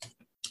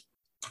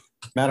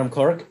Madam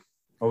Clerk,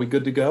 are we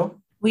good to go?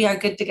 We are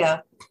good to go.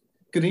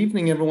 Good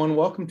evening, everyone.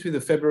 Welcome to the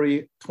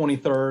February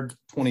 23rd,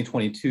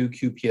 2022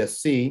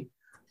 QPSC.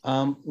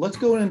 Let's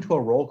go into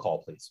a roll call,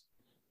 please.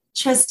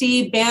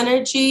 Trustee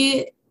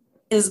Banerjee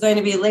is going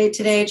to be late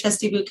today.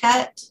 Trustee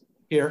Bouquet.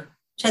 Here.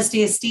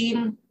 Trustee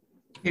Esteen.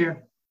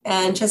 Here.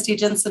 And Trustee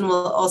Jensen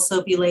will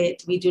also be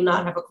late. We do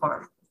not have a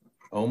quorum.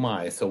 Oh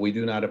my, so we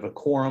do not have a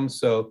quorum.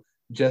 So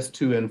just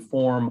to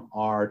inform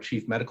our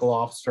chief medical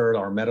officer,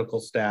 our medical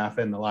staff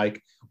and the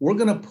like, we're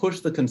gonna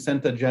push the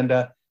consent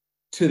agenda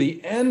to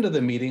the end of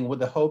the meeting with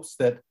the hopes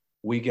that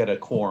we get a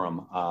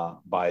quorum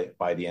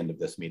by the end of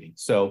this meeting.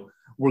 So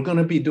we're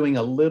gonna be doing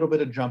a little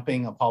bit of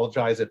jumping.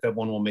 Apologize if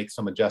everyone will make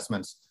some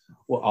adjustments.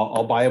 Well,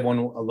 I'll buy everyone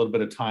a little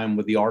bit of time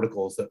with the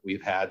articles that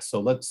we've had. So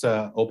let's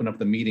open up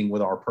the meeting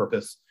with our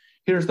purpose.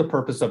 Here's the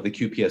purpose of the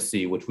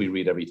QPSC, which we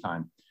read every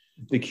time.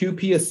 The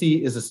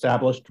QPSC is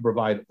established to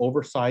provide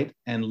oversight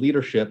and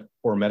leadership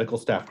for medical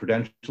staff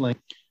credentialing,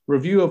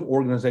 review of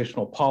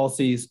organizational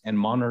policies, and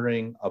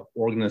monitoring of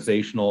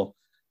organizational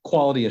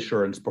quality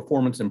assurance,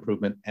 performance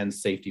improvement, and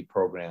safety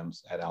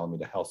programs at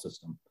Alameda Health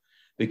System.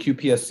 The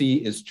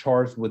QPSC is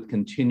charged with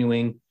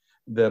continuing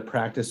the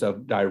practice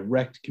of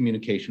direct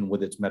communication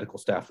with its medical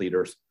staff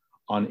leaders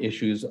on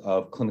issues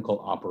of clinical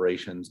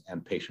operations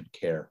and patient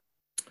care.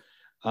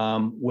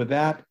 With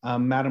that,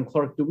 Madam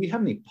Clerk, do we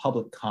have any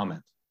public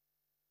comment?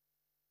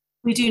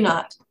 We do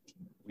not.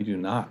 We do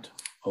not.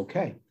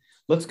 Okay.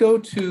 Let's go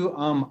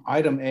to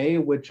item A,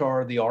 which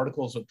are the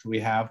articles which we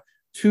have.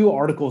 Two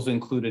articles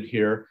included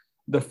here.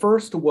 The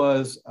first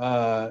was,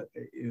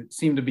 it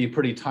seemed to be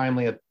pretty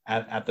timely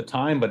at the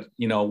time, but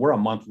you know, we're a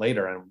month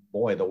later and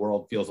boy, the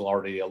world feels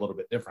already a little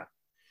bit different.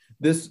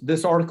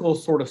 This article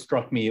sort of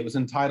struck me. It was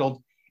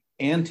entitled,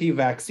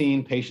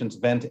 "Anti-Vaccine Patients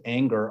Vent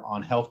Anger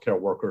on Healthcare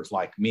Workers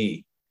Like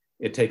Me.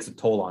 It Takes a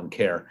Toll on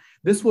Care."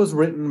 This was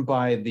written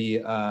by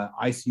the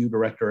ICU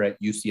director at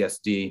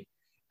UCSD,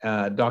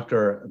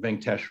 Dr.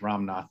 Venkatesh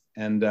Ramnath.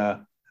 And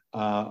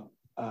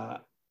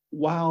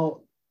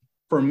while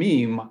for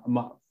me,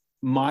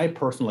 my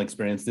personal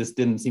experience, this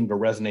didn't seem to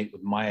resonate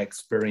with my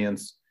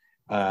experience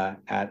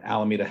at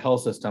Alameda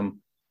Health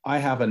System, I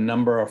have a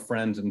number of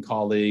friends and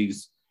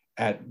colleagues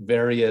at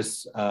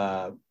various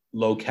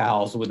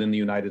locales within the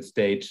United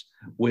States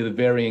with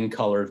varying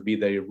colors, be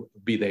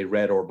they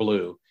red or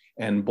blue.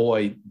 And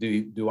boy,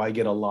 do I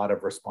get a lot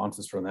of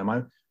responses from them.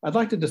 I'd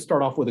like to just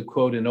start off with a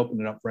quote and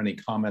open it up for any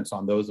comments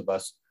on those of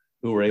us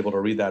who were able to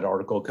read that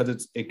article,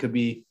 because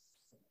it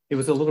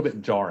was a little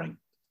bit jarring.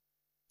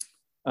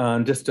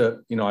 Just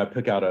to, I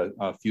pick out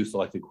a few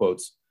selected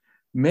quotes.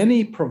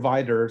 "Many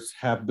providers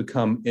have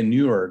become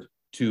inured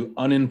to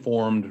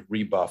uninformed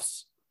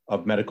rebuffs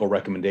of medical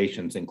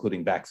recommendations,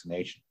 including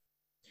vaccination.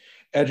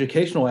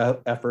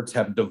 Educational efforts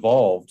have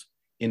devolved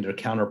into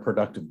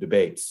counterproductive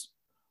debates.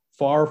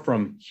 Far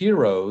from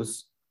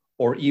heroes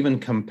or even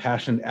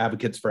compassionate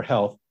advocates for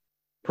health,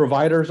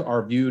 providers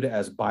are viewed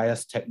as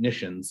biased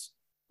technicians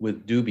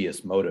with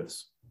dubious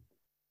motives.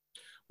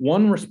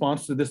 One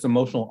response to this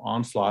emotional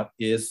onslaught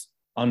is,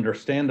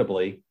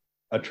 understandably,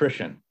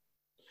 attrition.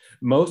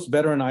 Most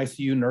veteran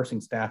ICU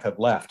nursing staff have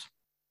left.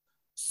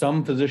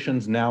 Some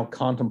physicians now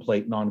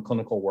contemplate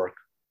non-clinical work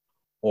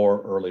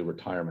or early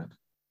retirement.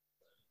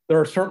 There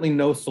are certainly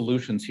no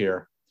solutions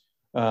here.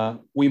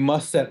 We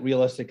must set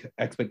realistic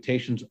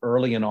expectations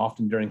early and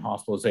often during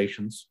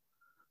hospitalizations.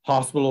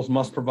 Hospitals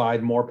must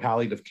provide more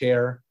palliative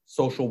care,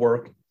 social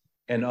work,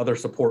 and other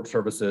support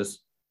services.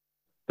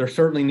 There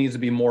certainly needs to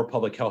be more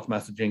public health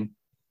messaging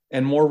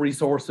and more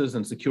resources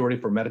and security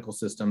for medical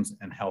systems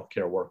and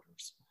healthcare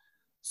workers."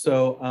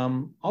 So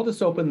I'll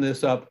just open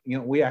this up.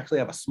 We actually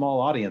have a small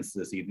audience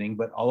this evening,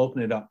 but I'll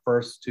open it up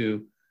first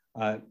to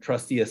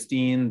Trustee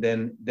Esteen,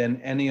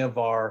 then any of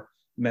our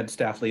med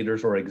staff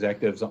leaders or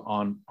executives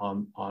on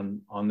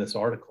this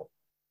article.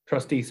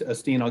 Trustee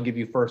Esteen, I'll give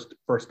you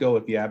first go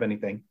if you have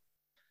anything.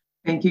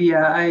 Thank you.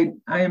 Yeah,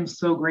 I am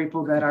so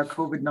grateful that our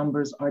COVID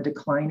numbers are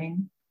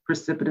declining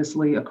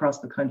precipitously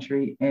across the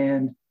country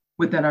and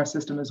within our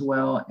system as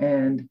well.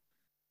 And,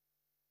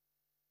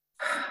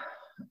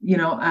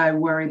 I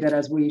worry that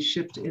as we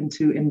shift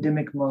into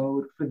endemic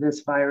mode for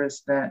this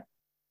virus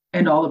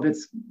and all of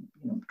its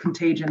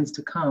contagions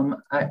to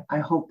come, I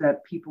hope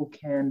that people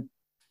can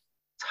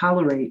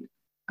tolerate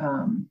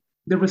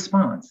the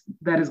response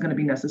that is going to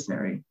be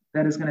necessary,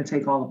 that is going to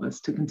take all of us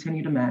to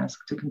continue to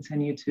mask, to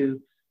continue to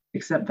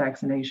accept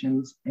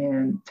vaccinations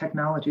and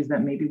technologies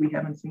that maybe we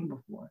haven't seen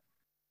before.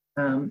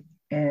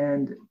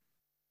 And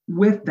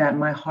with that,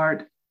 my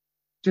heart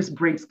just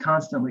breaks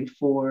constantly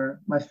for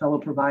my fellow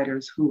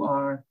providers who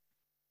are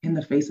in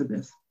the face of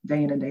this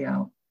day in and day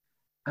out.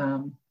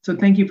 So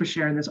thank you for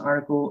sharing this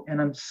article.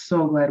 And I'm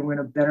so glad we're in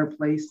a better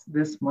place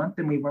this month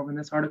than we were when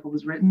this article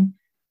was written.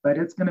 But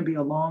it's going to be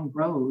a long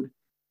road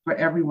for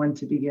everyone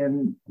to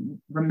begin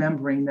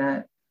remembering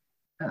that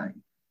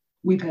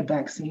we've had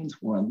vaccines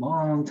for a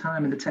long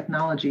time and the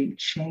technology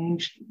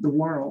changed the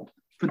world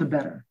for the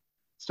better,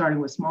 starting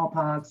with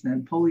smallpox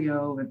and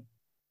polio. And,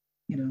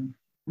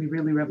 we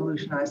really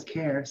revolutionized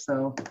care.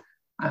 So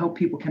I hope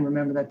people can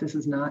remember that this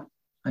is not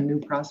a new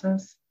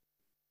process,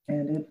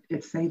 and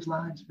it saves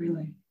lives,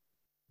 really.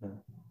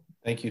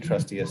 Thank you,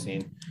 Trustee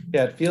Yassin.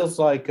 Yeah, it feels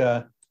like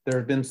there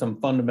have been some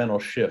fundamental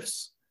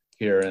shifts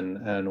here,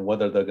 and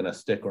whether they're going to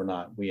stick or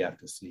not, we have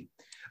to see.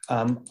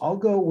 I'll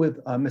go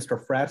with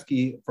Mr.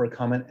 Fratsky for a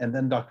comment, and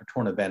then Dr.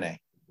 Tornabene.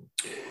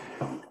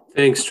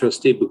 Thanks,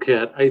 Trustee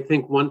Bouquet. I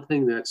think one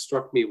thing that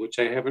struck me, which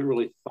I haven't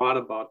really thought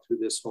about through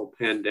this whole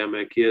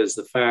pandemic, is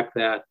the fact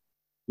that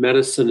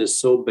medicine is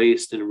so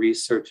based in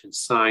research and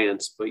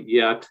science, but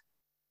yet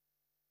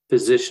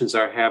physicians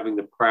are having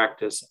to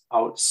practice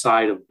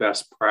outside of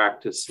best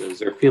practices.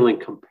 They're feeling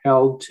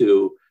compelled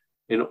to,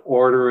 in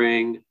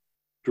ordering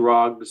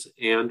drugs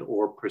and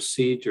or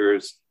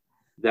procedures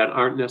that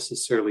aren't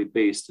necessarily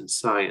based in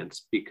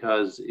science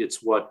because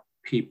it's what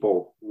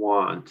people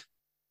want.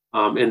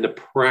 And the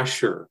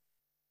pressure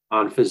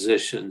on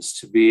physicians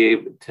to be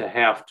able to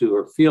have to,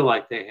 or feel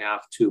like they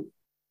have to,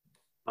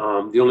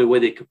 the only way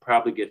they could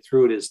probably get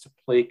through it is to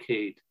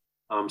placate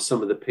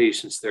some of the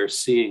patients they're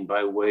seeing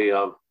by way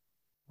of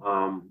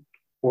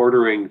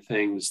ordering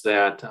things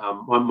that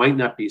might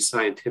not be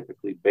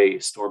scientifically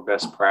based or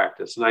best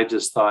practice. And I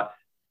just thought,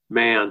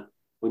 man,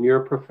 when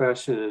you're a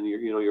profession and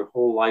your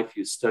whole life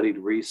you studied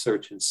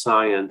research and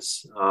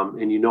science,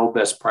 and you know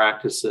best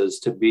practices,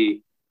 to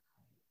be,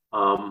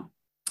 I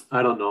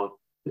don't know,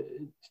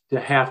 to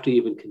have to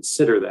even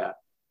consider that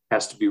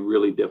has to be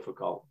really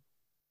difficult.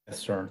 Yes,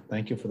 sir.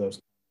 Thank you for those.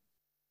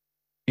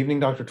 Evening,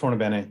 Dr.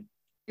 Tornabene.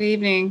 Good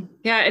evening.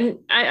 Yeah, and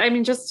I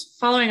mean, just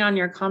following on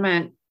your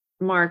comment,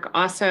 Mark,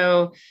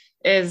 also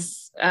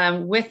is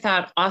with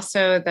that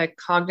also the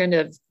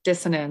cognitive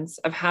dissonance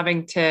of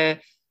having to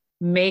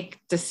make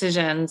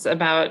decisions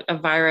about a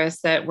virus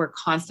that we're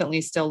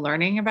constantly still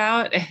learning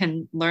about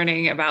and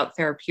learning about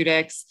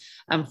therapeutics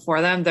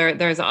for them.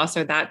 There's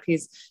also that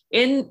piece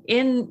in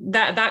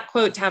that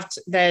quote, Taft,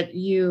 that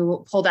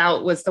you pulled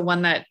out was the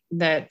one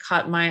that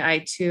caught my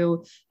eye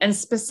too. And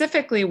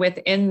specifically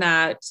within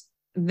that,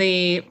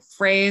 the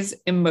phrase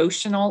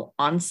emotional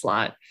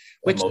onslaught,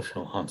 which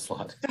emotional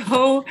onslaught,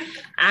 so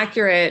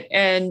accurate.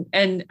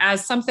 And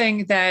as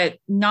something that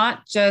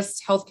not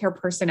just healthcare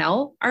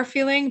personnel are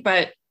feeling,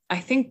 but I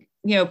think,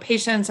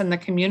 patients in the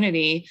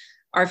community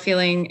are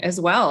feeling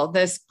as well,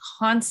 this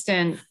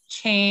constant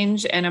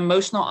change and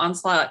emotional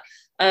onslaught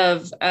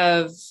of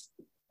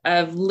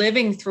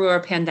living through a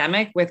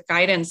pandemic with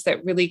guidance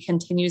that really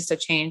continues to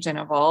change and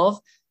evolve.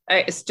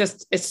 It's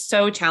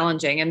so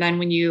challenging. And then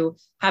when you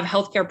have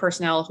healthcare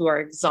personnel who are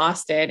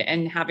exhausted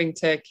and having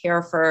to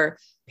care for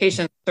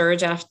patients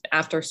surge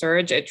after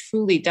surge, it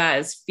truly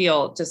does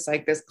feel just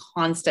like this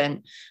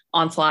constant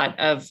onslaught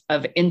of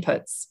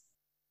inputs.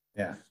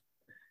 Yeah.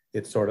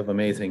 It's sort of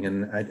amazing.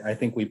 And I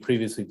think we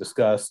previously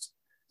discussed,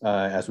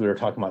 as we were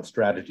talking about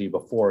strategy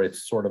before,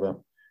 it's sort of a,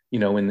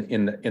 in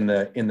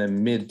the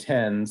mid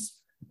tens,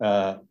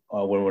 when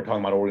we're talking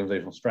about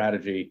organizational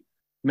strategy,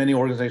 many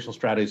organizational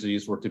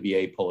strategies were to be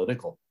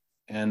apolitical.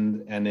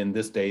 And in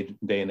this day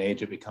and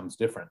age, it becomes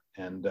different.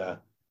 And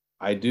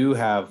I do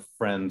have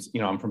friends,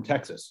 I'm from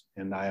Texas,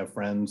 and I have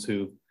friends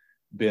who've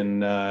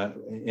been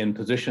in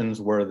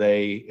positions where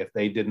if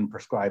they didn't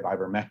prescribe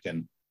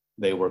ivermectin,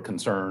 they were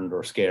concerned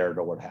or scared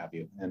or what have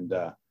you. And,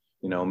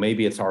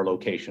 maybe it's our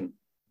location.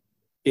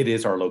 It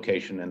is our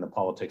location and the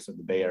politics of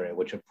the Bay Area,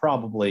 which have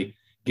probably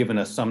given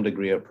us some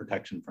degree of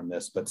protection from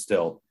this, but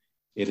still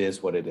it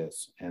is what it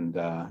is. And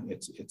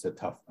it's a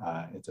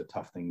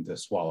tough thing to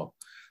swallow.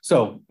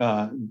 So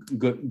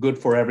good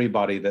for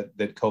everybody that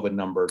COVID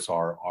numbers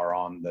are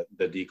on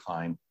the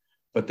decline,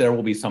 but there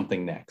will be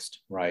something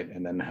next, right?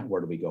 And then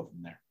where do we go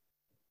from there?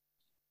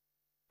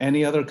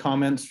 Any other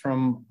comments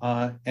from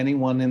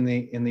anyone in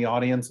the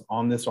audience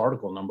on this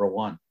article, number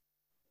one?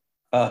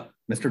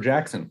 Mr.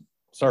 Jackson,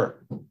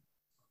 sir.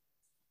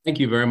 Thank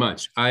you very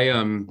much.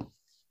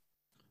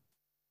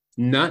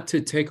 Not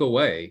to take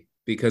away,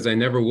 because I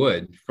never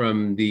would,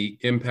 from the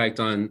impact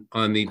on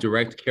the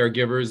direct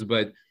caregivers,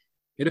 but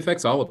it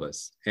affects all of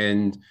us.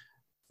 And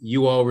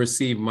you all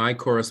receive my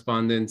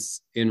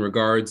correspondence in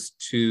regards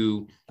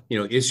to,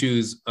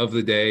 issues of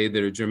the day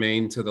that are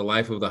germane to the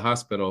life of the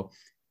hospital.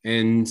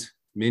 And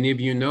many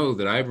of you know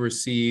that I've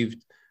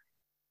received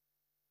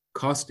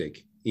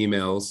caustic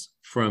emails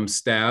from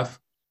staff,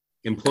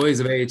 employees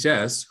of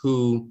AHS,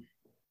 who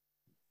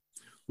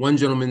one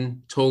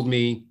gentleman told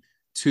me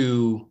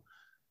to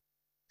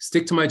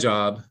stick to my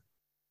job,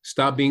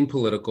 stop being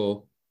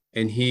political,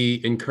 and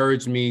he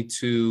encouraged me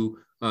to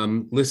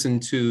listen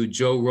to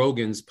Joe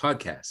Rogan's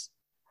podcast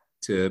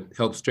to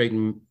help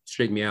straighten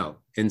me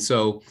out. And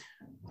so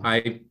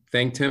I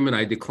thanked him and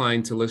I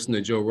declined to listen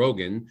to Joe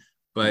Rogan,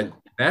 but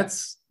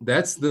that's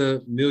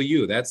the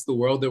milieu, that's the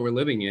world that we're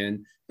living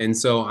in. And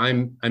so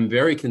I'm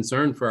very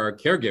concerned for our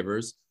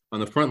caregivers on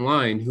the front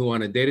line who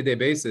on a day-to-day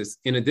basis,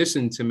 in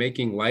addition to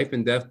making life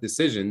and death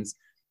decisions,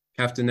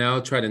 have to now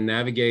try to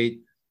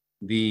navigate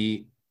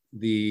the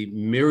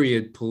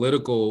myriad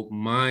political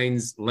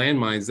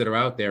landmines that are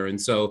out there.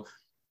 And so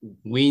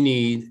we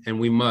need and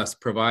we must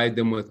provide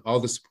them with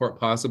all the support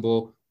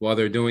possible while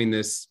they're doing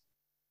this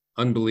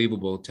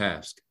unbelievable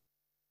task.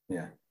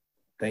 Yeah.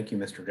 Thank you,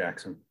 Mr.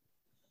 Jackson.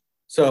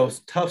 So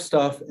tough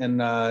stuff,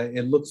 and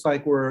it looks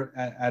like we're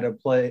at a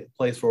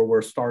place where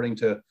we're starting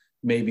to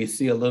maybe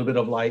see a little bit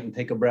of light and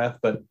take a breath,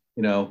 but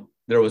you know,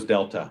 there was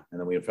Delta, and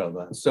then we felt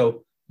that.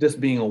 So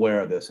just being aware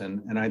of this,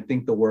 and I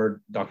think the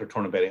word, Dr.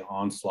 Tornabene,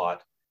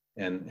 onslaught,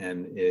 and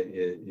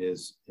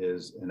is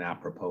an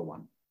apropos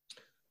one.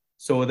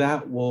 So with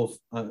that, we'll,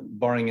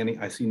 barring any,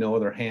 I see no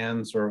other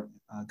hands or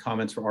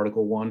comments for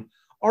Article 1.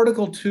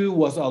 Article 2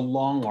 was a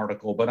long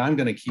article, but I'm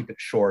going to keep it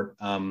short.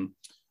 For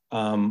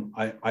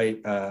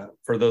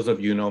those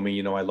of you who know me,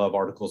 you know I love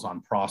articles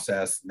on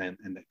process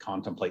and that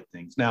contemplate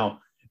things. Now,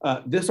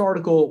 this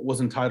article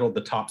was entitled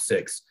 "The Top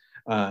 6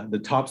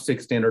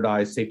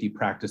 Standardized Safety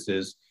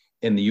Practices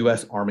in the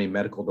U.S. Army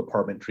Medical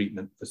Department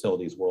Treatment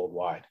Facilities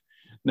Worldwide."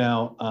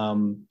 Now,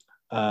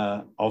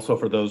 also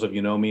for those of you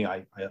who know me,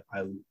 I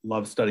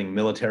love studying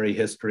military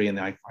history, and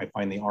I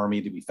find the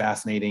Army to be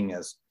fascinating,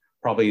 as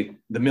probably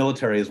the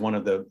military is one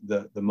of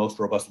the most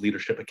robust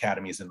leadership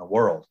academies in the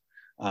world.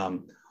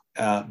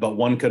 But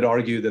one could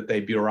argue that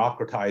they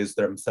bureaucratize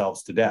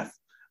themselves to death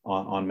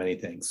on many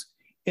things.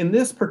 In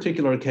this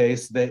particular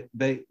case,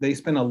 they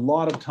spend a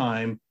lot of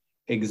time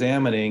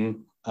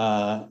examining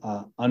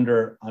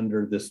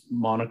under this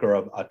moniker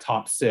of a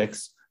top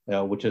 6,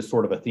 which is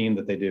sort of a theme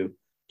that they do,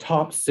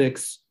 top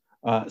 6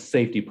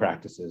 safety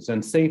practices.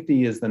 And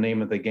safety is the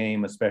name of the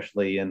game,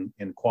 especially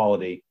in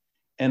quality.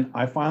 And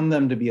I found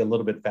them to be a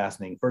little bit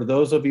fascinating. For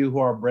those of you who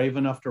are brave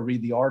enough to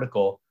read the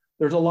article,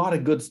 there's a lot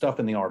of good stuff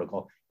in the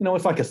article. You know,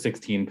 it's like a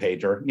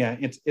 16-pager. Yeah,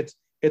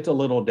 it's a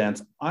little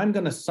dense. I'm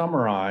going to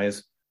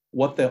summarize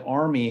what the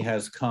Army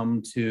has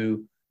come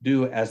to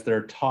do as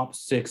their top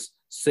 6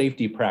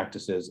 safety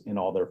practices in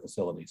all their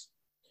facilities.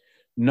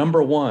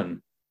 Number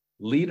 1,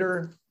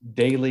 leader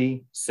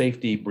daily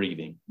safety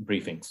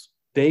briefings.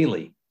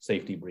 Daily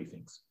safety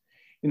briefings.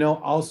 You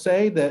know, I'll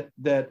say that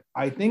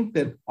I think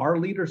that our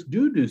leaders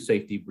do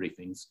safety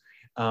briefings.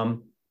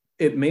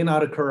 It may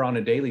not occur on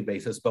a daily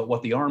basis, but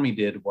what the Army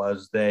did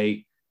was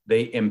they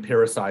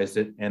empiricized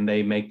it, and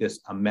they make this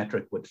a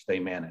metric which they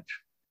manage.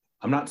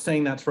 I'm not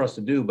saying that's for us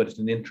to do, but it's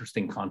an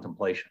interesting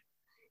contemplation.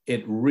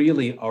 It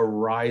really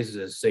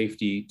arises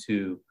safety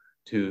to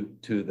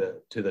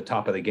the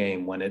top of the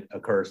game when it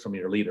occurs from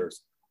your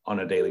leaders on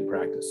a daily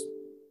practice.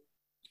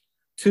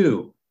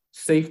 2,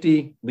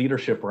 safety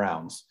leadership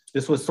rounds.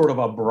 This was sort of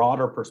a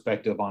broader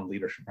perspective on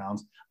leadership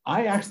rounds.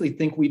 I actually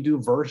think we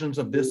do versions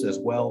of this as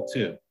well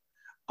too.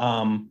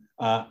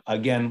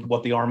 Again,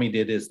 what the Army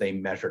did is they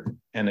measured.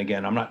 And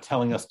again, I'm not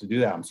telling us to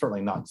do that. I'm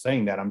certainly not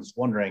saying that. I'm just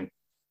wondering,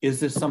 is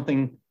this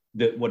something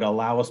that would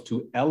allow us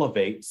to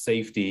elevate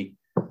safety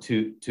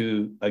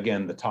to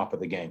again, the top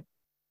of the game?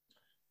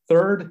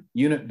 3rd,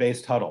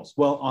 unit-based huddles.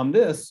 Well, on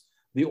this,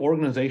 the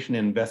organization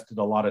invested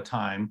a lot of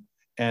time,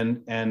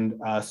 and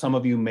some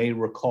of you may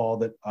recall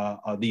that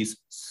these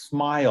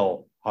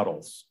SMILE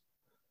huddles.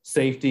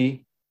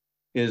 Safety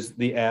is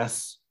the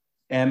S,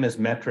 M is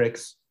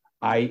metrics,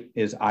 I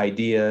is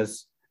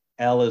ideas,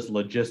 L is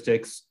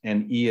logistics,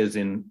 and E is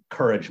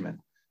encouragement.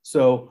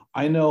 So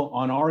I know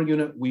on our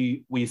unit,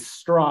 we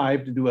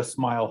strive to do a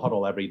SMILE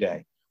huddle every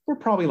day. We're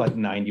probably like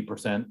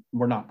 90%.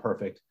 We're not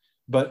perfect.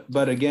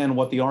 But again,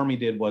 what the Army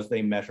did was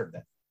they measured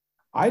that.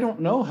 I don't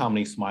know how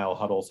many SMILE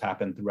huddles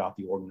happen throughout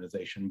the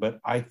organization, but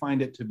I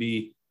find it to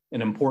be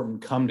an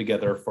important come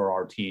together for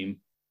our team.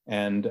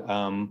 And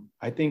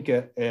I think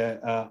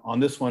on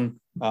this one,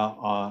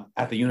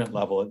 at the unit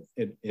level,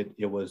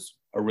 it was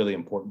a really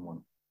important one.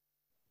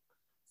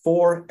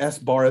 4,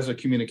 SBAR as a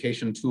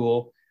communication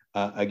tool.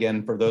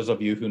 Again, for those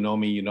of you who know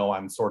me, you know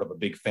I'm sort of a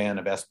big fan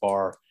of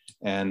SBAR,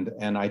 and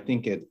I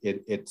think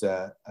it's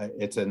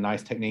a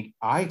nice technique.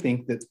 I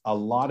think that a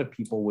lot of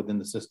people within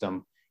the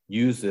system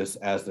use this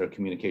as their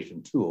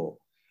communication tool.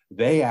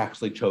 They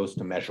actually chose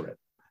to measure it,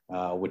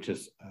 which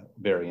is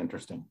very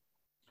interesting.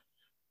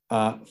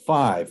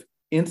 5,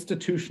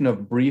 institution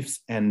of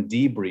briefs and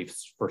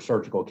debriefs for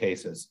surgical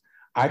cases.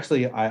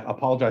 Actually, I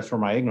apologize for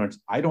my ignorance.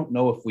 I don't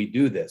know if we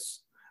do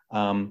this.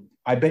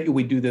 I bet you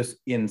we do this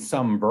in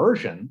some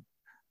version,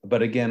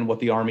 but again,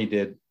 what the Army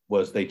did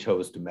was they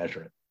chose to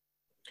measure it.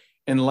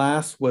 And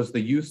last was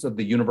the use of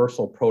the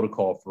universal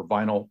protocol for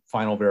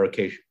final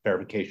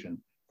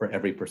verification for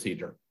every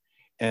procedure.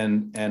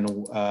 And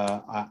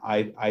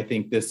I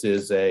think this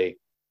is an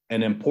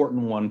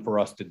important one for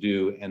us to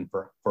do and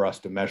for us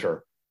to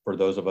measure for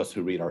those of us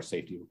who read our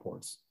safety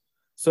reports.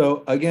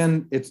 So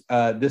again, this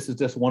is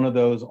just one of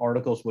those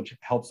articles which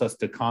helps us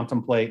to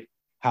contemplate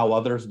how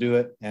others do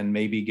it and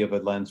maybe give a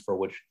lens for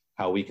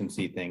how we can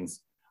see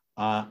things.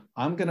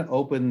 I'm going to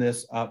open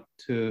this up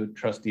to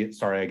Trustee,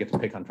 sorry, I get to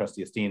pick on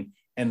Trustee Esteen,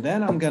 and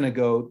then I'm going to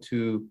go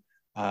to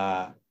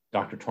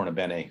Dr.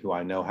 Tornabene, who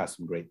I know has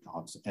some great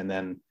thoughts, and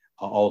then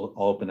I'll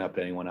open up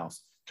to anyone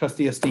else.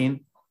 Trustee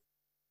Esteen?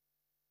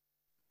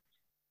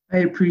 I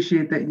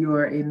appreciate that you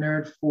are a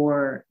nerd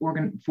for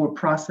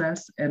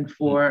process and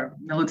for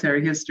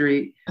military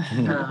history.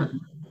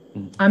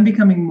 I'm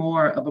becoming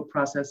more of a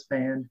process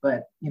fan,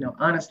 but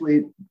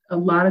honestly, a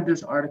lot of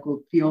this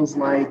article feels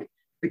like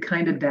the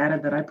kind of data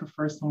that I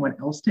prefer someone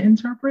else to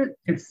interpret.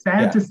 It's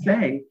sad to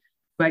say,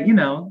 but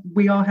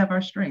we all have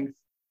our strengths.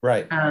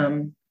 Right.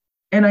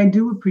 And I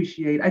do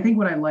appreciate, I think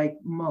what I like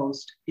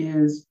most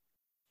is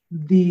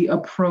the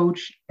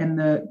approach and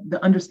the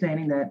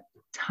understanding that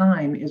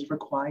time is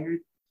required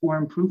for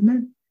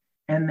improvement,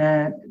 and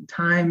that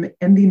time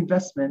and the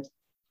investment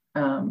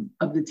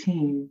of the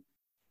team,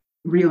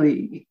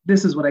 really,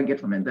 this is what I get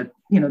from it, that,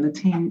 the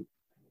team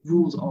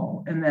rules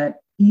all, and that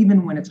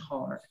even when it's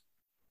hard,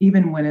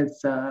 even when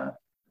it's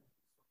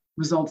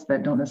results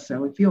that don't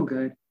necessarily feel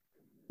good,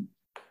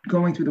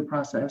 going through the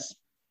process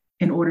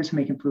in order to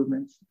make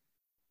improvements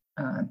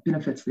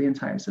benefits the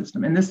entire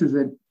system. And this is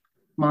a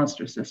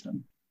monster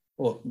system.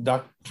 Well,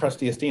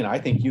 Trustee Esteen, I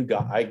think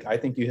I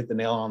think you hit the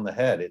nail on the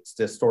head. It's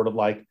just sort of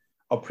like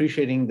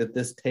appreciating that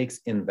this takes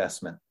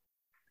investment.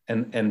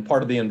 And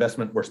part of the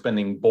investment, we're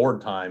spending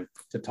board time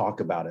to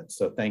talk about it.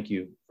 So thank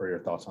you for your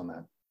thoughts on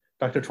that.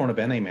 Dr.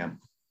 Tornabene, ma'am.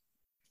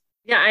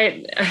 Yeah,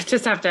 I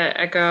just have to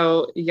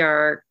echo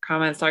your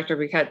comments, Dr.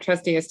 Bouquet.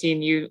 Trustee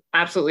Esteen, you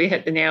absolutely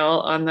hit the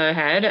nail on the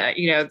head.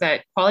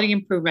 That quality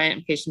improvement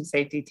and patient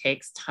safety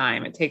takes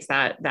time. It takes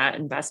that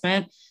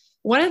investment.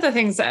 One of the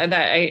things that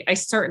I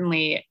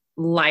certainly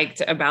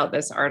liked about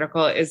this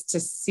article is to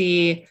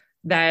see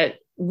that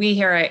we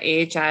here at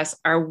AHS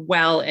are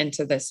well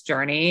into this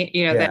journey,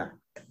 that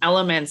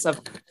elements of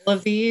all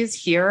of these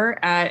here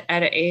at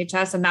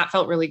AHS. And that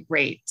felt really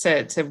great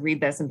to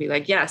read this and be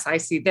like, yes, I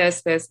see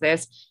this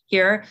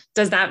here.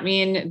 Does that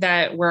mean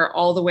that we're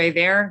all the way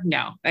there?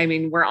 No. I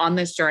mean, we're on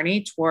this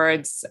journey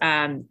towards,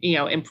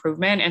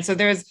 improvement. And so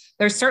there's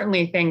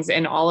certainly things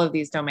in all of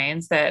these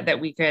domains that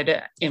we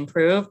could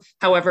improve.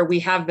 However, we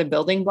have the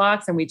building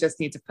blocks and we just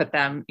need to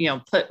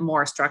put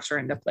more structure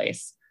into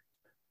place.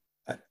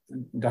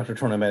 Dr.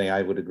 Tornabene,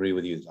 I would agree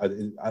with you.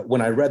 When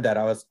I read that,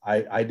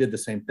 I did the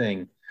same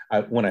thing.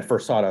 When I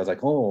first saw it, I was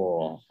like,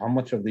 oh, how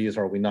much of these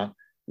are we not?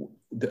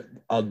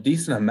 A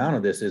decent amount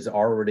of this is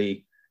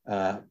already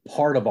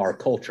part of our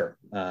culture,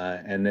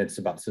 and it's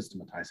about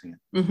systematizing it.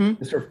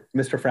 Mm-hmm.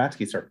 Mr.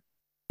 Fratsky, sir.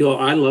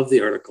 I love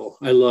the article.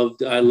 I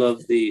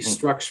love the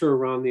structure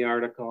around the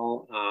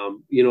article.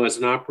 As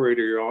an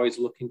operator, you're always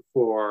looking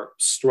for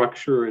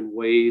structure and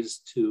ways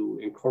to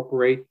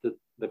incorporate the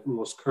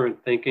most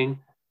current thinking.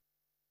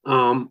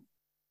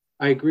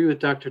 I agree with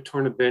Dr.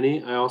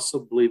 Tornabene. I also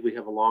believe we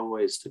have a long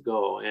ways to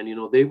go. And,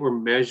 they were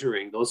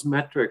measuring, those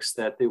metrics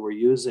that they were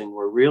using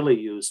were really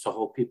used to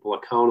hold people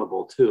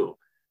accountable too.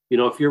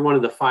 If you're one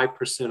of the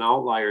 5%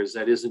 outliers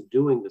that isn't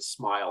doing the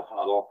SMILE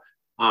huddle,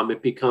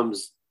 it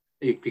becomes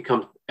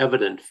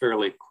evident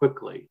fairly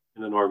quickly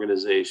in an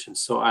organization.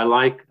 So I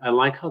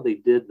like how they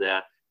did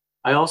that.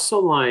 I also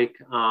like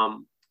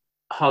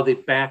how they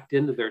backed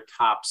into their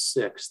top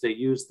 6. They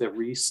used the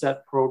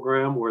reset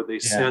program where they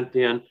sent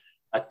in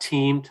a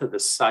team to the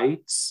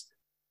sites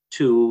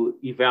to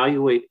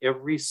evaluate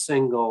every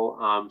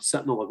single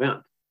Sentinel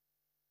event.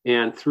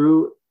 And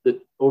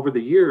over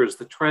the years,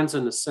 the trends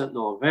in the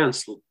Sentinel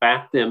events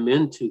backed them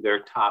into their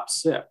top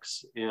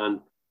 6.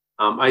 And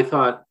I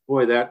thought,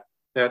 boy, that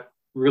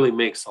really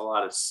makes a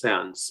lot of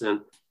sense.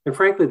 And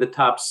frankly, the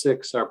top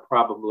 6 are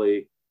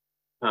probably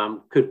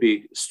could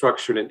be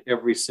structured in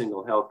every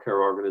single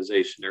healthcare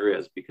organization there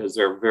is, because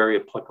they're very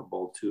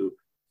applicable to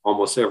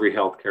almost every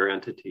healthcare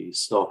entity.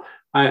 So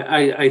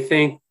I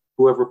think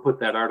whoever put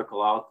that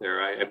article out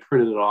there, I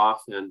printed it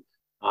off, and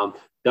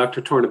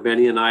Dr.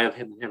 Tornabene and I have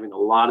been having a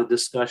lot of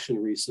discussion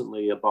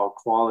recently about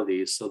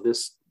quality. So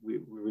we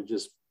were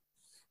just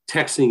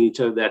texting each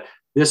other that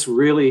this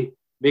really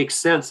makes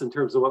sense in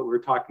terms of what we're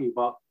talking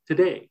about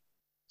today.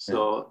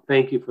 So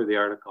thank you for the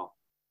article.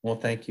 Well,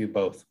 thank you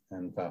both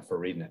and for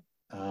reading it.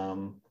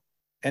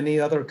 Any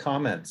other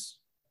comments?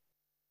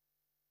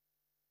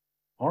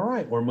 All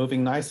right, we're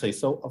moving nicely.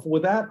 So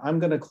with that, I'm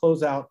going to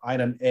close out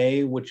item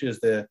A, which is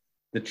the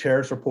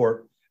chair's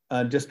report.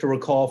 Just to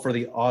recall for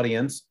the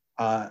audience,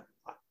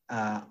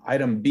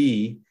 item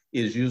B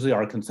is usually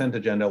our consent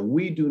agenda.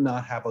 We do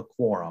not have a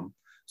quorum.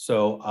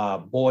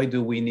 So boy,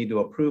 do we need to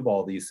approve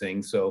all these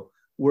things. So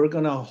we're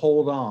going to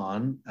hold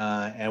on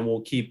and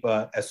we'll keep,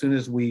 as soon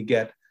as we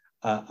get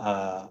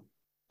a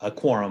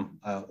quorum,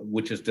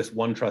 which is just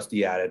one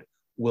trustee added,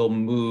 we'll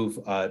move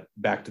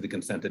back to the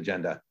consent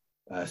agenda,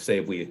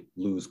 save we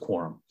lose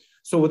quorum.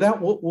 So with that,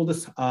 we'll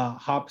just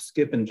hop,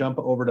 skip, and jump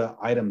over to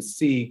item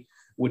C,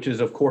 which is,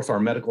 of course, our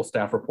medical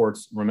staff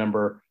reports.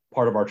 Remember,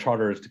 part of our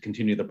charter is to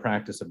continue the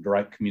practice of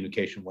direct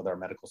communication with our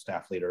medical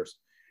staff leaders.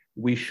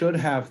 We should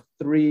have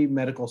 3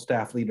 medical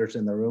staff leaders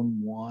in the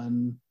room.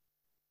 1,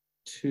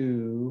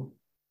 2,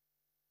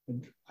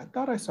 I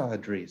thought I saw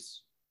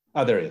Idris.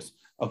 Oh, there he is.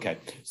 Okay,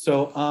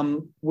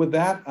 so with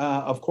that,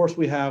 of course,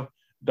 we have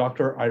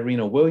Dr.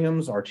 Irina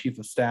Williams, our Chief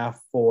of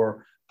Staff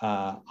for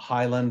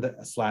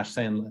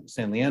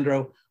Highland/San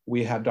Leandro.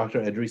 We have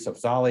Dr. Idris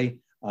Afzali,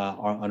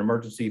 an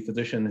emergency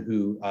physician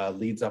who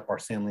leads up our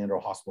San Leandro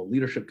Hospital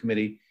Leadership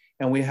Committee.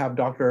 And we have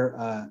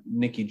Dr.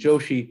 Nikki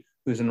Joshi,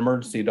 who's an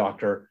emergency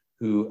doctor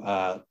who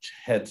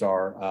heads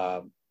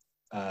our,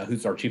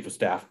 who's our Chief of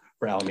Staff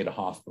for Alameda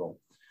Hospital.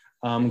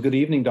 Good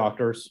evening,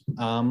 doctors.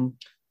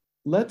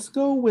 Let's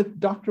go with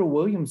Dr.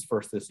 Williams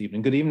first this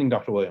evening. Good evening,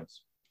 Dr.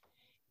 Williams.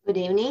 Good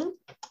evening.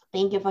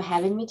 Thank you for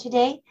having me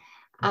today.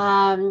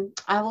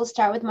 I will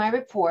start with my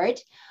report.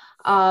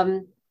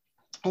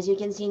 As you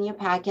can see in your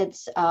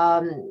packets,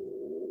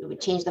 we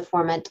changed the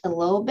format a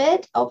little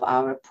bit of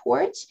our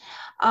report.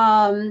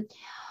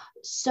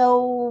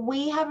 So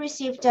we have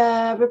received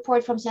a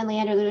report from San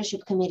Leandro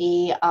Leadership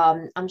Committee.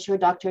 I'm sure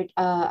Dr.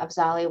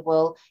 Afzali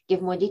will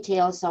give more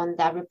details on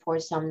that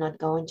report, so I'm not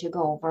going to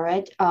go over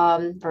it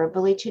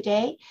verbally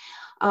today.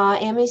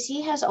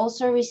 MAC has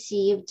also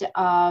received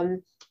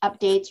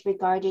updates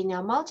regarding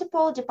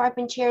multiple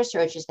department chair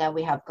searches that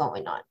we have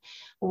going on.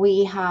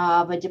 We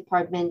have a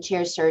department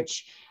chair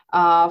search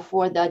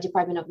for the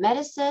Department of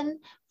Medicine,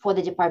 for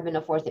the Department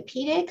of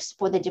Orthopedics,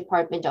 for the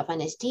Department of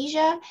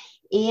Anesthesia,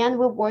 and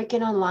we're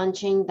working on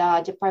launching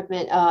the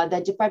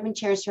department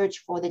chair search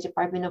for the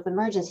Department of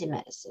Emergency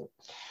Medicine.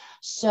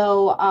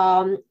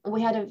 So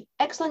we had an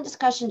excellent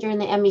discussion during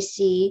the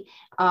MEC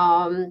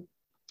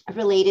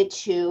related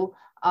to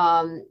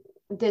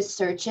these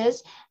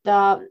searches.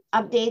 The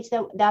updates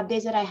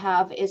that I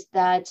have is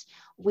that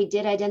we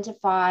did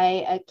identify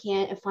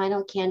a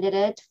final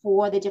candidate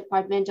for the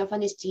Department of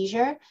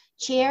Anesthesia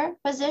chair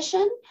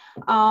position.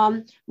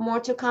 More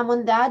to come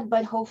on that,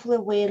 but hopefully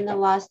we're in the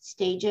last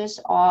stages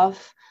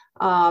of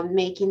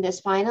making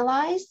this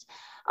finalized.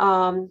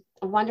 A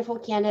wonderful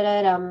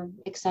candidate. I'm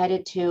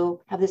excited to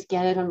have this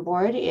candidate on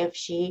board if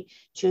she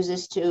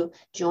chooses to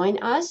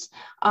join us.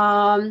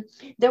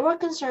 There were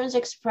concerns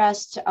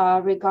expressed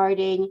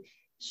regarding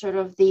sort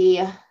of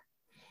the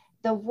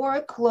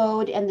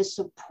workload and the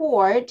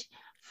support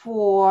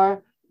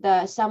for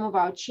some of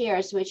our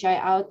chairs, which I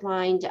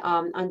outlined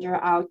under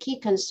our key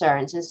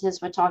concerns. And since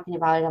we're talking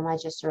about it, I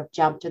might just sort of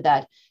jump to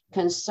that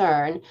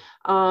concern.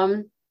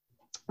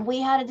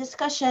 We had a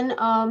discussion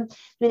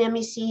with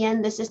MEC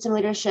and the system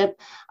leadership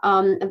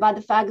about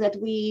the fact that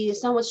we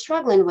somewhat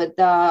struggling with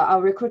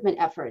our recruitment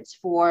efforts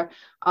for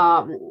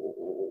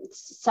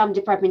some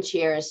department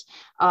chairs.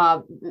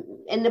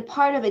 And the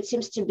part of it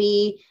seems to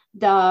be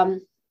the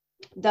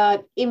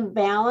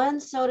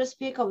imbalance, so to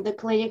speak, of the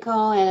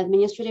clinical and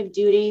administrative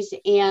duties,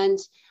 and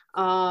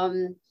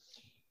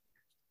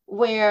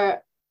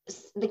where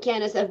the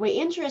candidates that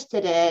we're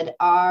interested in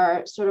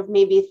are sort of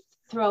maybe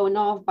thrown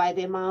off by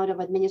the amount of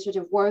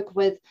administrative work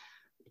with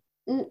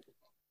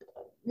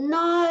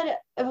not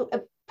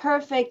a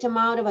perfect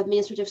amount of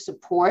administrative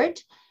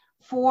support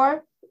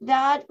for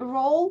that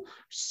role.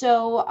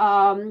 So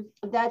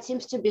that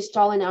seems to be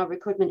stalling our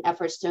recruitment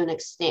efforts to an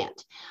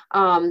extent.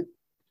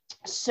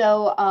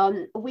 So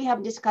we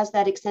have discussed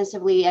that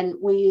extensively, and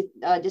we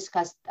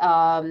discussed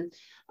possibly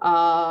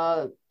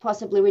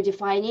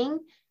redefining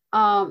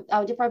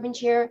our department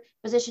chair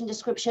position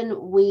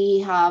description.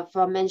 We have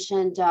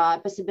mentioned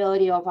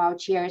possibility of our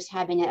chairs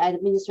having an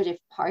administrative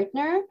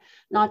partner,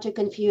 not to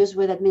confuse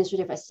with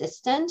administrative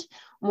assistant,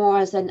 more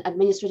as an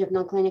administrative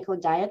non-clinical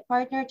diet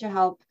partner to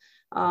help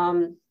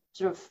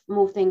sort of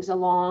move things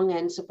along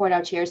and support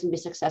our chairs and be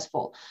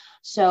successful.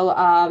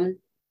 So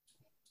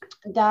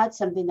that's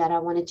something that I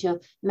wanted to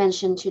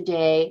mention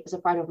today as a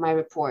part of my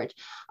report.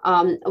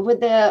 With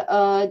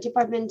the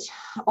Department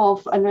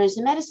of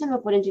Emergency Medicine, we're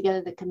putting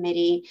together the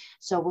committee,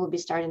 so we'll be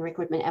starting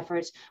recruitment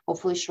efforts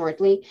hopefully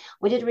shortly.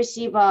 We did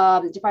receive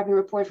a department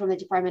report from the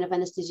Department of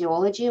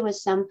Anesthesiology with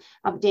some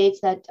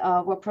updates that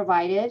were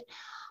provided.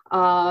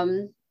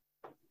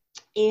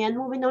 And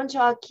moving on to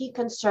our key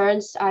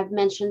concerns, I've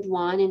mentioned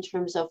one in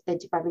terms of the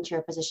department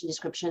chair position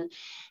description.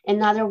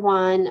 Another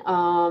one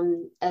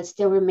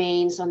still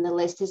remains on the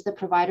list is the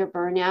provider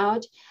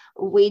burnout.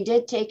 We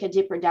did take a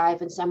deeper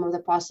dive in some of the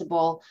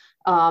possible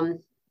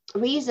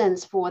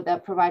reasons for the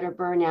provider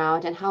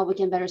burnout and how we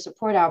can better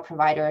support our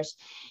providers.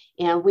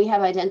 And we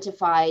have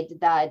identified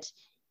that,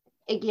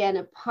 again,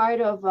 a part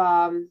of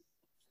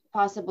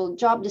possible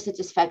job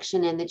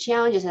dissatisfaction and the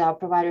challenges that our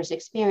providers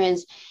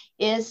experience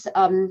is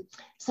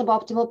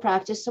suboptimal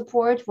practice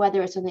support,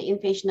 whether it's on the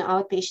inpatient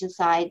or outpatient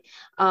side.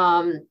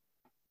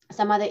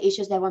 Some other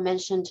issues that were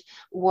mentioned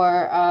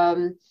were,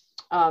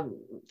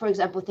 for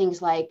example,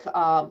 things like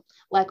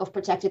lack of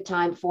protected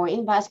time for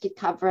in-basket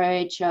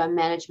coverage,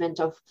 management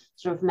of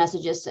sort of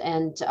messages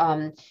and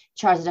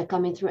charts that are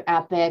coming through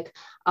Epic.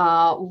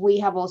 We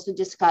have also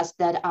discussed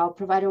that our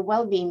provider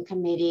well-being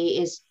committee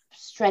is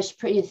stretched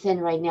pretty thin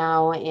right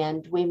now,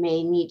 and we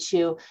may need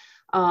to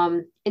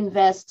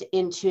invest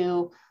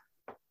into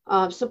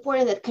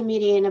supporting that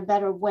committee in a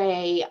better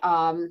way.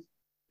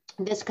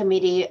 This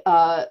committee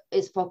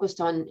is focused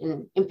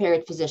on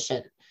impaired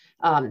physician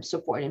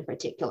support in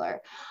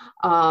particular.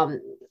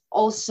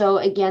 Also,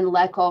 again,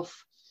 lack of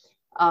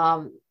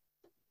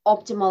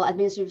optimal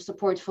administrative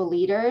support for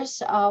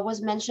leaders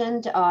was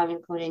mentioned,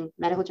 including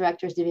medical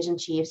directors, division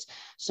chiefs.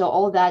 So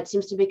all that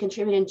seems to be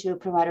contributing to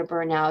provider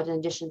burnout, in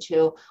addition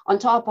to, on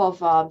top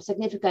of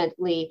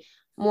significantly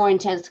more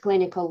intense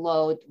clinical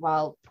load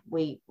while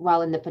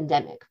in the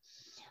pandemic.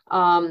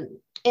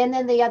 And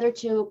then the other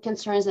two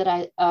concerns that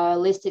I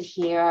listed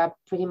here are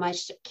pretty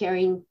much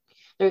carrying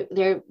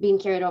they're being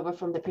carried over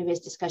from the previous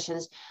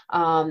discussions.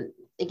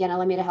 Again,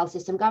 Alameda Health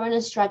System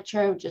governance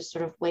structure, just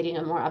sort of waiting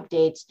on more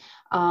updates.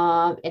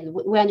 And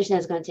we understand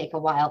it's going to take a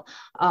while.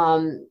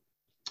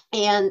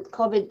 And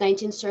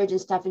COVID-19 surge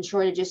and staffing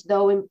shortages,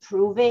 though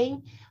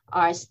improving,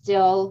 are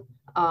still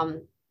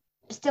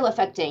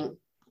affecting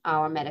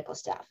our medical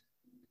staff.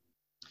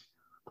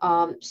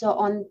 So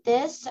on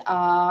this,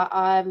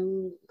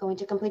 I'm going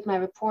to complete my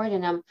report,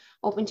 and I'm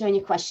open to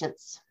any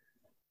questions.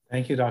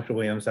 Thank you, Dr.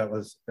 Williams. That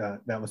was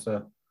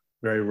a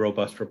very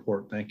robust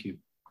report. Thank you.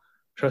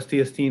 Trustee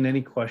Esteen,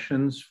 any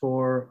questions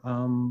for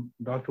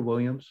Dr.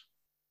 Williams?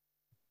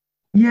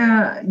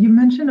 Yeah, you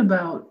mentioned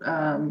about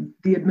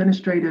the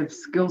administrative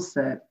skill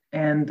set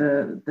and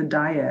the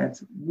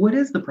dyads. What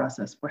is the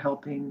process for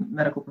helping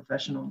medical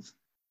professionals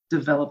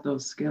develop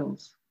those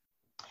skills?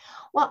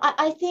 Well,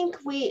 I think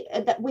we're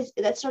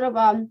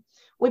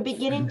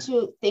beginning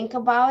to think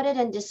about it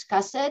and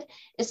discuss it.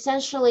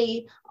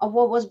 Essentially,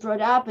 what was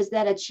brought up is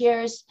that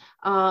chairs,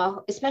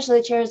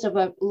 especially chairs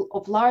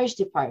of large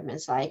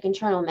departments like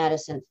internal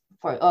medicine,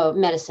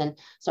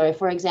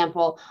 for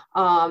example,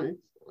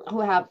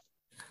 who have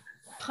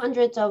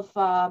hundreds of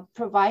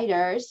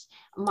providers,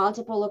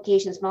 multiple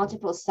locations,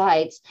 multiple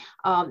sites,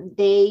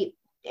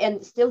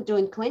 and still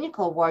doing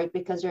clinical work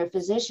because they're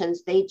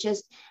physicians. They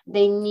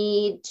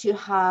need to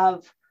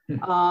have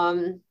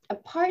a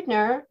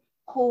partner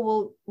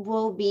who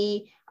will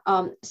be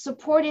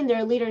supporting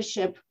their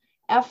leadership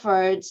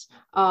efforts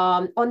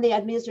on the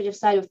administrative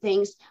side of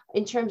things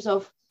in terms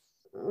of,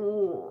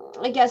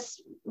 I guess,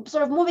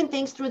 sort of moving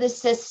things through the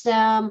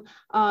system,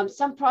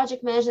 some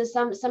project management,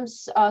 some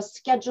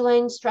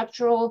scheduling,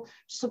 structural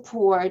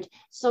support.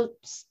 So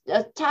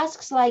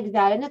tasks like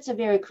that, and it's a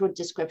very crude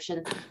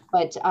description,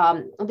 but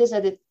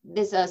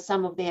these are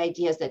some of the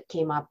ideas that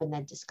came up in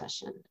that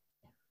discussion.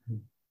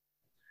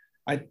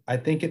 I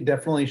think it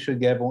definitely should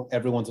get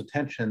everyone's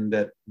attention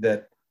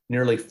that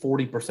nearly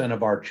 40%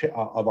 of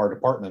our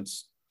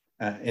departments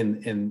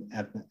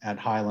at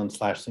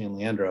Highland/San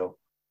Leandro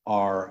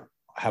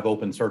have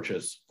open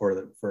searches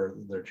for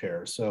their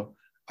chairs. So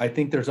I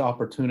think there's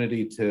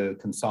opportunity to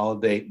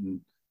consolidate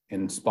and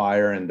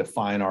inspire and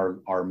define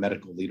our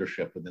medical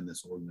leadership within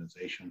this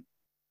organization.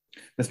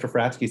 Mr.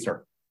 Fratsky,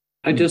 sir.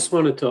 I just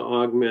wanted to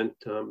augment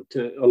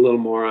to a little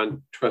more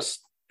on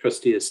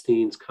Trustee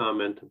Esteen's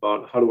comment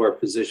about how do our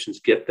physicians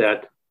get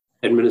that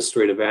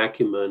administrative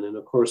acumen. And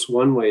of course,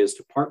 one way is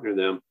to partner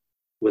them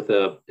with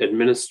an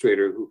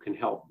administrator who can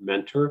help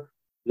mentor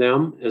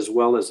them, as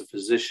well as a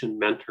physician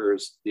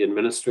mentors the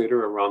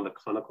administrator around the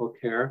clinical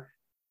care.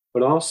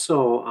 But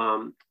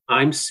also,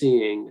 I'm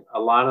seeing a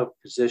lot of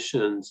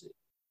physicians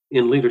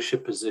in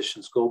leadership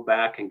positions go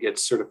back and get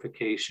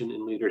certification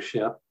in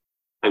leadership.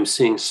 I'm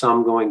seeing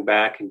some going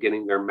back and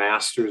getting their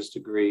master's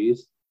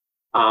degrees.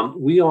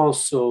 We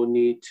also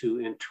need to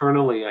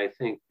internally, I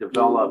think,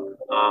 develop,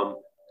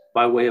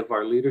 by way of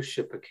our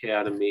leadership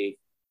academy,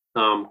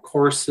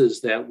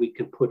 courses that we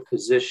can put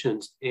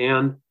physicians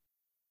and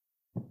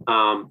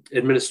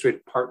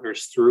administrative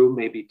partners through,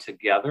 maybe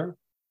together.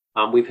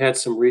 We've had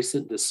some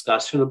recent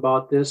discussion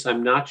about this.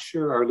 I'm not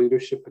sure our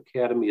leadership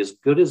academy, as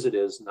good as it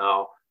is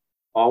now,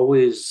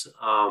 always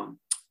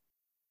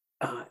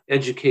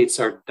educates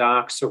our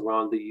docs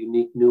around the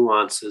unique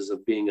nuances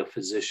of being a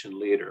physician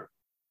leader.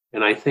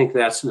 And I think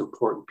that's an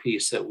important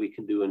piece that we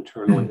can do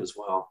internally as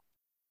well.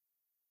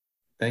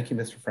 Thank you,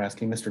 Mr.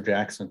 Fratsky. Mr.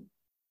 Jackson.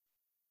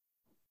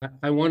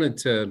 I wanted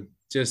to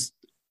just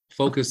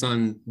focus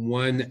on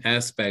one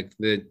aspect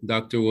that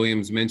Dr.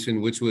 Williams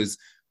mentioned, which was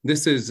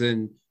this is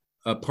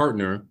a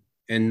partner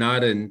and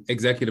not an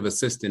executive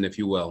assistant, if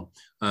you will,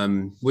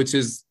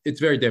 it's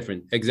very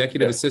different.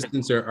 Executive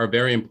assistants are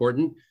very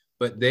important,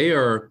 but they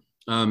are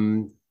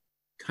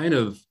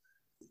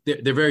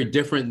they're very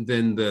different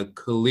than the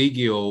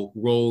collegial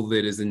role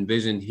that is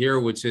envisioned here,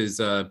 which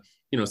is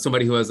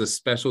somebody who has a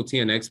specialty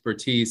and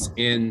expertise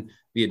in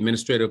the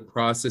administrative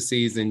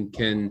processes and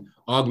can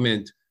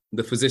augment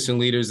the physician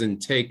leaders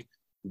and take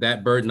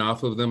that burden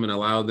off of them and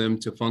allow them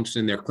to function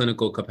in their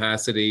clinical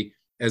capacity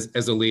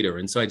as a leader.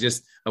 And so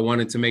I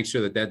wanted to make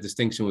sure that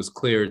distinction was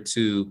clear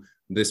to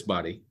this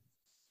body.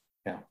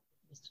 Yeah.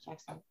 Mr.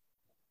 Jackson.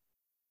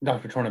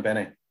 Dr.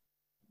 Tornabene.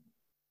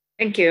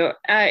 Thank you.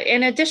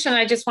 In addition,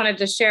 I just wanted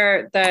to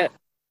share that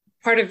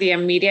part of the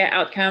immediate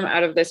outcome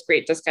out of this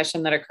great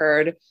discussion that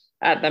occurred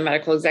at the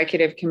Medical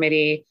Executive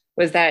Committee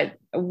was that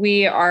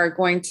we are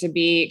going to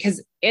be,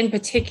 because in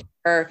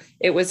particular,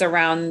 it was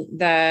around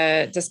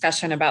the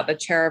discussion about the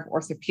chair of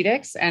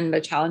orthopedics and the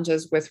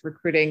challenges with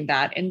recruiting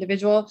that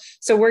individual.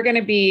 So we're going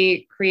to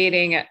be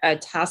creating a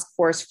task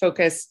force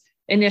focus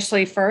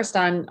initially first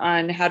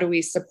on how do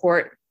we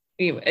support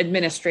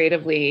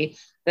administratively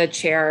the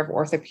chair of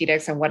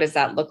orthopedics and what does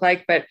that look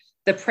like? But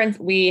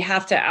we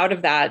have to, out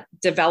of that,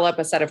 develop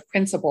a set of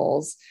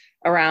principles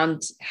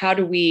around how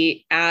do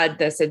we add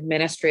this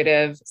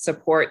administrative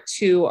support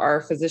to our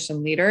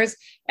physician leaders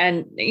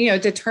and,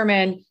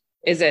 determine,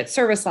 is it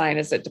service line,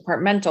 is it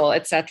departmental,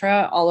 et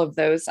cetera, all of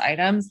those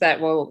items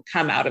that will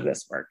come out of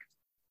this work.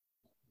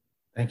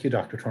 Thank you,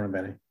 Dr.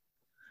 Tornabene.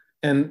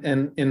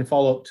 And in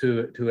follow-up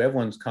to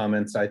everyone's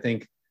comments, I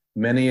think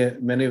many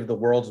of the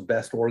world's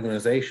best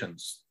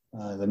organizations,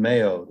 the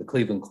Mayo, the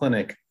Cleveland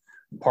Clinic,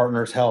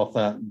 Partners Health,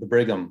 the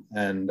Brigham,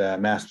 and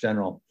Mass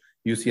General,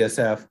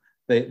 UCSF,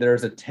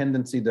 there's a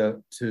tendency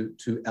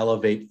to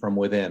elevate from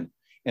within.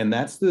 And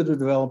that's the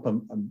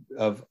development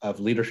of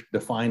leadership,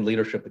 defined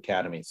leadership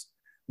academies.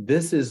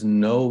 This is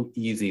no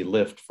easy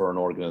lift for an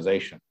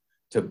organization.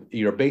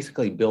 You're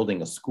basically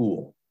building a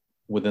school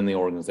within the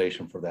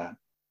organization for that.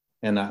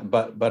 And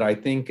but I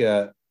think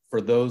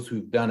for those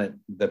who've done it,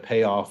 the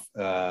payoff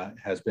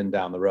has been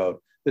down the road.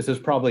 This is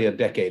probably a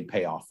decade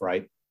payoff,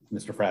 right,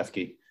 Mr.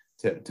 Fratzke,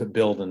 to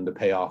build and to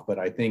pay off. But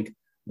I think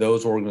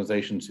those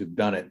organizations who've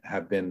done it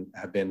have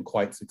been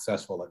quite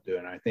successful at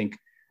doing it. I think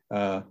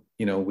I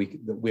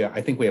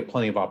think we have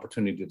plenty of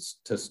opportunities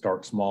to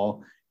start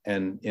small.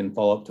 And in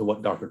follow up to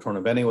what Dr.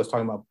 Tornaveni was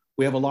talking about,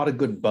 we have a lot of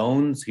good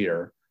bones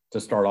here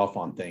to start off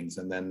on things,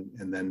 and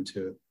then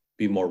to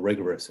be more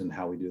rigorous in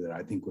how we do that,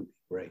 I think would be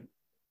great.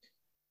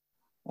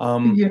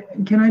 Yeah,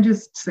 can I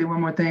just say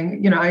one more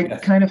thing? I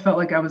Yes. kind of felt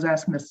like I was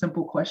asking a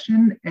simple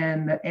question,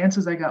 and the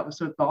answers I got were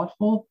so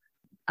thoughtful.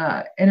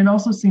 And it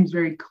also seems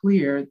very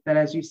clear that,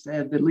 as you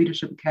said, the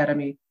Leadership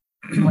Academy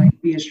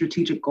might be a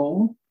strategic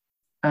goal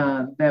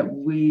that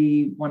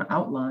we want to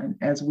outline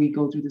as we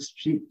go through the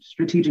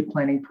strategic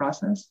planning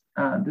process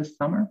this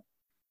summer.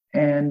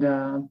 And,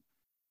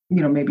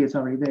 maybe it's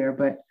already there,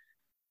 but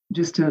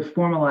just to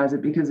formalize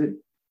it, because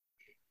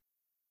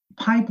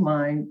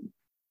pipeline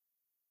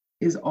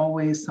is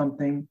always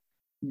something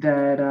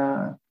that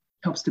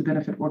helps to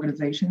benefit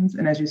organizations.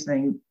 And as you're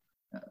saying,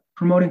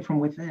 promoting from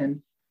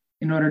within,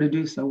 in order to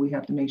do so, we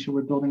have to make sure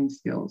we're building the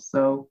skills.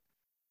 So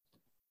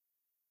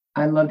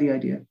I love the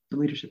idea, the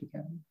Leadership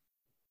Academy.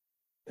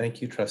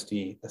 Thank you,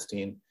 Trustee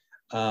Esteen.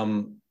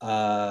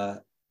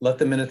 Let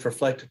the minutes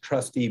reflect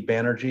Trustee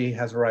Banerjee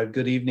has arrived.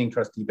 Good evening,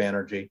 Trustee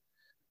Banerjee.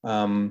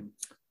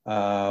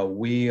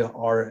 We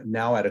are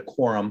now at a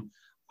quorum.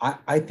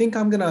 I think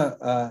I'm gonna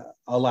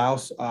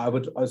I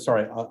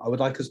would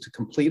like us to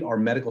complete our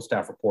medical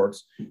staff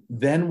reports.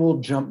 Then we'll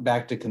jump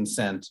back to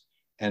consent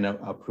and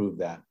approve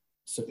that,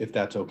 so if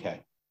that's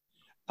okay.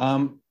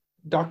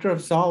 Dr.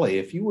 Afzali,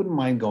 if you wouldn't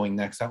mind going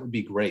next, that would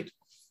be great.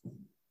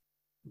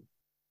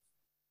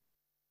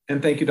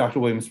 And thank you, Dr.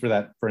 Williams,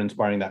 for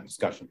inspiring that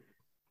discussion.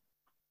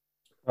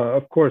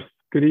 Of course.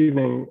 Good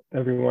evening,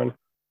 everyone.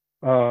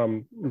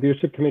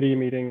 Leadership Committee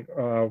meeting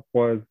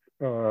was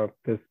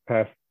this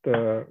past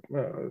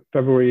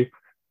February.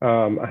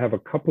 I have a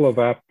couple of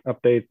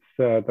updates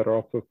that are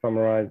also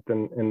summarized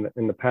in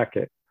the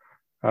packet.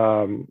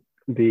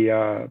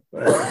 The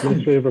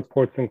administrative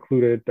reports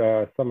included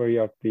a summary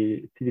of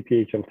the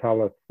CDPH and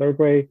TALA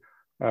survey,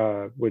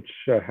 which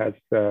has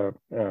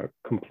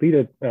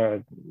completed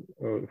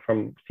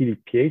from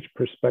CDPH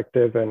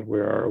perspective, and we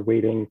are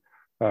awaiting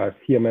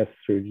CMS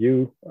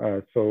review.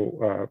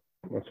 So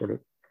sort of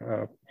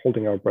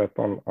holding our breath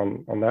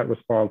on that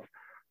response.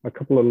 A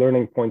couple of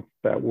learning points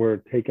that were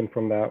taken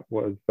from that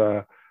was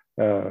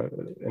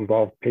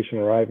involved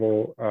patient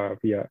arrival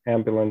via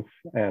ambulance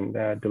and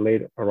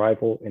delayed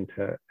arrival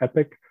into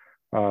Epic.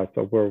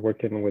 So we're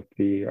working with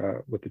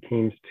the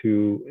teams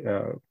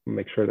to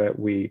make sure that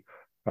we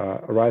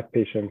arrive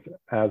patients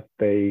as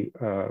they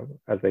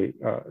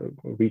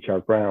reach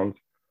our grounds,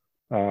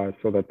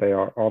 so that they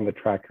are on the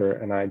tracker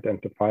and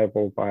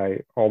identifiable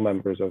by all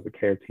members of the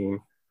care team.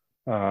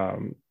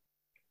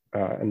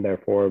 And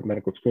therefore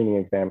medical screening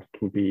exams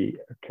can be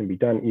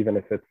done even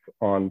if it's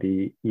on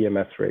the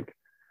EMS rig.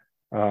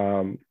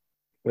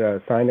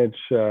 The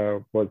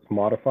signage was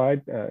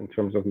modified in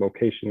terms of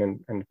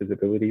location and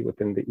visibility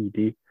within the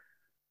ED.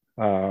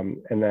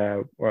 And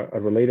a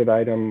related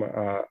item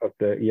of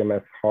the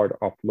EMS hard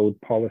offload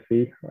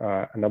policy,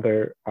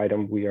 another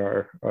item we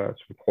are sort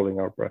of holding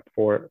our breath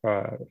for,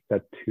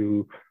 set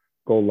to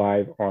go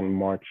live on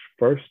March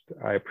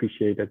 1st. I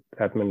appreciated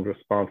admin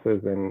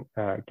responses and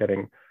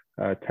getting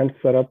tents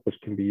set up, which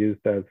can be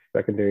used as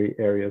secondary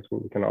areas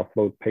where we can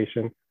offload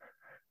patients.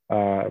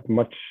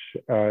 Much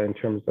in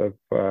terms of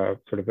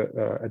sort of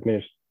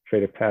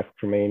administrative tasks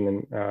remain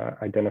in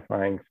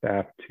identifying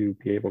staff to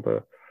be able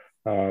to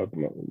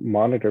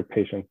monitor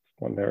patients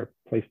when they're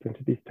placed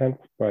into these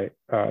tents. But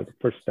the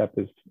first step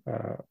is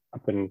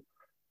up and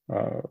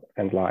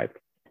live.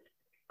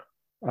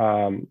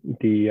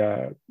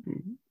 The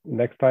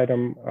next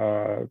item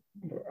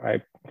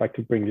I'd like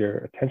to bring your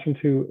attention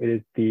to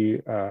is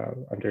the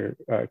under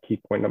key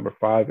point number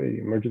 5, the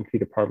emergency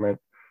department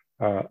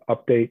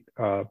update.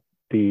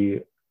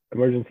 The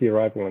emergency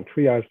arrival and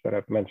triage that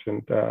I've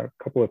mentioned a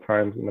couple of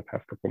times in the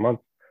past couple of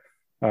months.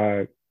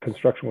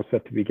 Construction was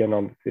set to begin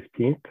on the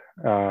 15th,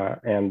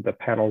 and the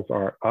panels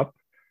are up.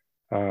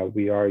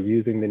 We are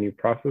using the new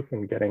process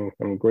and getting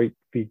some great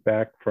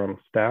feedback from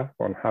staff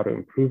on how to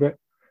improve it.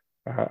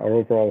 Our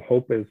overall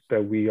hope is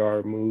that we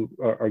are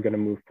going to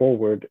move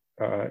forward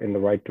in the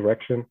right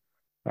direction,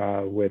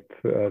 with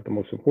the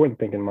most important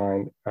thing in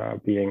mind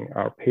being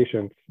our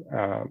patients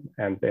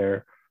and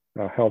their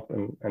health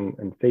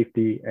and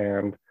safety,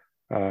 and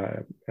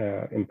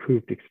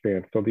improved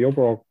experience. So the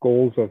overall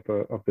goals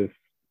of this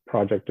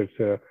project are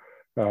to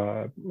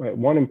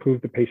one,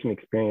 improve the patient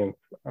experience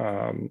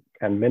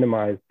and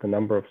minimize the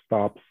number of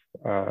stops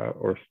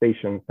or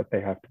stations that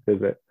they have to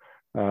visit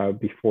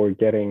before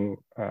getting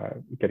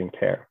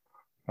care.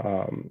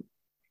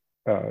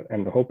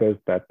 And the hope is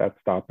that that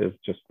stop is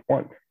just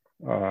one,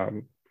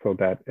 so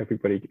that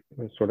everybody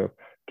sort of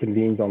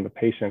convenes on the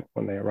patient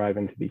when they arrive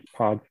into these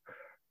pods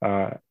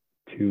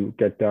to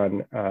get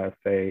done,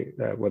 say,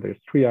 whether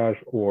it's triage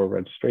or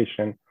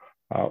registration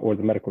or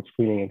the medical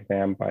screening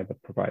exam by the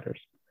providers.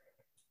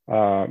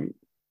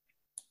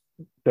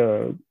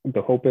 The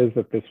hope is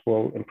that this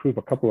will improve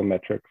a couple of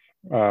metrics.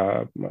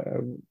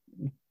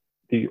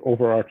 The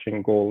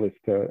overarching goal is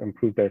to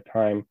improve their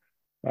time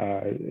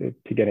to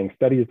getting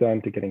studies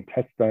done, to getting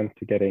tests done,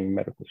 to getting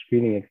medical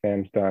screening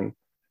exams done.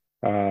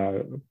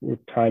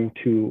 Time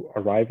to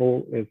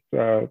arrival is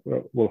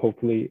will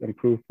hopefully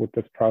improve with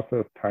this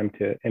process. Time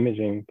to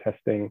imaging,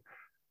 testing,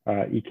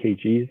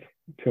 EKGs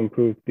to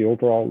improve. The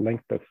overall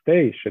length of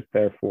stay should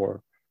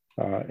therefore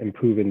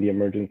improve in the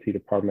emergency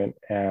department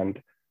and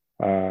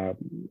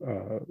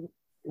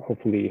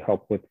hopefully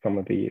help with some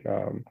of the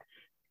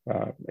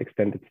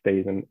extended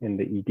stays in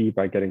the ED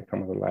by getting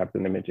some of the labs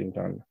and imaging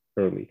done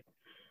early.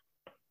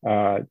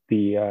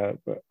 The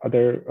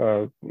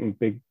other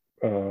big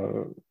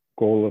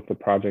goal of the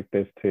project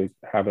is to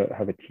have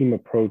a team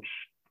approach,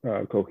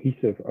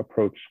 cohesive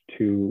approach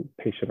to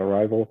patient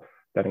arrival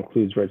that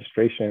includes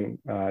registration,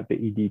 the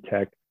ED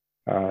tech,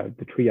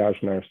 the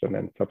triage nurse, and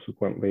then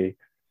subsequently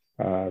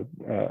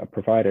a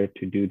provider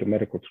to do the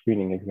medical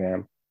screening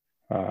exam,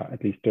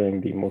 at least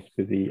during the most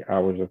busy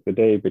hours of the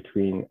day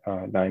between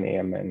 9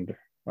 a.m. and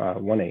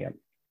 1 a.m.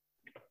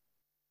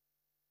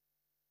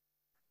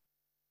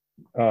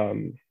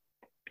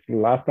 The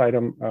last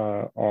item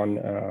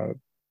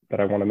that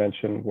I want to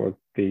mention was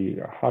the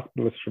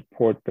hospitalist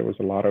report. There was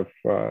a lot of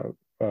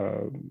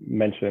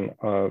mention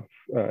of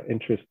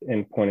interest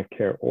in point of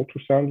care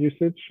ultrasound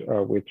usage,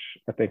 which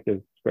I think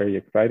is very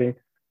exciting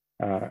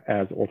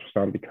as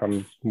ultrasound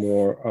becomes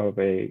more of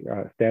a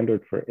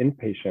standard for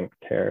inpatient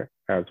care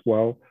as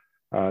well.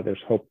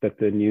 There's hope that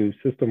the new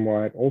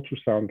system-wide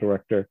ultrasound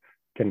director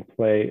can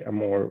play a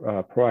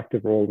more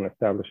proactive role in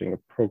establishing a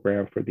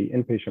program for the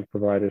inpatient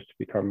providers to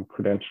become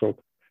credentialed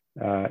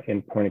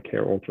in point of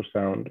care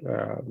ultrasound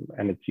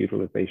and its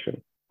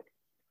utilization.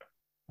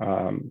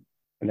 And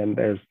then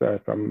there's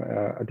some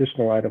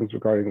additional items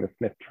regarding the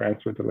SNF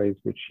transfer delays,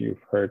 which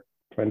you've heard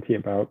plenty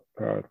about,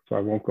 so I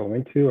won't go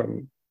into,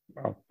 and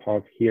I'll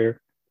pause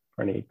here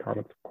for any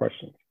comments or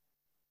questions.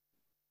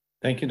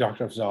 Thank you,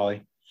 Dr.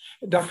 Afzali.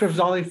 Dr.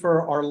 Afzali,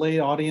 for our lay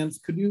audience,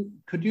 could you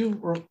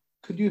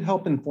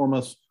help inform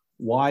us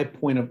what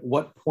point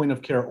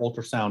of care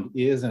ultrasound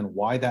is and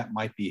why that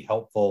might be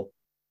helpful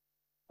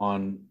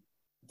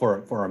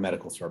for our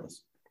medical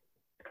service?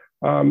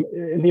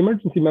 In the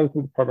emergency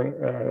medicine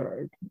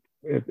department,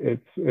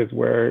 it's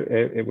where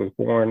it was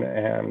born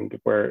and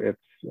where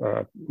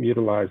it's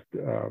utilized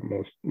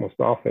most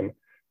often.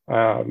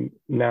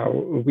 Now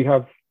we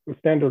have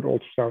standard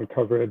ultrasound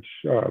coverage,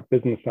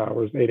 business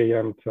hours, 8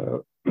 a.m.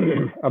 to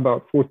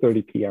about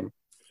 4:30 p.m.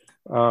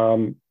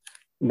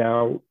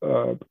 Now,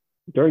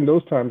 during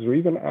those times, or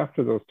even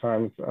after those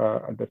times,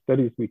 the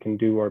studies we can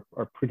do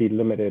are pretty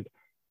limited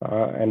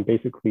and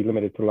basically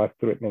limited to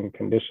life-threatening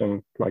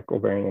conditions like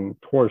ovarian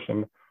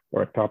torsion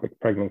or ectopic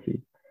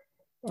pregnancy.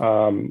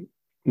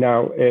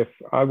 Now, if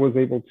I was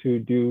able to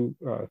do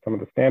some of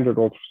the standard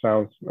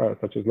ultrasounds,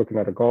 such as looking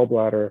at a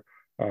gallbladder,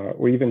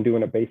 or even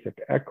doing a basic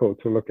echo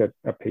to look at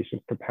a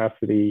patient's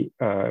capacity,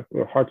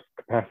 heart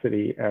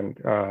capacity, and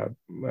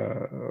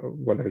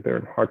whether they're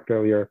in heart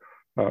failure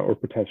or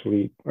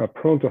potentially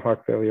prone to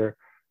heart failure,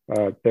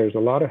 there's a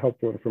lot of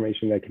helpful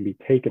information that can be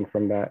taken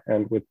from that.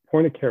 And with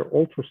point of care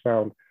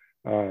ultrasound,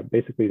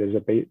 basically there's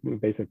a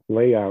basic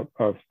layout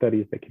of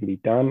studies that can be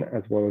done,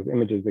 as well as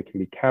images that can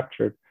be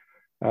captured,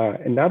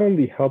 and not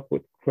only help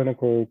with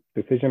clinical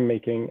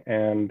decision-making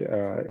and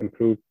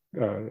improve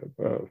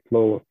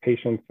flow of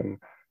patients and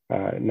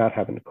not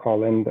having to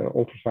call in the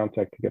ultrasound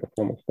tech to get a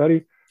formal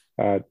study,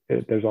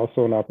 there's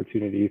also an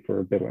opportunity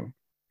for billing.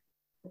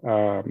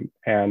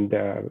 And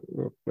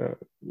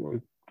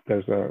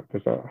there's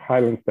a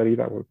Highland study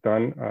that was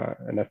done,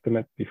 an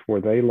estimate before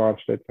they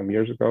launched it some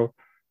years ago.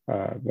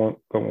 Won't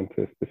go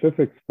into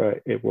specifics,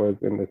 but it was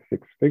in the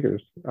 6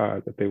 figures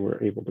that they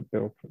were able to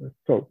bill for this.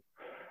 So,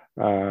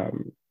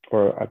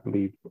 or I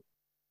believe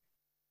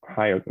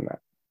higher than that.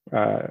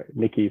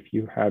 Nikki, if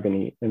you have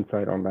any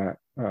insight on that,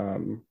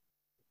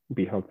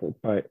 be helpful.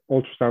 But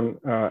ultrasound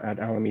at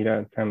Alameda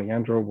and San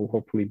Leandro will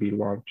hopefully be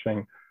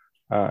launching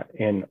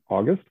in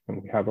August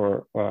when we have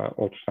our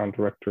ultrasound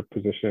director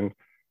position,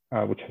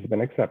 which has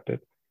been accepted,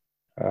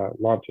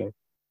 launching.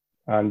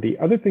 And the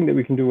other thing that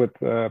we can do with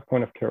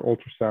point of care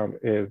ultrasound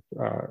is,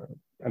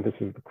 and this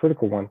is the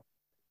critical one,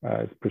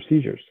 is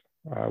procedures,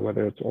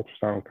 whether it's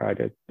ultrasound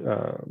guided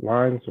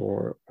lines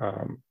or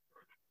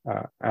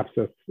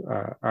abscess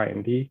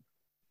IND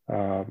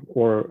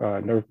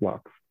or nerve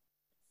blocks.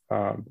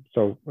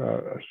 So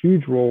a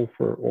huge role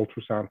for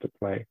ultrasound to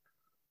play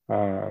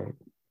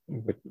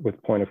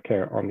with point of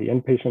care. On the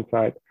inpatient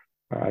side,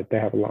 they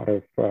have a lot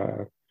of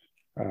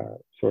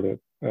sort of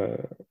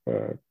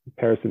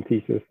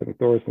paracentesis and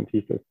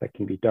thoracentesis that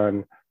can be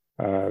done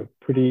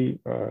pretty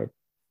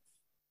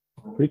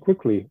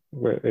quickly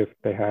if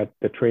they had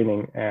the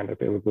training and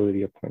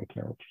availability of point of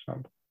care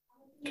ultrasound.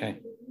 Okay,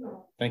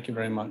 thank you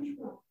very much.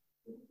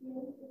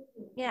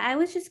 Yeah, I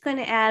was just going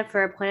to add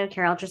for point of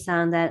care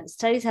ultrasound that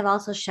studies have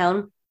also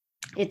shown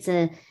it's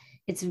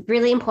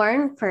really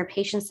important for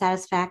patient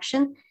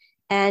satisfaction,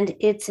 and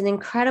it's an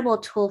incredible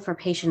tool for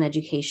patient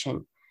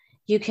education.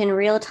 You can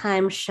real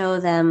time show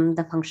them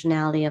the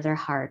functionality of their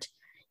heart.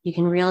 You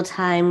can real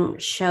time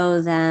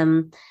show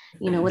them,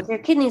 what their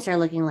kidneys are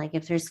looking like,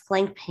 if there's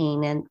flank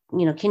pain and,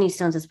 kidney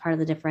stones as part of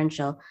the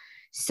differential.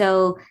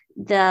 So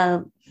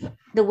the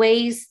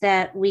ways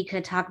that we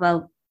could talk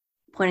about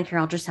point of care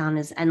ultrasound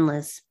is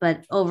endless,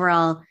 but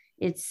overall,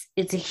 it's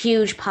a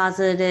huge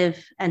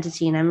positive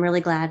entity. And I'm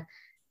really glad,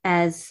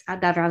 as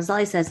Dr.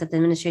 Afzali says, that the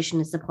administration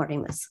is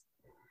supporting this.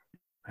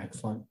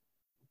 Excellent.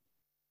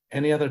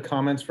 Any other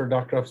comments for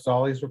Dr.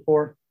 Afzali's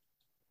report?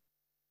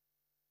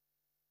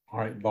 All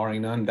right,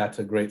 barring none, that's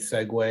a great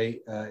segue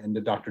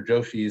into Dr.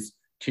 Joshi's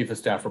Chief of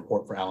Staff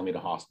report for Alameda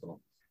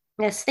Hospital.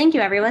 Yes, thank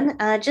you, everyone.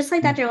 Just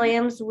like Dr.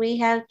 Williams, we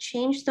have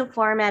changed the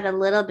format a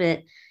little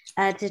bit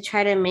to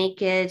try to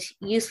make it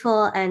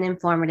useful and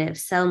informative.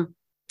 So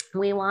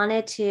we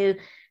wanted to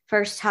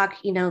first talk,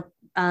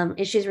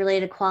 issues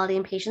related to quality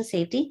and patient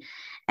safety.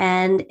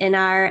 And in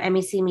our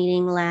MEC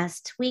meeting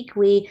last week,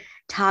 we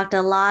talked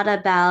a lot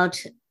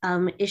about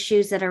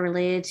issues that are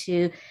related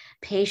to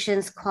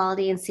patients'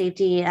 quality and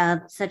safety,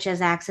 such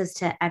as access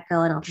to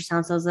echo and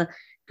ultrasound. So it was a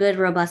good,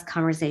 robust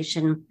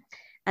conversation.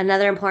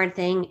 Another important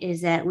thing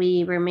is that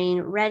we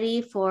remain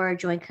ready for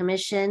Joint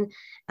Commission.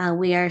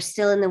 We are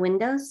still in the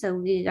window, so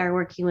we are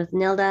working with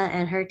Nilda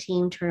and her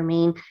team to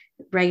remain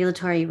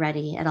regulatory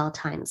ready at all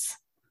times.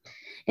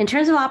 In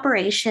terms of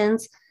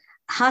operations,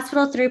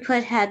 hospital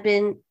throughput had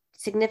been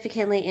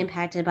significantly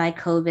impacted by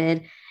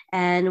COVID,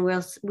 and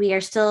we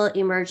are still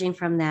emerging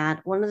from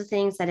that. One of the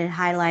things that it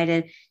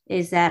highlighted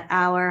is that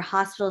our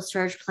hospital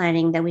surge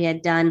planning that we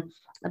had done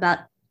about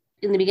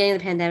in the beginning of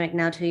the pandemic,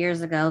 now 2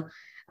 years ago,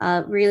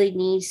 really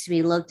needs to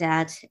be looked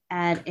at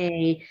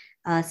a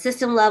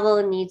system level.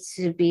 It needs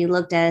to be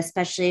looked at,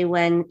 especially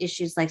when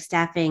issues like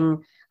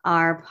staffing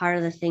are part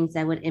of the things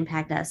that would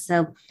impact us.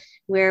 So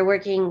we're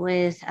working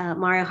with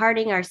Mario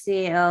Harding, our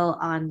CAO,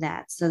 on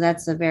that. So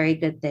that's a very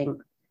good thing.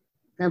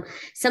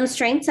 Some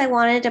strengths I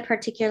wanted to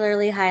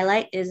particularly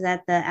highlight is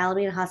that the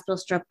Alameda Hospital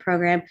Stroke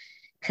Program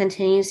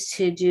continues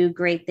to do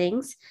great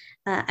things.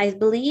 I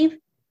believe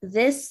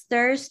this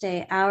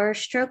Thursday, our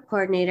stroke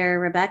coordinator,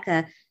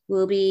 Rebecca,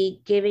 will be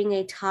giving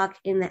a talk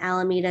in the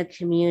Alameda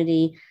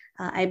community.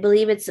 I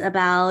believe it's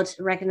about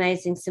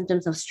recognizing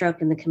symptoms of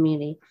stroke in the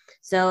community.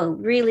 So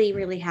really,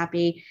 really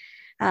happy.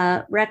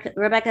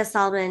 Rebecca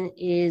Solomon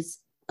is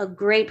a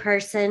great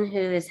person who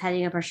is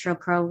heading up our stroke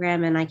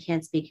program, and I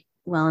can't speak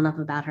well enough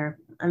about her.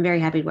 I'm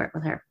very happy to work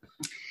with her.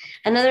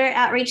 Another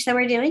outreach that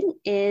we're doing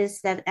is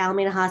that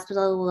Alameda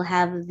Hospital will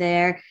have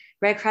their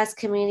Red Cross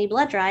Community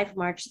Blood Drive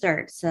March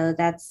 3rd. So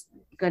that's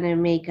going to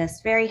make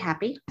us very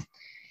happy.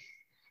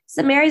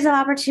 Some areas of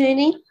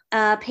opportunity,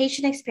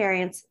 patient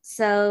experience.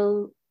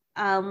 So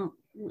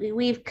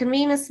we've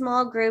convened a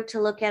small group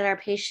to look at our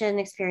patient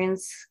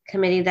experience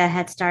committee that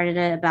had started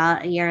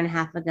about 1.5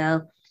 years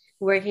ago,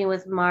 working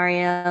with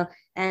Mario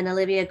and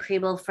Olivia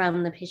Kriebel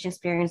from the patient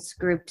experience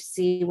group to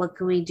see what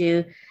could we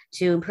do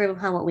to improve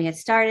upon what we had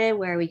started,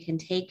 where we can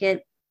take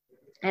it.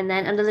 And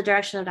then under the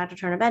direction of Dr.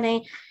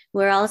 Turner-Bene,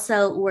 we're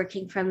also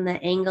working from the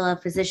angle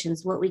of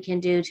physicians, what we can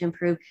do to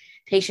improve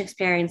patient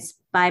experience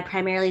by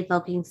primarily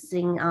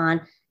focusing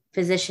on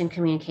physician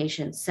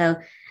communication. So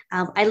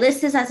I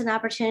list this as an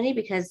opportunity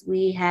because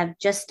we have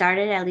just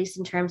started, at least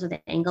in terms of the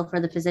angle for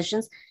the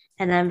physicians,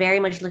 and I'm very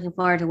much looking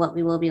forward to what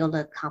we will be able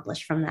to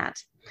accomplish from that.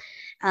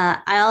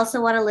 I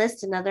also want to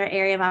list another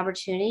area of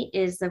opportunity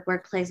is the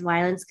Workplace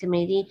Violence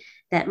Committee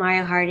that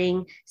Mario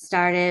Harding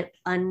started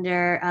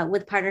under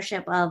with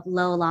partnership of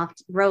Roe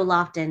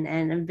Lofton,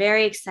 and I'm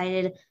very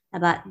excited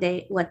about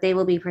what they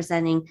will be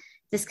presenting.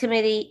 This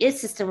committee is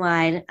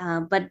system-wide,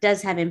 but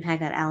does have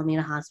impact at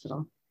Alameda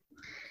Hospital.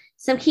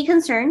 Some key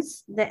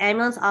concerns: the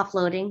ambulance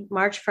offloading.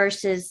 March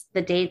 1st is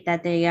the date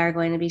that they are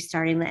going to be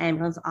starting the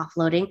ambulance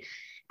offloading.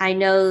 I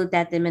know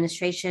that the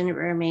administration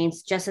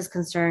remains just as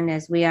concerned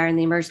as we are in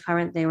the emergency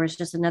department. There was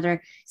just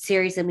another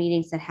series of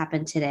meetings that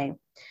happened today.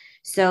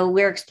 So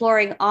we're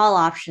exploring all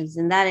options,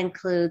 and that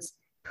includes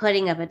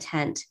putting up a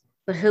tent.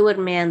 But who would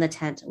man the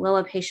tent? What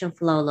would patient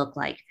flow look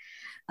like?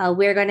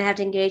 We're going to have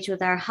to engage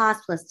with our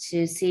hospitalists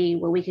to see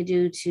what we could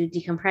do to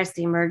decompress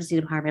the emergency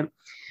department.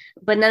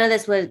 But none of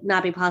this would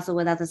not be possible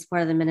without the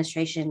support of the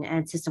administration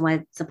and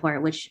system-wide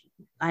support, which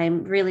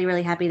I'm really,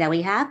 really happy that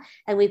we have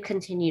and we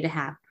continue to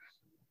have.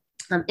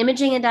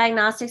 Imaging and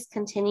diagnostics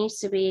continues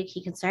to be a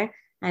key concern.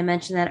 I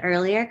mentioned that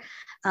earlier.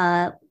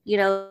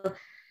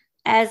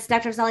 as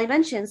Dr. Zali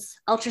mentions,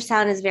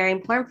 ultrasound is very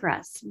important for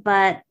us,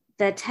 but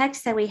the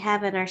text that we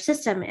have in our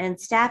system and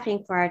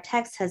staffing for our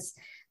text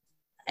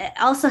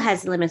also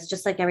has limits,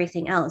 just like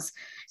everything else.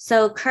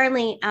 So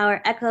currently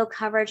our echo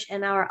coverage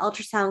and our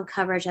ultrasound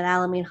coverage at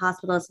Alameda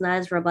Hospital is not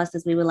as robust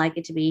as we would like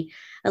it to be.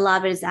 A lot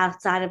of it is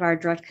outside of our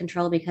direct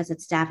control because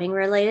it's staffing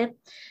related.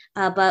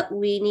 But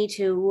we need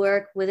to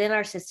work within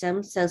our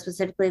system. So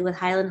specifically with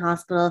Highland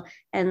Hospital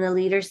and the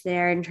leaders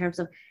there in terms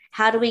of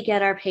how do we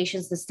get our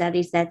patients the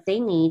studies that they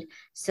need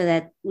so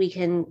that we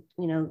can,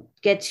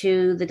 get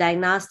to the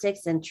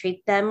diagnostics and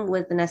treat them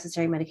with the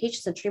necessary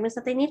medications and treatments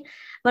that they need,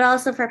 but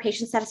also for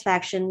patient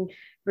satisfaction,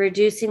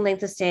 reducing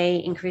length of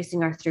stay,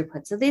 increasing our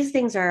throughput. So these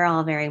things are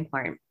all very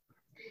important.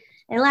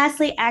 And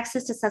lastly,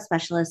 access to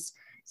subspecialists.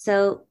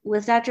 So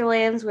with Dr.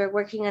 Williams, we're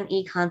working on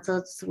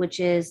e-consults, which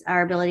is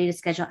our ability to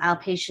schedule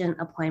outpatient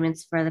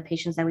appointments for the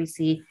patients that we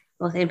see,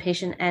 both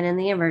inpatient and in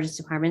the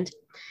emergency department.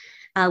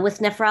 With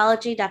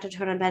nephrology, Dr.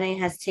 Tornabene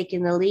has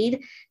taken the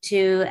lead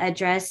to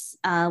address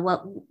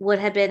what would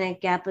have been a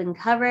gap in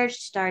coverage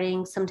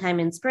starting sometime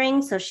in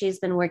spring. So she's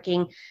been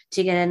working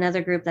to get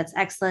another group that's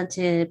excellent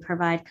to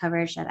provide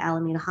coverage at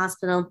Alameda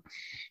Hospital.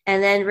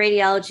 And then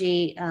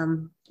radiology,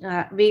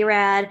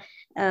 VRAD,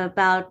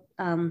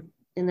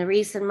 in the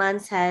recent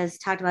months has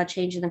talked about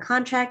changing the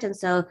contract. And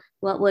so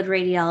what would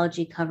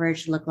radiology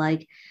coverage look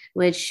like,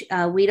 which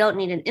we don't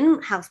need an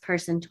in-house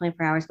person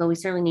 24 hours, but we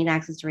certainly need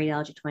access to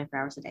radiology 24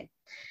 hours a day.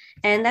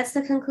 And that's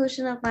the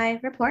conclusion of my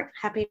report.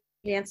 Happy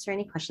to answer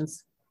any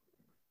questions.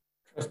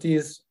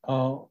 Trustees,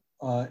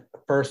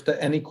 first,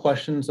 any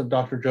questions of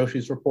Dr.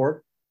 Joshi's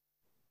report?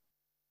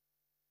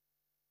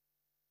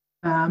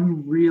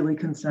 I'm really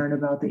concerned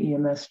about the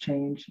EMS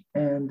change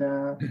and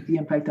the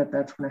impact that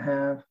that's going to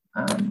have.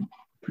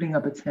 Putting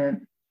up a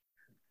tent.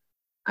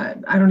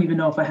 I don't even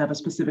know if I have a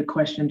specific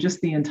question.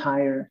 Just the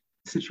entire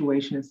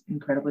situation is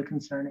incredibly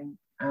concerning.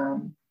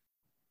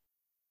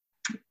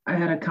 I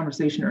had a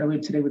conversation earlier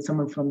today with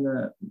someone from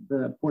the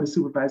Board of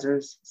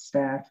Supervisors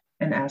staff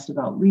and asked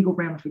about legal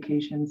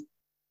ramifications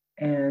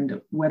and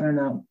whether or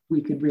not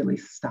we could really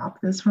stop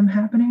this from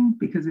happening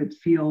because it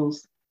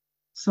feels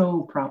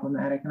so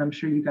problematic. And I'm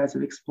sure you guys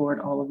have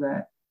explored all of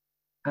that.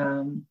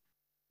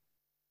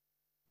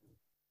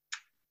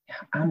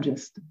 I'm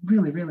just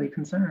really, really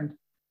concerned.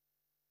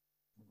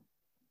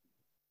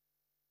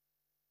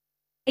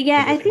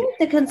 Yeah, I think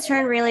the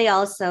concern really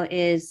also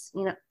is,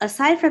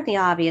 aside from the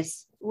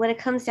obvious, what it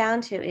comes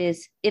down to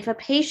is if a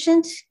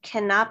patient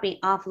cannot be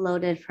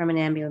offloaded from an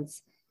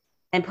ambulance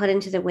and put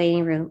into the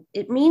waiting room,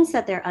 it means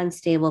that they're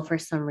unstable for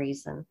some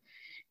reason.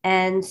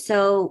 And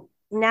so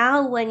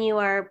now when you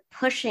are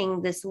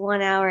pushing this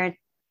 1 hour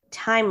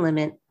time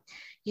limit,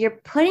 you're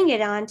putting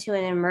it onto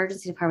an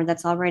emergency department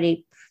that's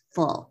already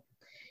full.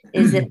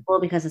 Is it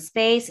full because of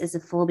space? Is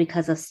it full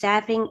because of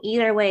staffing?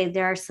 Either way,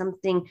 there's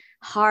something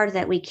hard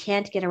that we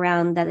can't get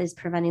around that is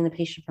preventing the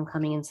patient from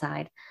coming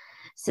inside.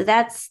 So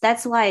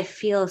that's why it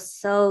feels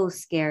so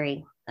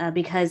scary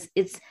because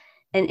it's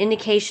an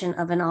indication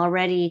of an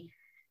already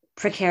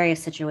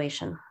precarious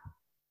situation.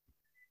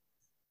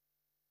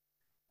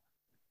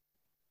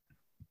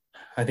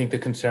 I think the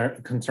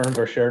concerns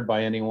are shared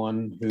by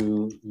anyone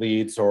who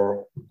leads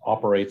or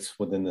operates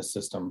within the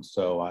system.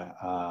 So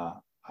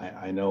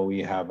I know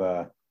we have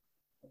a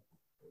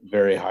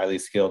very highly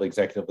skilled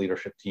executive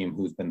leadership team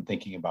who's been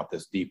thinking about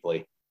this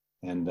deeply,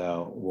 and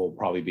we'll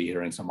probably be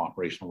hearing some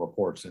operational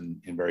reports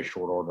in very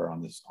short order on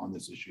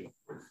this issue.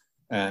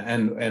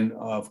 And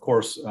of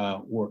course,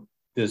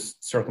 this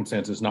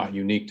circumstance is not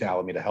unique to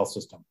Alameda Health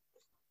System.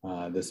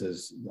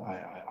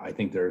 I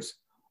think there's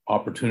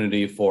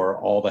opportunity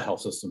for all the health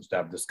systems to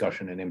have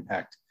discussion and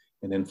impact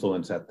and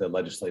influence at the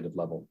legislative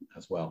level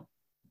as well.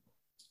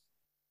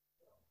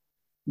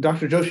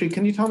 Dr. Joshi,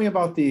 can you tell me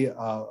about the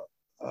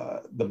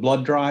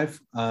blood drive?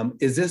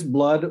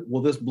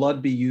 Will this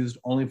blood be used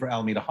only for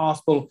Alameda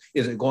Hospital?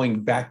 Is it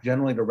going back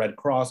generally to Red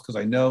Cross? Because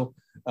I know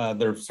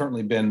there's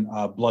certainly been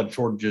blood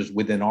shortages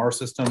within our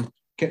system.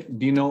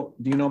 Do you know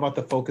about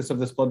the focus of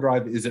this blood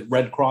drive? Is it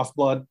Red Cross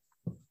blood?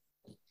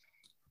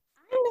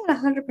 I'm not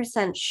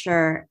 100%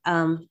 sure.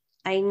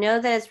 I know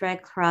that it's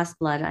Red Cross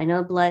blood. I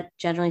know blood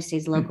generally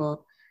stays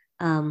local,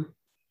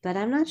 but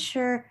I'm not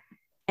sure.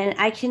 And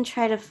I can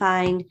try to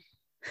find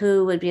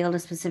who would be able to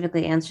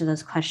specifically answer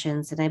those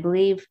questions. And I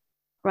believe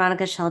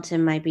Veronica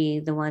Shelton might be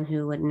the one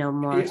who would know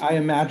more. I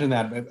imagine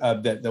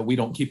that we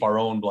don't keep our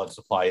own blood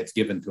supply; it's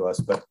given to us.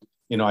 But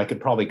I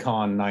could probably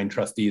con 9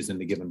 trustees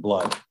into giving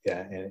blood,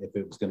 if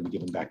it was going to be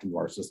given back into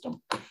our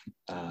system.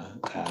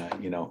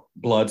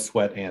 Blood,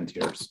 sweat, and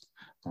tears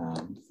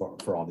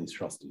for all these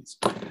trustees.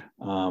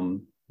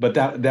 But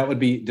that would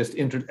be just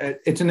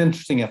it's an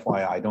interesting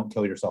FYI. Don't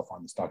kill yourself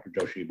on this, Dr.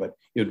 Joshi, but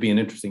it would be an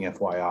interesting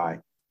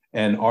FYI.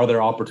 And are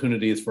there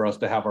opportunities for us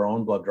to have our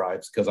own blood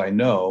drives? Because I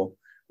know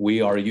we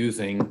are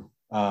using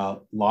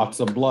lots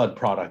of blood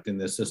product in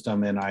this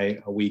system, and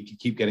we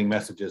keep getting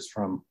messages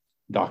from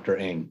Dr.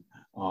 Ng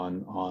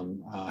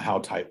on how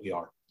tight we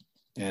are.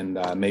 And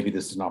maybe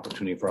this is an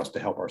opportunity for us to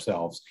help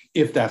ourselves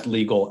if that's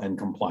legal and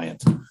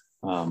compliant.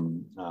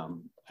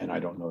 And I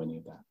don't know any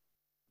of that.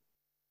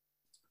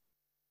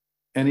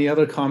 Any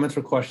other comments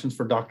or questions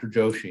for Dr.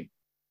 Joshi?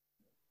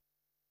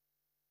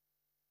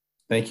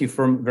 Thank you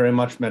very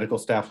much, medical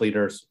staff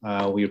leaders.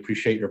 We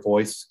appreciate your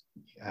voice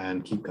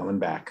and keep coming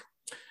back.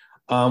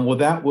 With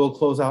that, we'll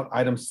close out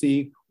item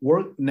C.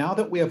 Now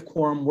that we have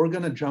quorum, we're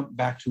going to jump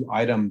back to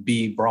item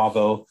B,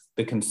 Bravo,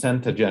 the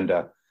consent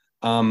agenda.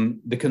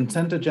 The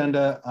consent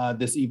agenda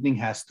this evening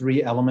has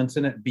 3 elements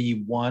in it.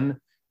 B1,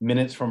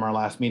 minutes from our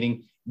last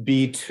meeting.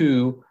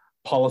 B2,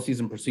 policies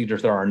and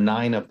procedures. There are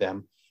 9 of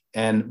them.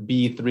 And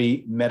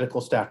B3,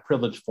 medical staff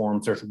privilege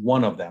forms. There's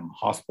 1 of them,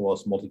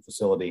 hospitalist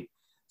multi-facility.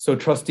 So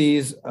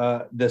trustees,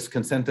 this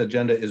consent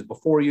agenda is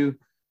before you.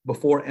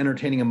 Before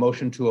entertaining a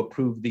motion to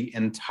approve the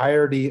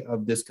entirety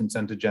of this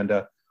consent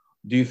agenda,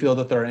 do you feel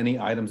that there are any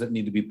items that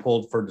need to be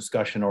pulled for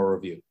discussion or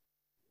review?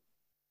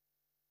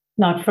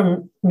 Not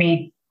from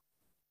me.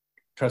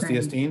 Trustee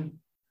Esteen?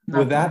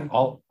 With that,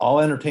 I'll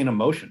entertain a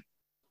motion.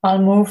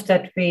 I'll move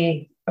that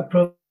we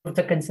approve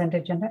the consent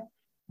agenda.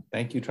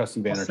 Thank you,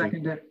 Trustee Banerjee. I'll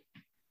second it.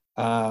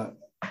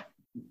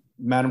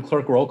 Madam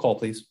Clerk, roll call,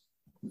 please.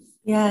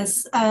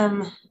 Yes.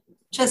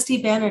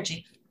 Trustee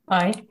Banerjee.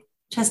 Aye.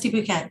 Trustee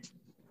Bouquet.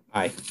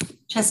 Aye.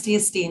 Trustee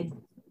Esteen.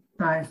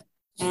 Aye.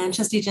 And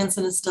Trustee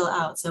Jensen is still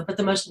out, but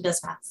the motion does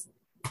pass.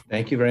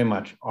 Thank you very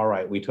much. All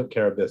right, we took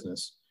care of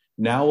business.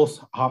 Now we'll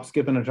hop,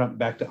 skip, and jump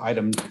back to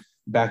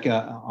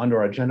under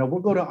our agenda.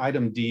 We'll go to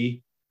item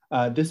D.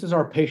 This is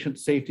our patient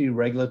safety,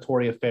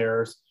 regulatory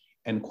affairs,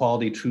 and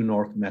quality True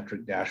North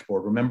metric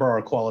dashboard. Remember,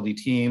 our quality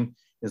team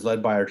is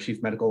led by our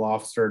Chief Medical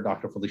Officer,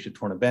 Dr. Felicia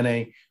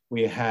Tornabene.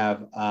 We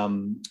have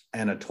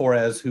Ana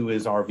Torres, who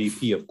is our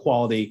VP of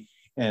Quality.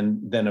 And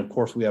then, of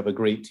course, we have a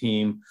great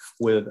team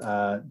with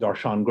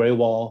Darshan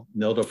Graywall,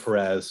 Nilda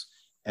Perez,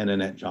 and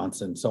Annette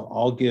Johnson. So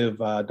I'll give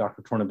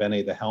Dr.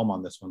 Tornabene the helm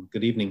on this one.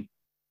 Good evening.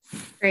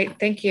 Great,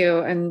 thank you,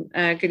 and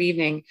good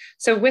evening.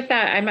 So with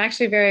that, I'm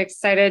actually very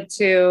excited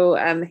to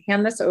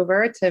hand this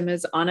over to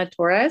Ms. Ana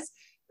Torres,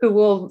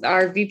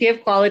 our VP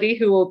of Quality,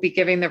 who will be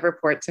giving the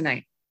report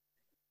tonight.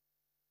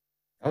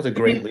 That was a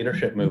great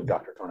leadership move,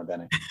 Dr.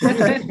 Tornabene.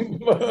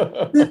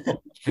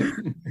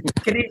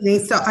 Good evening.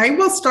 So I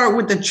will start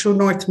with the True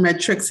North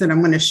metrics, and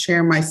I'm going to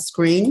share my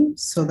screen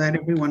so that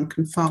everyone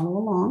can follow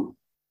along.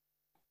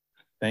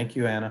 Thank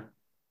you, Anna.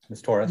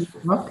 Ms. Torres.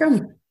 You're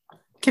welcome.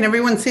 Can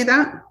everyone see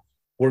that?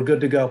 We're good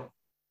to go.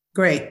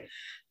 Great.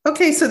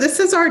 Okay, so this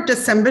is our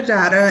December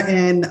data,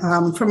 and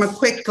from a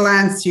quick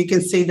glance, you can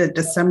see that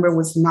December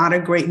was not a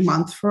great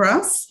month for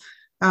us.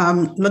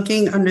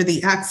 Looking under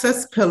the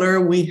access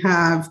pillar, we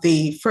have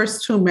the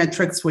first 2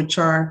 metrics, which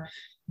are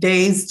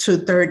days to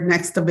third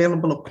next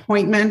available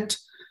appointment,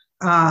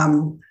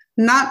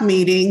 not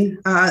meeting.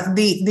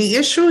 The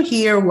issue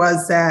here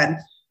was that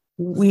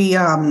we,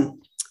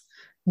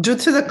 due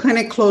to the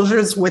clinic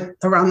closures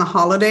around the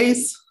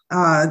holidays,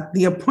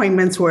 the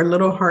appointments were a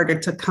little harder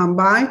to come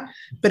by.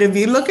 But if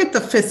you look at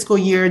the fiscal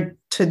year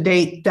to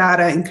date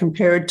data and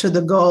compare it to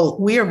the goal,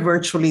 we are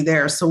virtually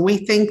there. So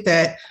we think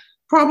that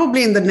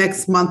probably in the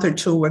next month or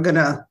 2, we're going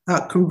to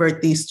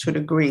convert these to the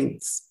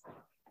greens.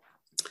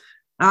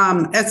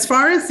 As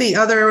far as the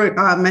other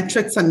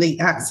metrics on the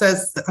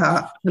access,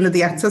 under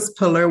the access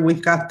pillar,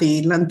 we've got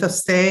the length of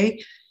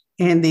stay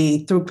and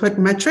the throughput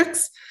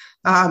metrics.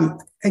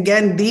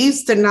 Again,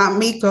 these did not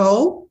meet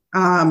goal.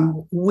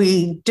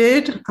 We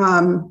did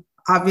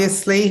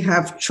obviously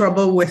have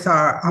trouble with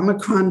our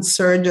Omicron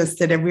surge, as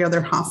did every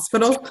other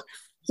hospital.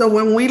 So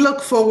when we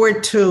look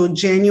forward to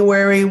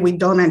January, we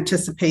don't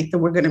anticipate that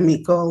we're going to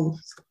meet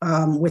goals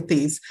with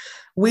these.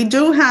 We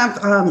do have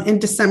in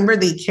December,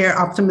 the care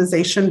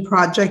optimization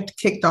project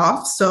kicked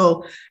off.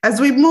 So as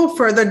we move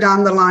further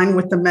down the line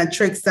with the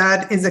metrics,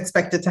 that is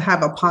expected to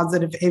have a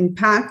positive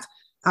impact,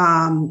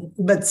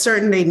 but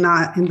certainly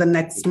not in the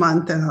next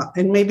month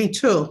and maybe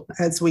 2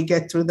 as we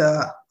get through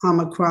the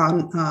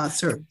Omicron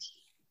surge.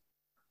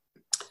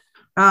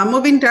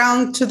 Moving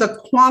down to the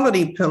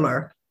quality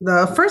pillar.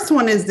 The first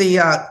one is the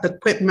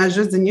QIP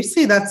measures, and you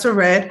see that's a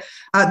red.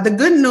 The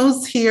good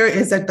news here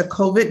is that the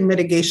COVID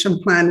mitigation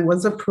plan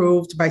was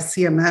approved by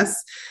CMS.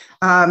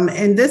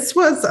 And this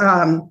was,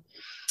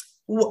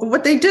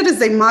 what they did is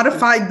they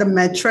modified the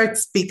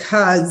metrics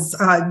because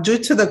due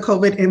to the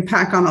COVID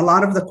impact on a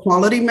lot of the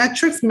quality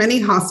metrics,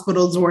 many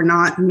hospitals were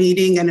not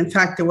meeting, and in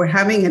fact, they were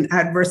having an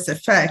adverse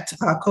effect.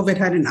 COVID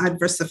had an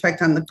adverse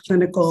effect on the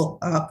clinical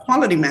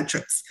quality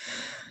metrics.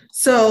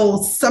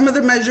 So some of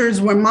the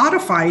measures were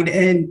modified,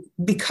 and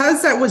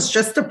because that was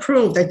just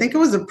approved, I think it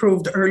was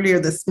approved earlier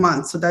this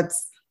month, so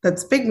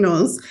that's big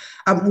news.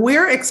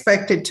 We're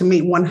expected to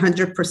meet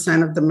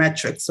 100% of the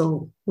metrics,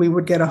 so we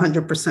would get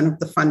 100% of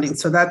the funding.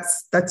 So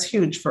that's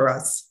huge for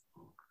us.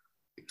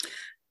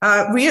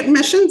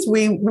 Readmissions,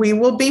 we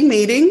will be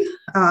meeting,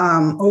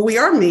 or we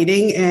are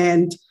meeting,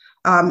 and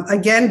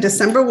again,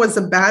 December was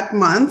a bad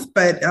month,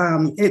 but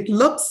it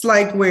looks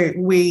like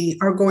we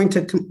are going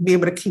to be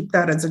able to keep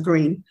that as a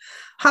green.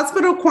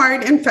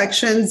 Hospital-acquired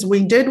infections,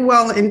 we did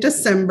well in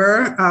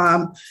December.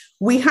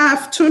 We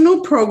have 2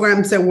 new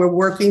programs that we're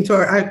working to,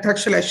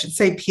 actually I should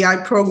say PI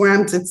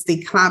programs. It's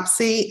the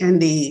CLABSI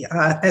and the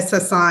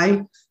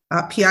SSI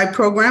PI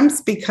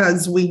programs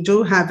because we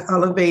do have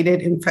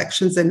elevated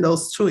infections in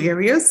those two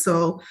areas.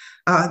 So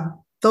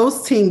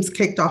those teams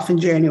kicked off in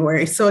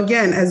January. So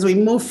again, as we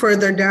move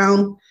further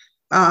down,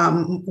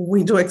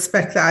 we do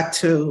expect that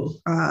to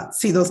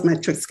see those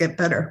metrics get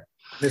better.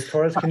 Ms.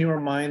 Torres, can you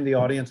remind the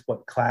audience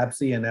what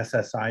CLABSI and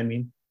SSI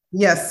mean?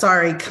 Yes,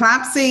 sorry.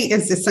 CLABSI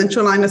is the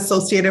central line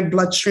associated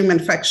bloodstream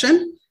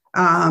infection.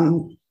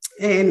 And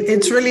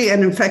it's really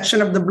an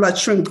infection of the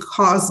bloodstream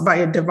caused by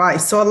a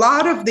device. So a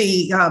lot of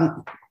the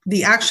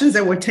actions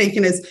that we're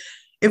taking is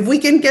if we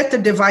can get the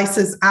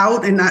devices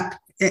out and that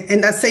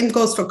same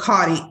goes for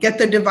CAUTI, get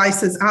the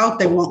devices out,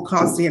 they won't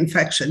cause the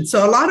infection.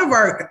 So a lot of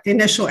our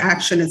initial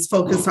action is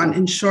focused on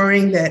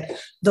ensuring that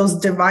those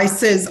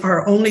devices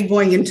are only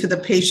going into the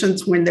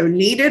patients when they're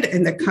needed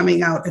and they're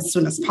coming out as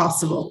soon as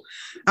possible.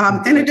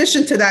 In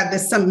addition to that,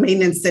 there's some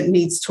maintenance that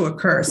needs to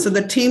occur. So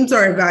the teams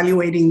are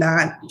evaluating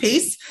that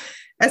piece.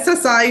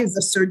 SSI is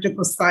a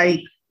surgical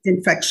site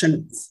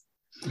infections.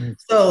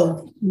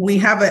 So we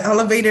have an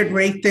elevated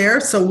rate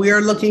there. So we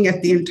are looking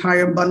at the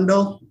entire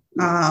bundle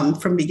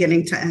from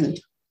beginning to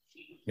end.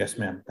 Yes,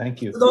 ma'am.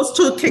 Thank you. Those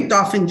two kicked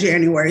off in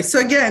January. So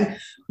again,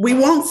 we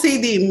won't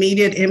see the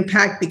immediate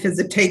impact because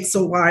it takes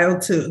a while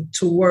to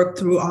work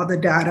through all the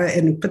data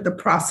and put the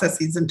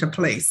processes into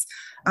place.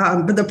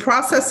 But the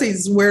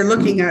processes we're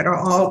looking at are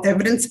all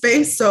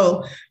evidence-based.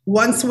 So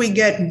once we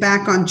get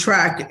back on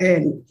track,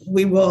 and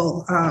we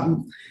will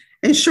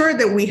ensure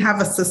that we have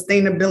a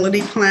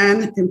sustainability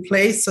plan in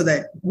place so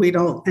that we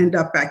don't end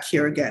up back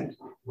here again.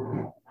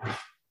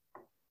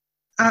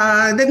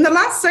 Then the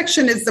last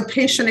section is the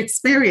patient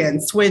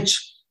experience,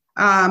 which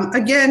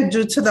again,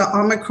 due to the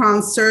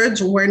Omicron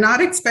surge, we're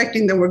not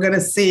expecting that we're going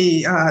to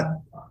see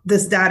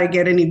this data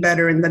get any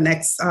better in the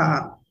next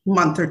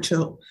month or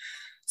two.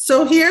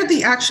 So here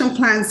the action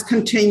plans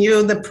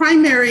continue. The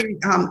primary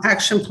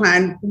action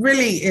plan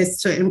really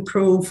is to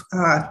improve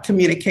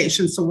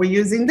communication. So we're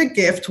using the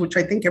GIFT, which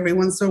I think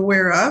everyone's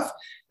aware of.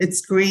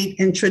 It's greet,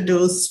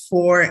 introduce,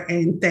 for,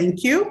 and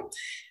thank you,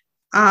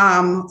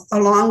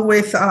 along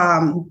with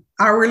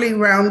hourly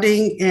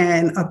rounding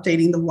and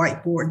updating the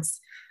whiteboards.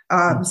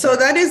 So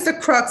that is the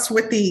crux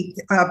with the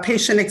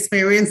patient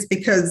experience,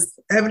 because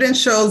evidence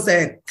shows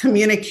that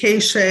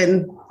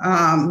communication,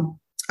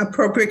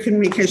 appropriate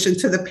communication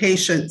to the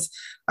patients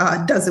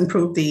does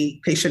improve the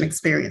patient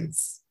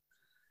experience.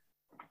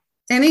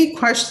 Any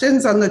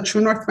questions on the True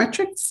North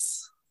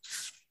metrics?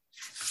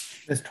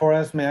 Ms.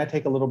 Torres, may I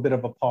take a little bit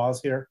of a pause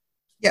here?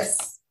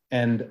 Yes.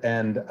 And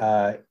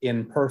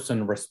in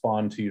person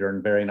respond to your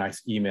very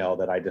nice email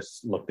that I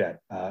just looked at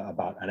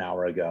about an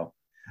hour ago.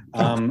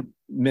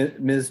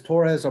 Ms.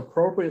 Torres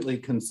appropriately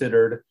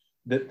considered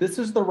that this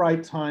is the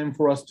right time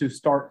for us to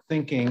start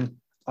thinking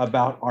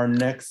about our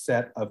next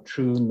set of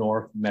True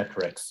North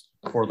metrics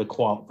for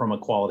from a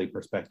quality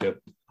perspective.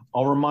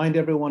 I'll remind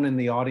everyone in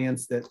the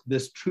audience that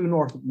this True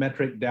North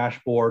metric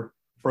dashboard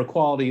for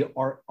quality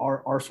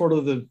are sort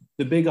of the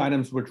big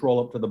items which roll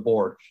up to the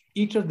board.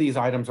 Each of these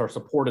items are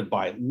supported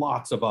by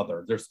lots of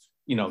other.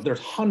 There's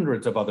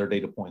hundreds of other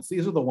data points.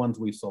 These are the ones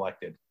we've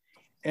selected.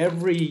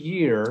 Every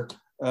year,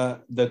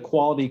 the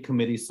quality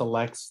committee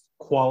selects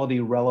quality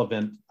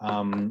relevant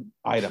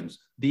items.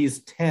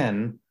 These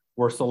 10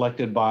 were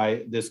selected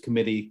by this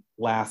committee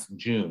last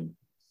June.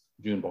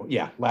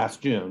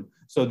 Last June.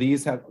 So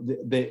these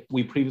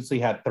we previously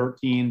had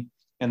 13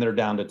 and they're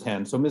down to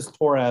 10. So Ms.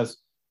 Torres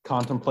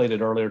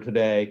contemplated earlier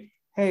today,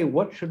 hey,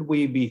 what should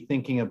we be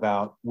thinking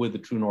about with the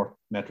True North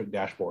metric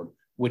dashboard,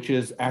 which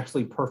is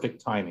actually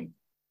perfect timing.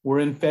 We're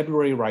in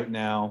February right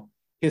now.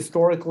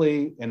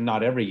 Historically, and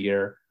not every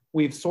year,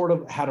 we've sort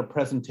of had a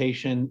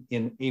presentation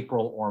in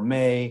April or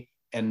May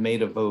and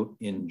made a vote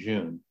in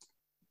June.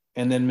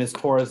 And then Ms.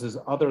 Torres's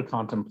other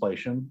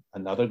contemplation,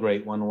 another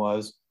great one,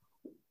 was,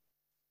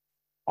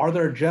 are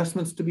there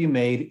adjustments to be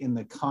made in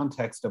the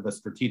context of a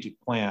strategic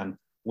plan,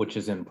 which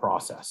is in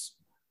process?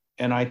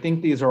 And I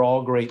think these are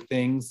all great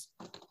things.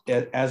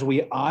 As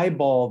we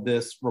eyeball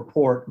this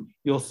report,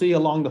 you'll see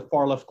along the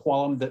far left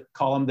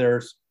column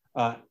there's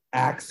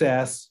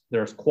access,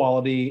 there's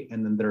quality,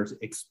 and then there's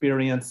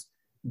experience.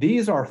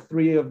 These are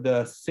 3 of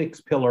the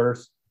 6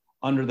 pillars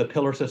under the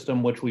pillar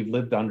system, which we've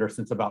lived under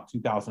since about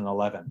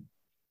 2011.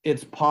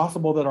 It's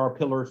possible that our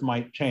pillars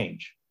might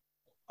change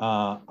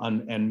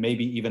and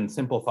maybe even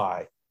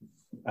simplify,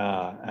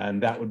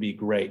 and that would be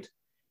great.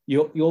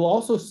 You'll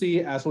also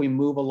see as we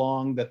move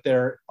along that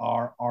there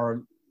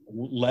are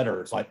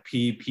letters like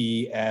P,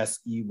 P, S,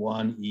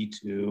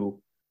 E1,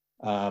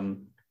 E2,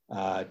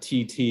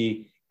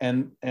 TT,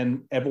 and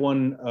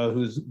everyone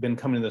who's been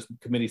coming to this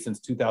committee since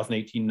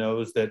 2018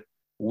 knows that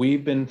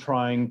we've been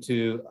trying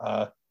to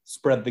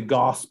spread the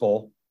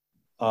gospel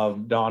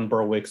of Don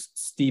Berwick's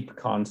STEEP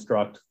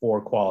construct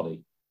for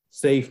quality: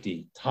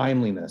 safety,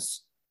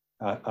 timeliness,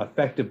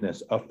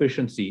 effectiveness,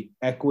 efficiency,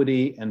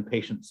 equity, and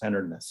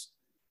patient-centeredness.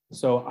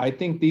 So I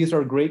think these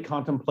are great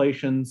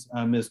contemplations,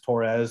 Ms.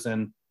 Torres,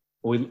 and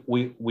we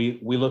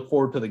look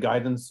forward to the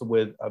guidance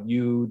of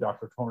you,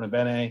 Dr.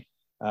 Tornabene,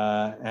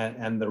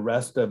 and the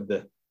rest of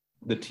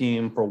the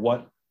team for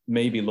what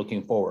may be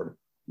looking forward.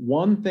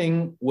 One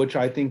thing which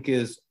I think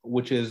is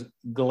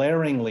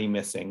glaringly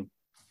missing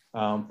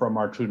from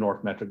our True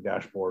North metric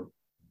dashboard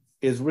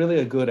is really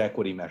a good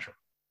equity measure.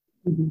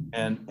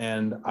 And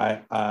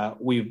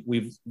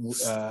we've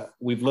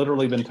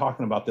literally been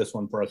talking about this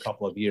one for a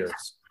couple of years.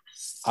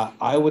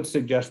 I would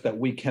suggest that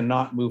we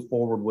cannot move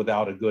forward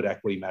without a good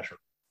equity measure.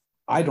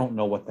 I don't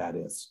know what that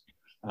is,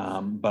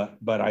 but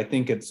I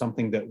think it's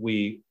something that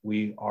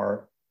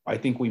I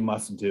think we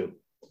must do,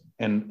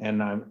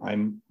 and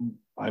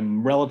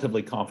I'm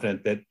relatively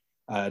confident that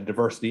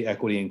diversity,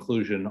 equity,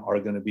 inclusion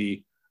are going to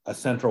be a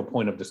central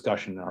point of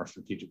discussion in our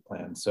strategic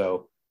plan.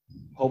 So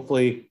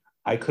hopefully.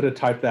 I could have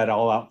typed that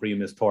all out for you,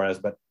 Ms. Torres,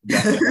 but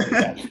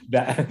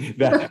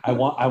I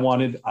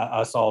wanted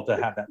us all to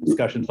have that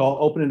discussion. So I'll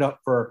open it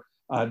up for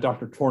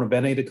Dr.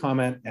 Tornabene to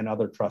comment and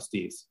other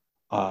trustees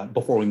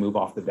before we move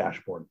off the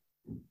dashboard.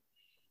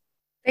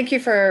 Thank you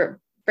for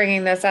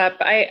bringing this up.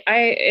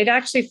 It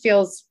actually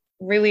feels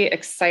really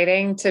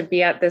exciting to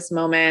be at this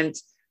moment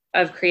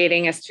of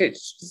creating a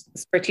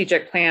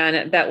strategic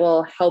plan that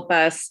will help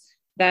us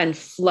then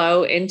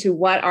flow into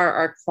what are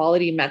our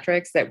quality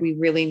metrics that we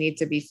really need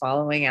to be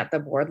following at the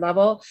board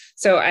level.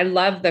 So I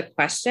love the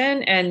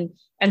question and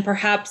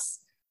perhaps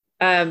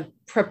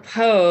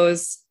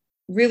propose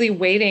really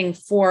waiting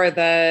for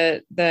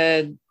the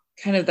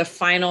kind of the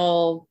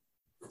final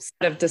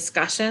set of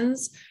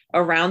discussions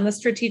around the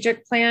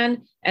strategic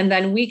plan. And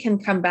then we can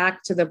come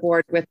back to the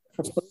board with a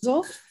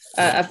proposal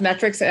of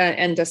metrics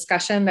and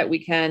discussion that we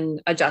can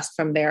adjust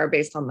from there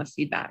based on the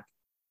feedback.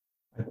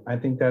 I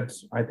think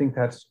that's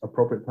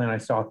appropriate plan. I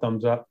saw a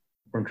thumbs up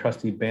from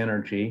Trustee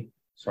Banerjee.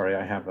 Sorry,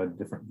 I have a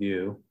different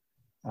view.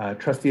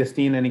 Trustee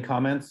Esteen, any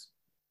comments?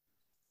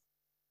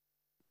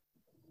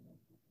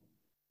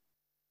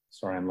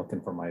 Sorry, I'm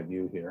looking for my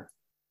view here.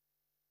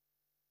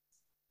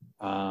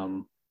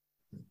 So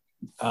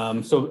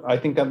I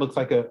think that looks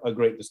like a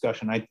great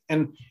discussion. I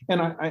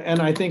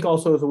think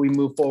also as we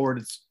move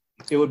forward,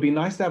 it would be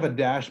nice to have a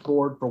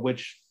dashboard for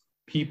which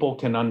people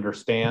can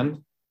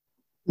understand,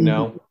 you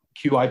know,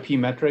 QIP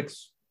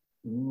metrics.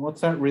 What's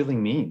that really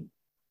mean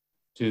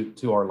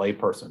to our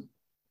layperson?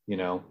 You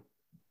know,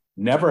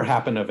 never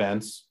happen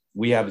events.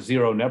 We have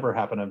 0 never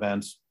happen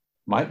events.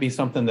 Might be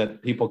something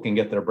that people can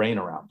get their brain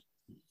around.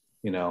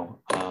 You know,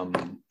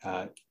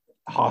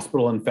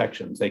 hospital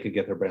infections, they could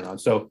get their brain around.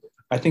 So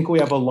I think we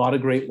have a lot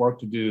of great work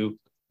to do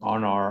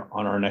on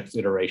our next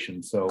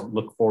iteration. So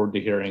look forward to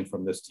hearing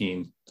from this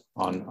team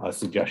on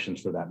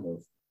suggestions for that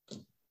move.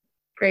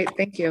 Great,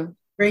 thank you.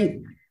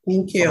 Great,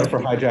 thank you. Sorry for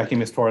hijacking,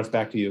 Ms. Torres,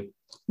 back to you.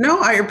 No,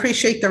 I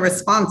appreciate the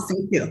response,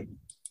 thank you.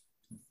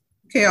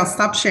 Okay, I'll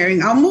stop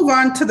sharing. I'll move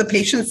on to the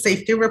patient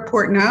safety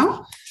report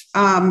now.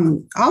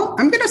 I'm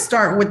going to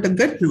start with the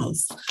good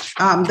news.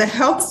 The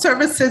Health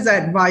Services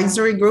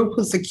Advisory Group,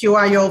 who's the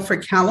QIO for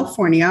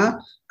California,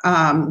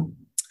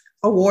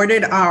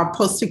 awarded our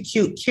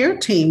post-acute care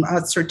team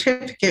a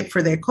certificate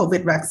for their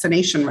COVID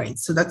vaccination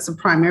rates. So that's the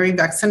primary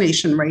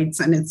vaccination rates,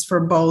 and it's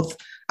for both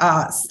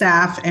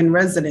staff and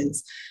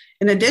residents.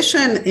 In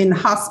addition, in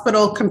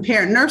Hospital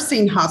Compare,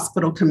 Nursing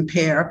Hospital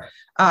Compare,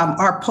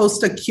 our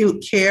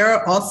post-acute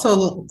care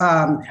also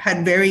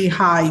had very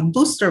high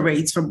booster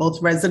rates for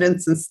both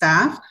residents and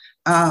staff,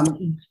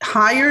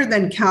 higher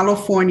than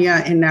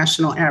California and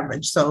national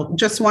average. So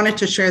just wanted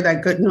to share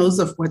that good news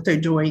of what they're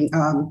doing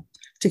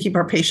to keep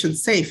our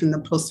patients safe in the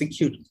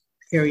post-acute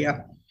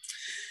area.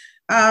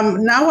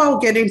 Now I'll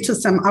get into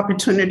some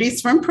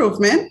opportunities for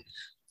improvement.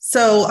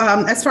 So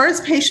as far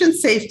as patient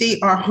safety,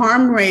 our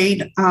harm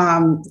rate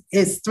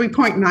is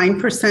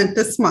 3.9%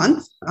 this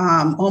month,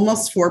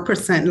 almost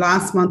 4%.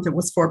 Last month it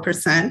was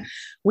 4%.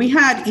 We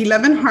had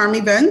 11 harm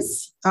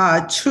events,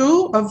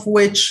 2 of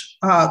which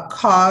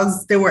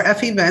they were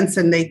F events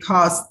and they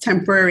caused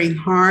temporary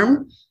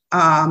harm,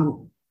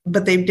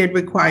 but they did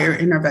require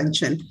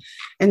intervention.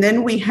 And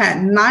then we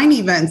had 9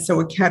 events that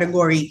were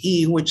category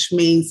E, which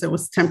means it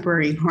was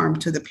temporary harm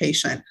to the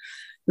patient.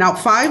 Now,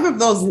 5 of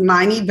those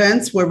 9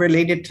 events were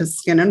related to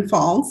skin and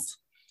falls.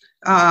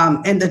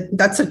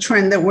 That's a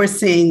trend that we're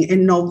seeing.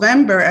 In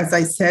November, as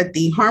I said,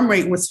 the harm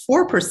rate was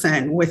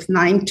 4% with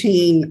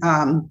 19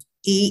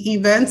 E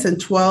events,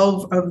 and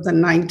 12 of the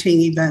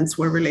 19 events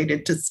were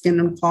related to skin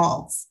and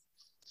falls.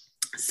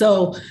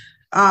 So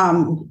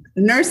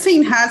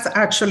nursing has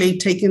actually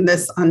taken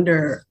this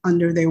under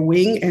their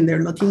wing, and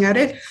they're looking at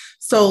it.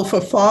 So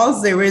for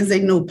falls, there is a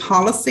new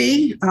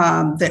policy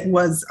that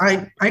was,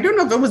 I don't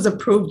know if it was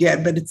approved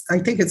yet, but I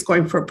think it's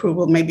going for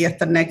approval maybe at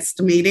the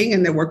next meeting,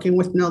 and they're working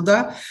with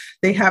NILDA.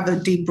 They have a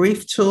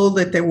debrief tool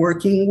that they're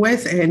working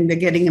with, and they're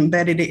getting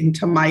embedded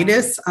into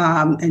MIDAS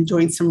and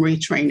doing some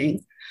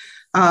retraining.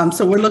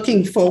 So we're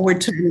looking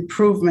forward to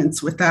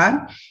improvements with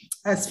that.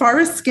 As far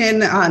as skin,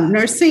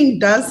 nursing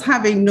does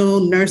have a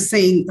new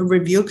nursing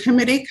review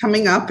committee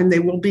coming up, and they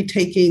will be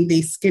taking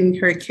the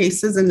skincare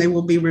cases and they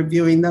will be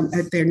reviewing them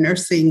at their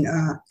nursing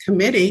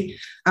committee.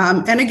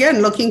 And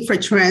again, looking for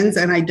trends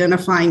and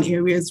identifying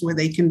areas where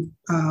they can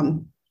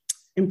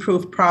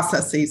improve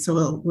processes.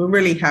 So we're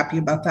really happy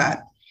about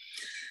that.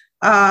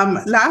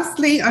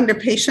 Lastly, under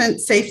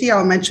patient safety,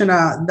 I'll mention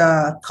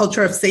the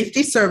Culture of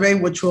Safety survey,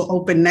 which will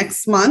open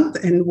next month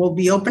and will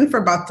be open for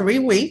about 3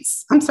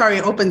 weeks. I'm sorry,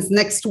 it opens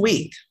next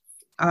week.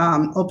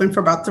 Open for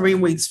about 3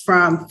 weeks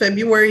from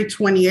February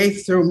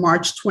 28th through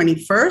March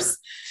 21st.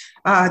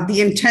 The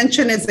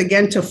intention is,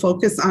 again, to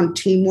focus on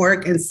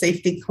teamwork and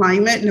safety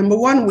climate. Number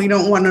one, we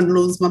don't want to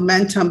lose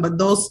momentum, but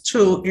those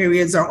two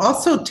areas are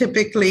also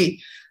typically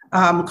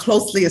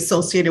closely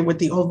associated with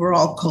the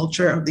overall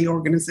culture of the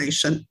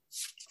organization.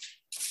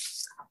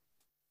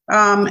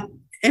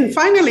 And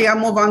finally, I'll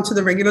move on to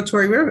the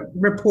regulatory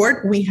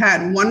report. We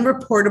had one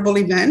reportable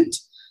event.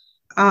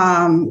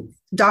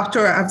 Dr.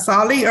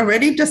 Afzali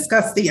already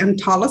discussed the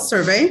EMTALA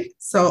survey,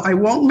 so I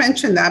won't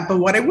mention that. But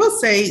what I will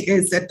say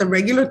is that the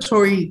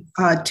regulatory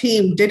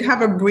team did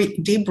have a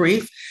brief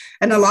debrief,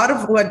 and a lot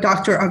of what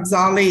Dr.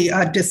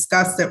 Afzali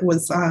discussed that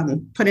was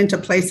put into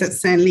place at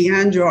San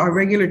Leandro, our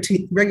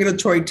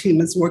regulatory team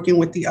is working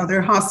with the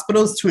other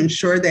hospitals to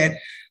ensure that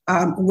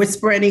we're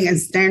spreading and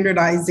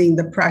standardizing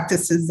the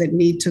practices that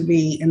need to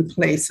be in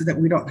place so that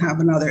we don't have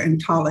another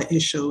EMTALA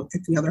issue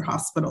at the other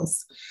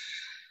hospitals.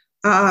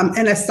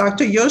 And as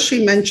Dr.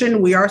 Yoshi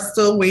mentioned, we are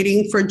still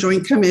waiting for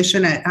Joint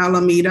Commission at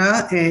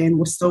Alameda, and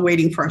we're still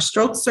waiting for our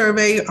stroke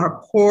survey.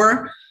 Our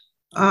core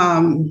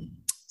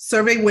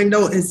survey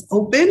window is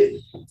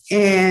open,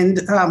 and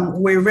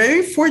we're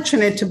very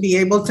fortunate to be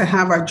able to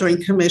have our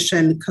Joint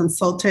Commission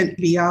consultant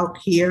be out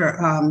here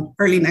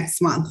early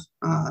next month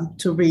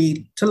to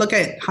look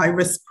at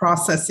high-risk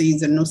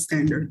processes and new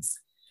standards.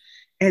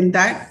 And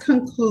that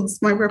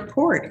concludes my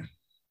report.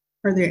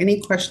 Are there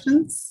any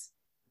questions?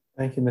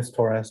 Thank you, Ms.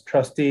 Torres.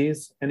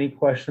 Trustees, any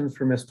questions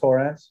for Ms.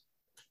 Torres?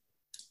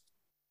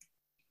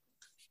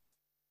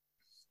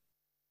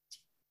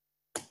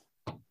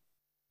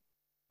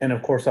 And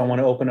of course, I want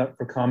to open up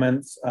for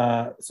comments,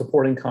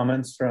 supporting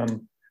comments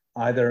from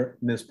either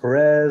Ms.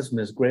 Perez,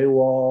 Ms.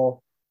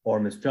 Graywall, or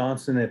Ms.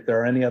 Johnson, if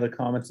there are any other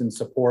comments in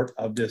support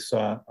of this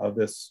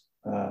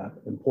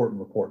important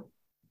report.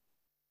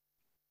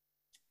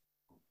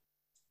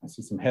 I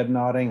see some head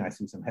nodding. I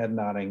see some head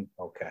nodding.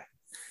 Okay.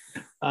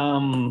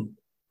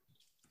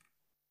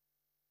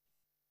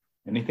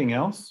 Anything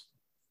else?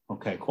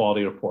 Okay,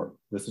 quality report.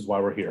 This is why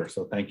we're here.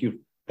 So thank you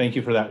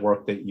for that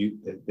work that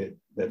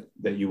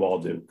you all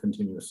do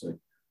continuously.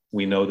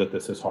 We know that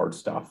this is hard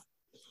stuff.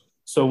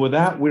 So with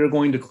that, we're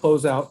going to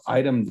close out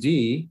item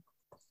D,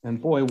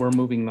 and boy, we're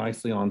moving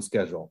nicely on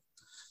schedule.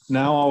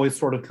 Now always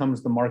sort of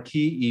comes the marquee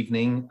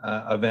evening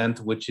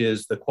event, which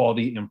is the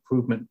Quality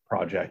Improvement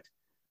Project.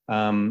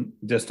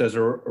 Just as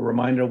a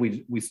reminder,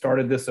 we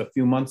started this a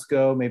few months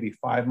ago, maybe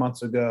 5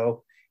 months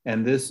ago.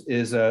 And this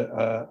is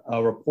a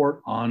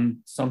report on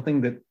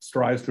something that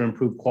strives to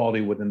improve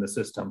quality within the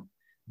system.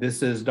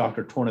 This is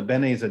Dr.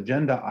 Tornabene's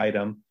agenda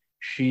item.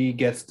 She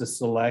gets to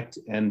select,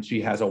 and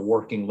she has a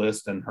working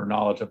list and her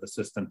knowledge of the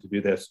system to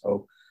do this.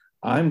 So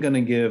I'm going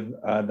to give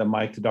the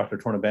mic to Dr.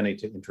 Tornabene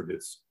to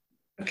introduce.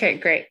 Okay,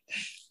 great.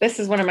 This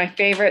is one of my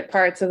favorite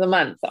parts of the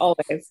month,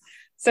 always.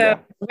 So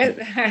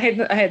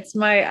it's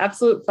my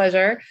absolute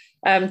pleasure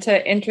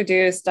to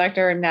introduce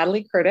Dr.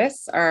 Natalie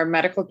Curtis, our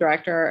Medical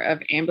Director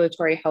of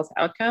Ambulatory Health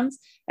Outcomes,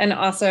 and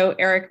also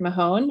Eric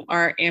Mahone,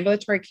 our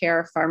Ambulatory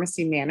Care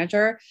Pharmacy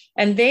Manager.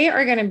 And they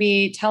are going to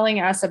be telling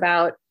us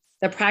about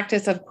the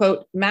practice of,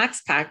 quote,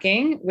 max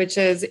packing, which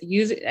is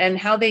and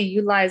how they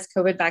utilize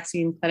COVID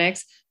vaccine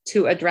clinics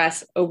to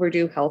address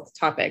overdue health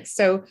topics.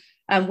 So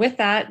with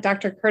that,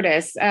 Dr.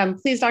 Curtis,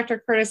 please,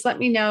 Dr. Curtis, let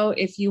me know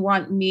if you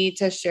want me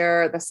to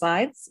share the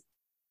slides.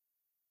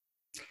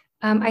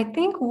 I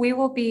think we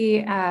will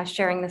be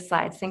sharing the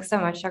slides. Thanks so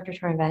much, Dr.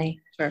 Tornabene.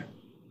 Sure.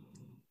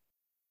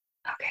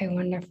 Okay,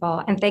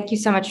 wonderful. And thank you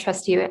so much,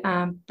 Trustee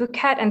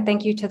Bouquet, and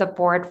thank you to the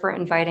board for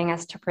inviting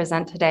us to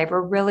present today.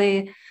 We're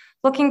really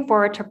looking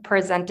forward to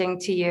presenting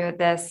to you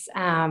this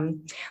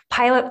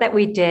pilot that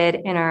we did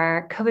in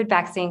our COVID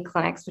vaccine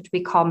clinics, which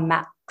we call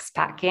max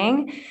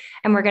packing.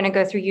 And we're going to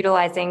go through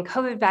utilizing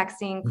COVID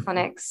vaccine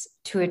clinics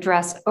to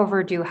address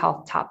overdue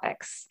health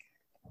topics.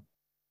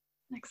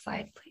 Next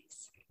slide,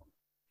 please.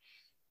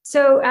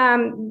 So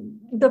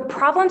the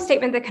problem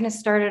statement that kind of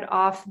started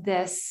off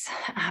this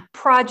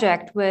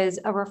project was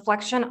a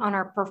reflection on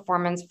our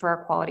performance for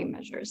our quality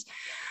measures.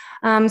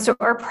 So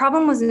our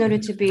problem was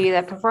noted to be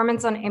that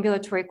performance on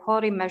ambulatory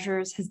quality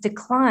measures has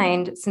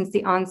declined since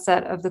the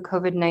onset of the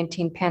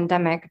COVID-19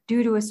 pandemic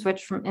due to a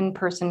switch from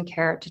in-person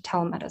care to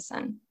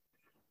telemedicine.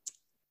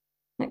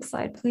 Next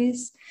slide,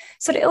 please.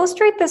 So to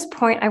illustrate this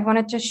point, I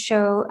wanted to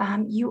show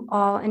you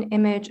all an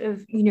image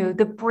of,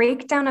 the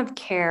breakdown of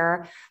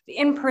care, the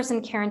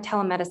in-person care and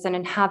telemedicine,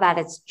 and how that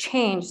has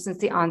changed since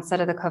the onset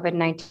of the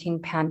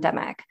COVID-19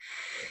 pandemic.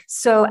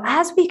 So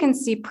as we can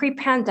see,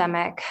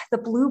 pre-pandemic, the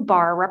blue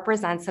bar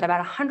represents that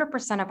about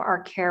 100% of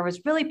our care was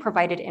really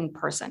provided in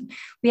person.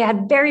 We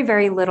had very,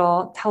 very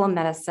little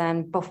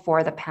telemedicine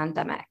before the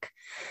pandemic.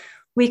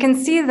 We can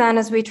see then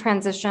as we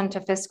transition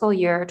to fiscal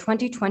year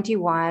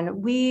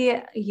 2021, we,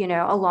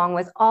 along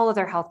with all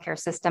other healthcare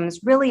systems,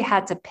 really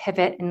had to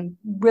pivot and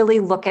really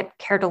look at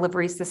care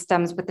delivery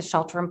systems with the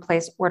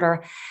shelter-in-place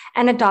order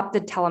and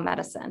adopted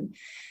telemedicine.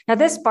 Now,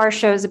 this bar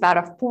shows about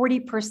a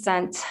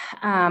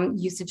 40%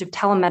 usage of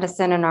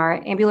telemedicine in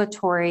our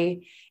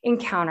ambulatory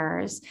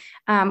encounters,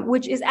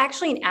 which is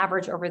actually an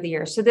average over the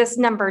years. So this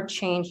number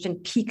changed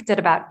and peaked at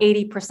about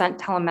 80%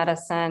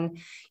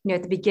 telemedicine,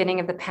 at the beginning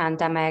of the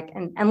pandemic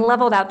and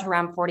leveled out to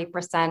around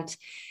 40%.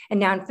 And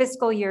now in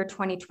fiscal year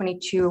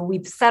 2022,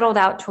 we've settled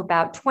out to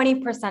about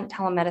 20%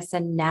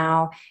 telemedicine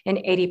now and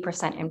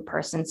 80% in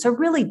person. So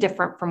really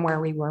different from where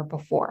we were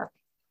before.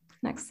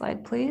 Next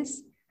slide,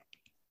 please.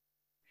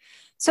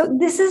 So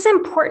this is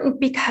important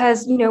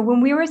because,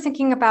 when we were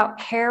thinking about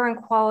care and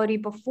quality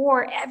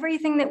before,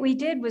 everything that we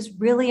did was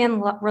really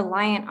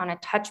reliant on a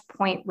touch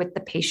point with the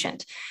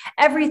patient.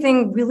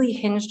 Everything really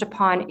hinged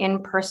upon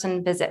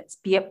in-person visits,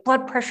 be it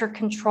blood pressure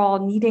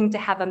control, needing to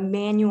have a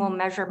manual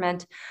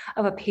measurement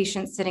of a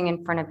patient sitting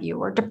in front of you,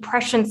 or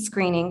depression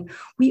screening.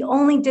 We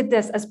only did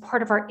this as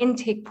part of our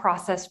intake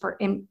process for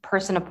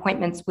in-person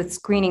appointments with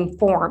screening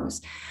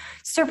forms.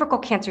 Cervical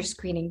cancer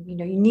screening, you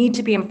need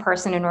to be in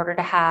person in order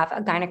to have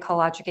a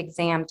gynecologic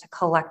exam to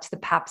collect the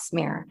pap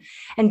smear.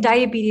 And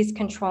diabetes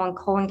control and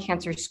colon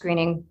cancer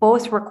screening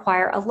both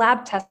require a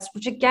lab test,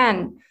 which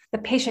again, the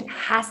patient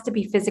has to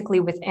be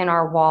physically within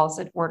our walls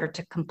in order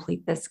to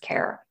complete this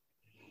care.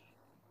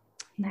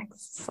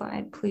 Next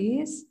slide,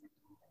 please.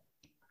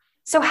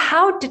 So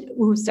how did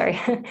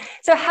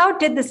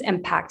this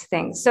impact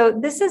things? So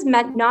this is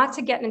meant not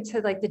to get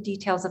into the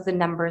details of the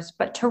numbers,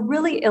 but to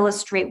really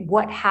illustrate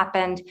what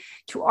happened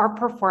to our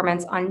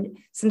performance on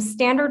some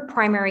standard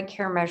primary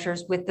care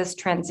measures with this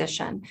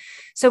transition.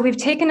 So we've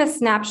taken a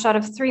snapshot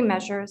of 3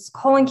 measures: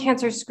 colon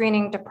cancer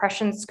screening,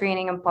 depression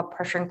screening, and blood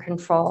pressure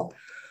control.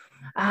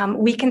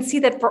 We can see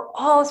that for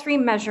all 3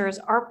 measures,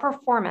 our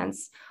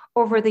performance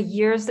over the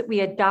years that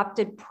we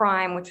adopted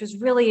PRIME, which was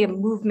really a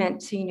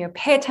movement to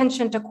pay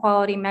attention to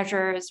quality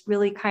measures,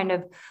 really kind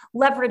of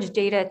leverage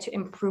data to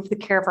improve the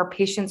care of our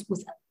patients,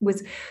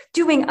 was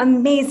doing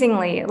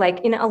amazingly,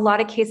 in a lot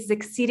of cases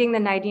exceeding the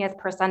 90th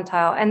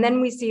percentile. And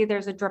then we see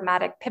there's a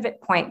dramatic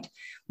pivot point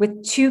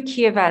with 2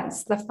 key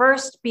events. The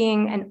first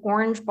being an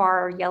orange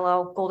bar,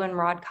 yellow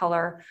goldenrod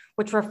color,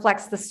 which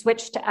reflects the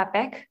switch to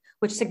Epic,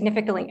 which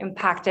significantly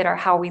impacted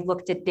how we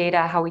looked at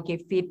data, how we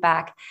gave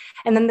feedback.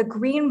 And then the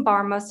green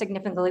bar, most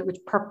significantly, which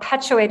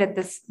perpetuated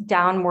this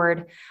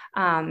downward,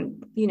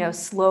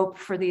 slope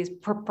for these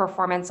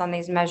performance on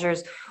these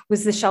measures,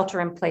 was the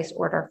shelter-in-place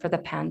order for the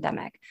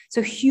pandemic.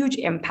 So huge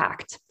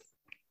impact.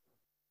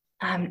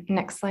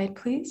 Next slide,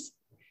 please.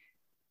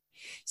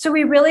 So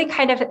we really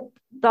kind of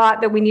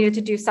thought that we needed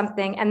to do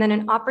something, and then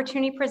an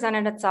opportunity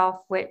presented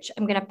itself, which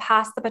I'm going to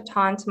pass the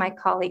baton to my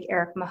colleague,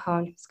 Eric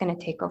Mahone, who's going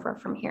to take over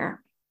from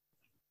here.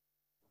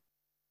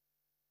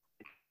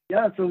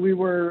 Yeah, so we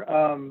were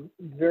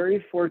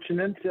very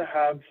fortunate to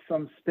have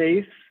some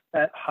space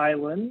at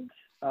Highland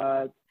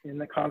in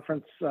the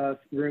conference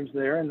rooms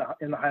there in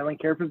the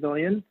Highland Care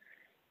Pavilion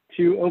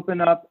to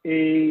open up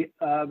a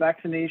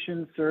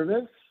vaccination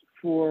service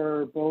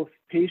for both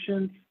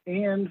patients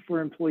and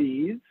for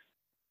employees,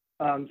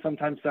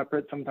 sometimes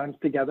separate, sometimes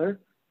together.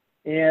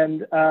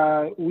 And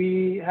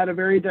we had a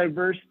very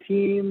diverse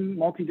team,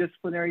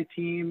 multidisciplinary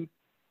team,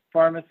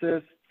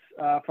 pharmacists,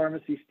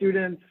 pharmacy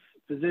students,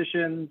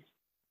 physicians,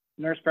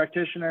 nurse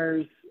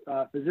practitioners,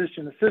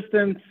 physician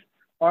assistants,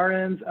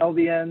 RNs,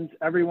 LVNs,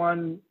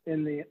 everyone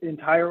in the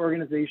entire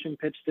organization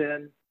pitched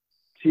in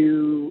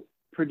to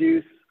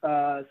produce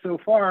so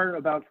far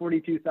about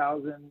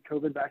 42,000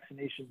 COVID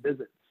vaccination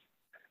visits.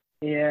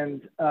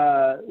 And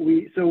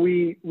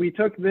we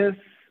took this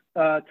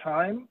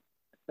time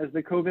as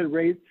the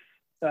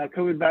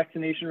COVID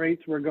vaccination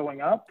rates were going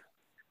up.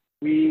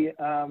 We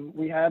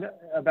had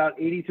about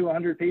 80 to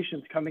 100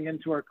 patients coming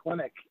into our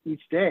clinic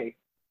each day.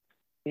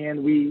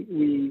 And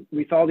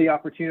we saw the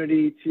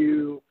opportunity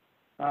to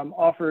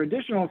offer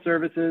additional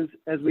services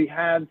as we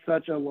had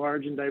such a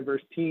large and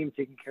diverse team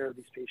taking care of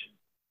these patients.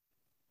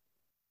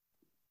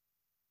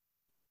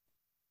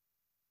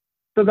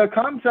 So the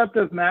concept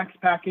of max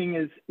packing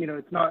is,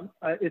 it's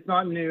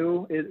not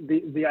new.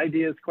 The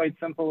idea is quite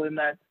simple in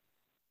that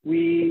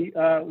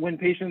when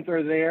patients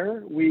are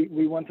there,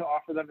 we want to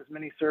offer them as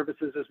many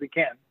services as we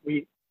can.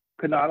 We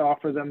could not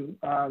offer them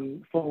a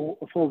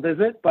full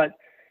visit, but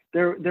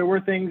there were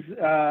things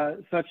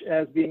such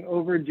as being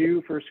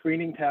overdue for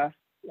screening tests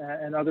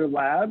and other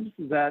labs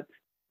that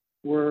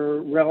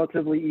were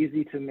relatively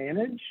easy to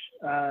manage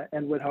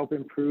and would help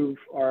improve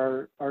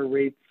our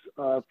rates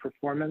of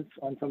performance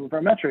on some of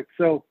our metrics.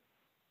 So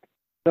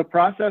the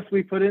process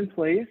we put in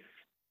place,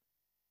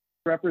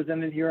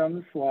 represented here on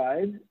the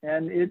slide,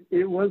 and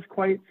it was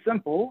quite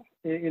simple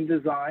in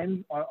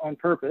design on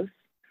purpose,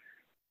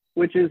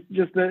 which is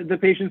just the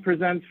patient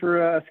presents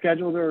for a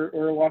scheduled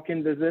or a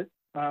walk-in visit.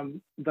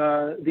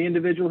 The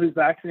individual who's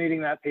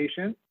vaccinating that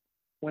patient,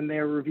 when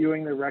they're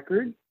reviewing their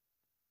record,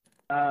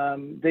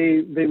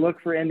 they look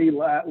for ND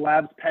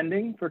labs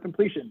pending for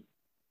completion.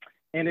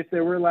 And if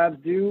there were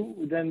labs due,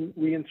 then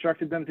we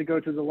instructed them to go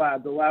to the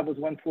lab. The lab was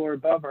one floor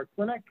above our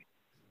clinic,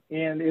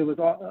 and it was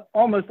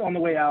almost on the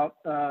way out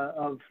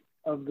of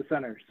the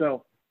center.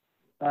 So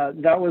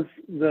that was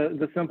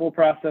the simple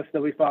process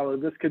that we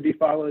followed. This could be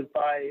followed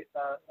by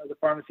the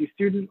pharmacy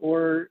student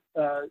or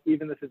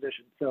even the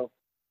physician. So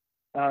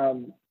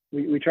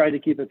we tried to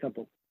keep it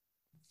simple.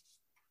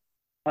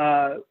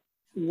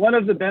 One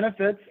of the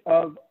benefits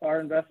of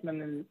our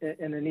investment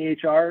in an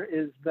EHR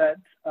is that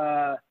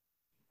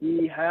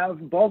we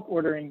have bulk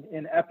ordering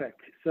in Epic.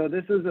 So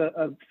this is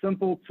a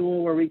simple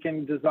tool where we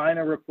can design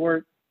a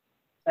report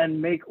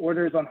and make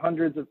orders on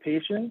hundreds of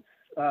patients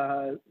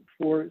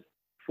for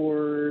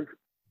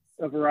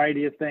a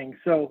variety of things.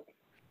 So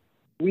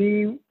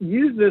we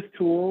use this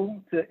tool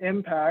to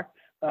impact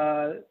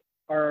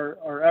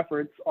our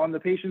efforts on the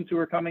patients who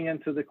are coming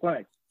into the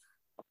clinic.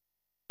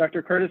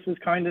 Dr. Curtis was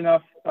kind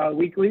enough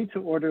weekly to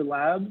order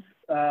labs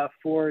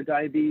for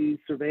diabetes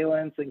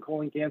surveillance and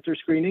colon cancer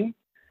screening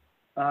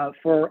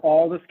for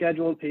all the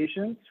scheduled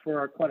patients for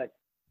our clinic.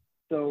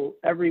 So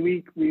every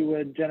week we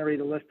would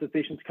generate a list of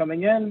patients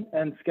coming in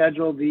and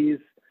schedule these,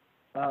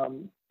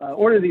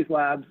 order these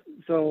labs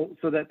so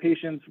that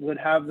patients would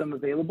have them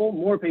available.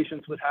 More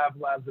patients would have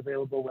labs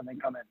available when they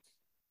come in.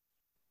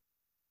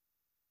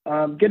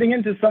 Getting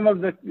into some of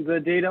the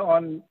data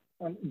on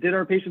did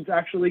our patients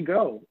actually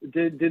go?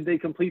 Did they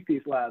complete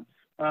these labs?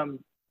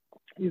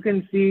 You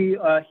can see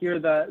here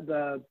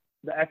the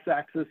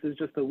x-axis is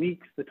just the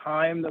weeks, the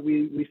time that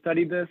we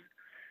studied this.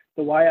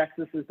 The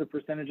y-axis is the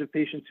percentage of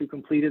patients who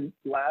completed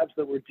labs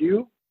that were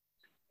due.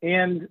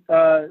 And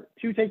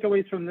two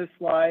takeaways from this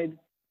slide,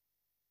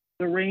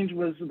 the range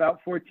was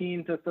about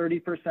 14 to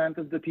 30%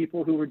 of the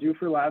people who were due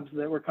for labs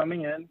that were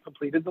coming in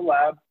completed the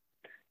lab.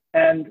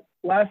 And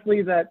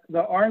lastly, that the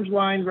orange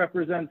line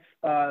represents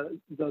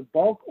the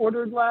bulk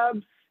ordered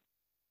labs,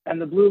 and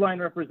the blue line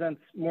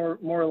represents more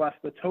or less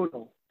the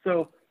total.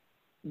 So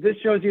this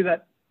shows you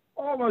that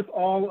almost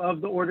all of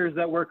the orders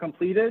that were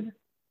completed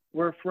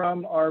were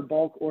from our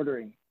bulk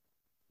ordering,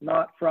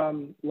 not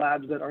from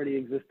labs that already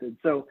existed.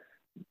 So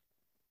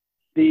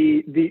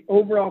the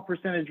overall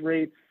percentage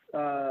rates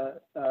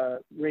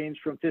range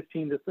from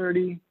 15 to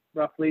 30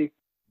 roughly,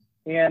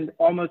 and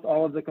almost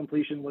all of the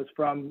completion was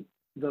from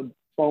the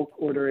bulk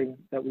ordering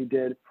that we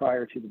did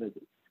prior to the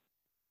visits.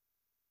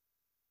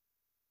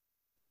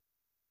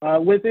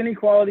 With any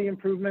quality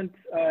improvement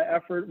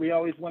effort, we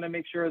always want to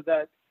make sure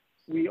that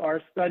we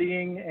are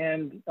studying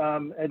and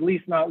at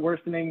least not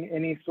worsening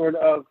any sort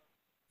of,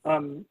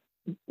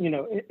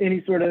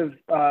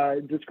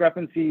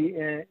 discrepancy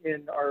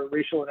in our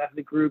racial and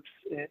ethnic groups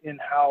in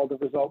how the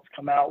results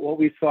come out. What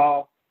we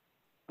saw,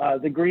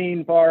 the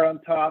green bar on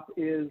top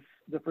is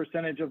the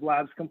percentage of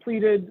labs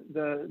completed.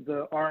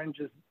 The orange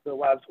is the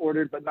labs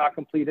ordered but not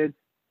completed.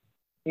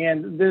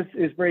 And this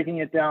is breaking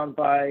it down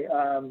by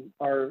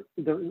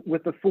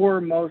with the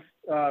four most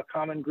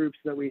common groups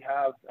that we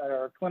have at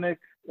our clinic.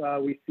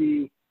 We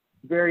see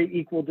very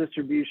equal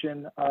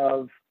distribution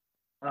of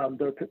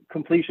the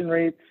completion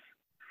rates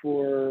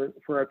for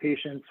our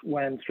patients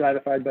when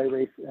stratified by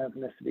race and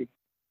ethnicity.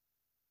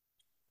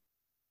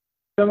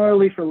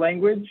 Similarly for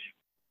language,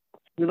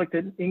 we looked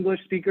at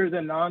English speakers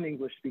and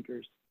non-English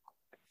speakers.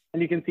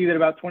 And you can see that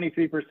about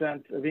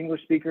 23% of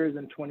English speakers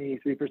and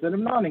 23% of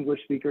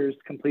non-English speakers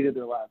completed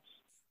their labs.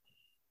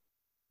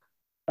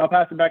 I'll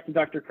pass it back to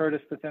Dr.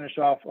 Curtis to finish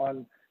off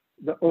on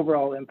the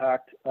overall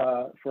impact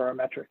for our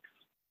metrics.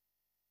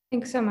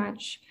 Thanks so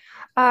much.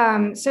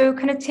 So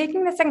kind of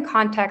taking this in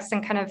context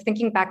and kind of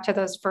thinking back to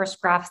those first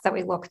graphs that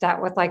we looked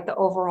at with like the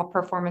overall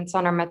performance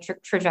on our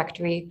metric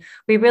trajectory,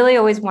 we really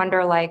always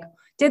wonder like,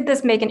 did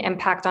this make an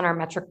impact on our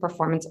metric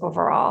performance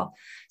overall?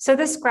 So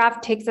this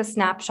graph takes a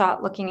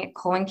snapshot looking at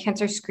colon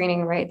cancer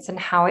screening rates and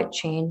how it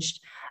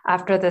changed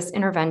after this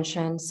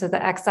intervention. So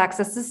the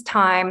x-axis is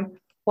time,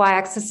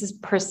 y-axis is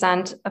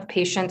percent of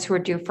patients who are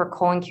due for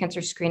colon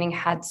cancer screening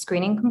had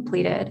screening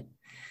completed.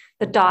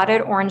 The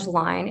dotted orange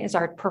line is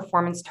our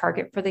performance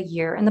target for the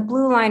year, and the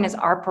blue line is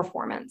our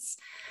performance.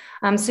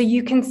 So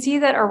you can see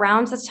that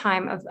around the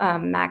time of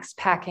max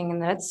packing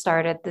and that it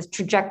started, this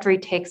trajectory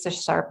takes a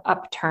sharp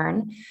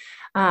upturn.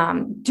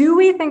 Do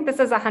we think this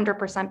is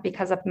 100%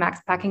 because of max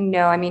packing?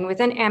 No, I mean,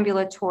 within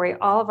ambulatory,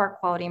 all of our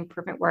quality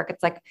improvement work,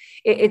 it's like,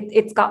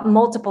 it's got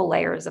multiple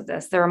layers of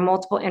this. There are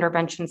multiple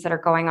interventions that are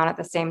going on at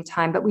the same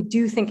time, but we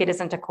do think it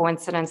isn't a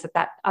coincidence that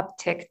that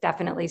uptick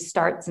definitely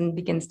starts and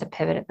begins to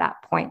pivot at that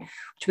point,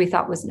 which we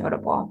thought was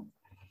notable.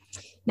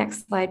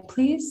 Next slide,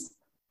 please.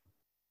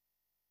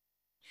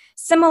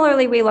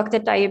 Similarly, we looked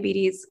at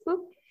diabetes.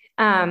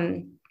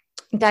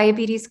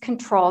 Diabetes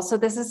control. So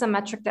this is a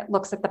metric that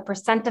looks at the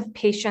percent of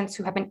patients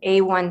who have an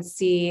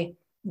A1C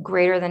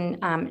greater than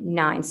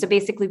 9. So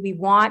basically we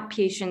want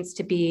patients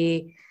to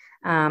be,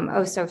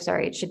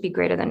 it should be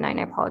greater than 9.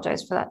 I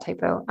apologize for that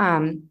typo.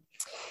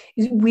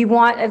 We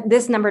want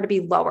this number to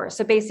be lower.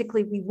 So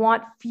basically we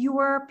want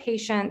fewer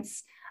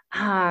patients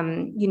with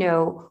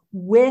an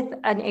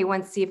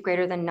A1C of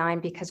greater than 9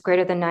 because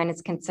greater than 9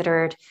 is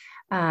considered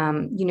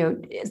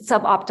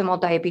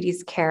suboptimal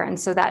diabetes care. And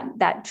so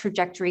that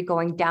trajectory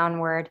going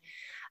downward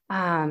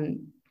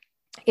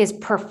is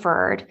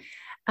preferred.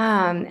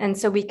 And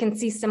so we can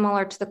see,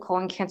 similar to the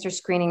colon cancer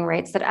screening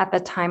rates, that at the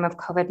time of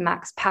COVID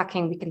max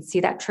packing, we can see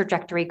that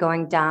trajectory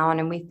going down.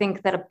 And we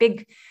think that a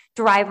big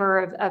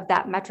driver of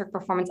that metric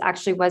performance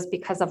actually was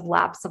because of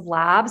lapse of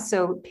labs.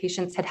 So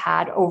patients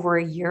had over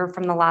a year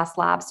from the last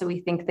lab. So we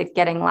think that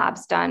getting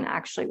labs done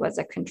actually was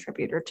a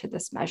contributor to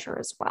this measure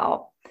as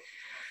well.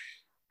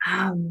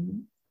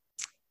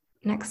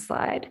 Next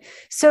slide.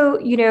 So,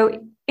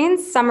 in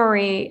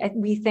summary,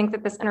 we think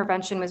that this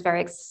intervention was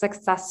very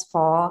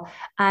successful,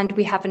 and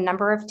we have a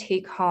number of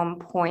take-home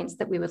points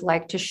that we would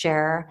like to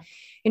share.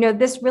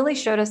 This really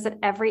showed us that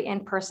every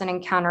in-person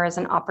encounter is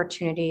an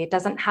opportunity. It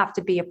doesn't have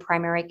to be a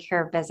primary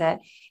care visit.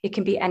 It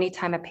can be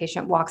anytime a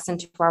patient walks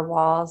into our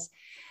walls.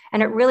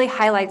 And it really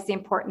highlights the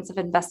importance of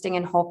investing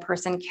in whole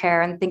person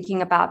care and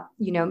thinking about,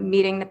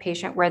 meeting the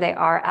patient where they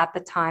are at the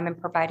time and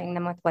providing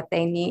them with what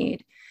they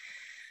need.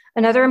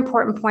 Another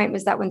important point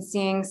was that when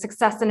seeing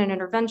success in an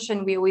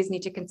intervention, we always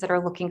need to consider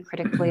looking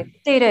critically at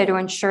the data to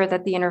ensure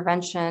that the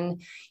intervention,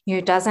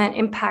 doesn't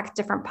impact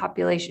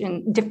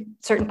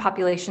certain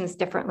populations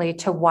differently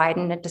to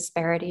widen a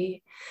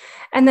disparity.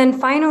 And then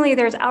finally,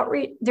 there's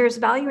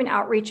value in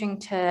outreaching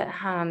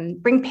to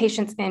bring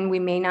patients in we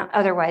may not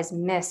otherwise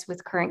miss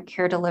with current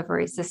care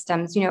delivery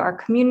systems. Our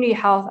community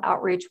health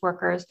outreach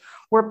workers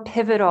were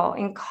pivotal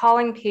in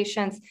calling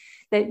patients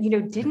that,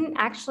 didn't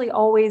actually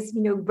always,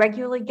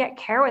 regularly get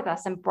care with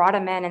us, and brought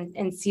them in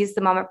and seized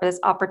the moment for this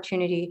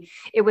opportunity.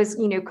 It was,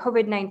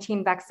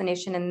 COVID-19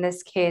 vaccination in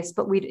this case,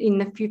 but in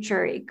the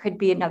future, it could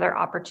be another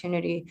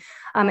opportunity.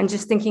 And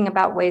just thinking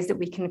about ways that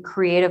we can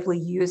creatively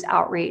use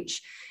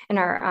outreach and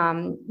our,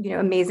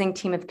 amazing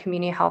team of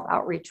community health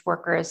outreach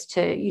workers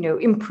to,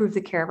 improve the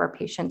care of our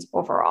patients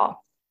overall.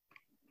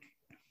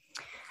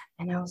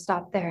 And I'll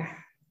stop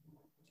there.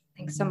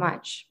 Thanks so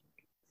much.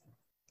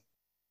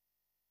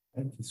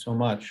 Thank you so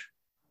much.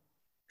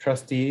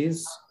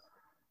 Trustees,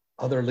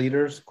 other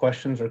leaders,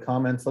 questions or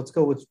comments? Let's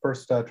go with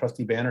first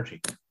Trustee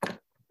Banerjee.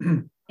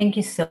 Thank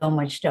you so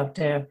much,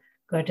 Dr.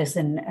 Curtis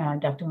and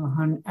Dr.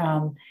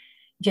 Mohan.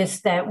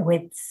 Just that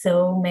with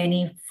so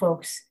many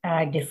folks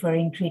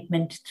deferring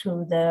treatment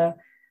through the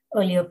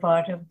earlier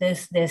part of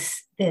this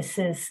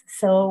is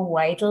so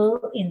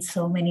vital in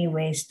so many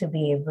ways to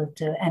be able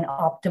to and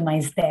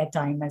optimize their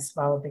time as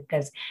well,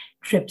 because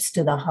trips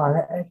to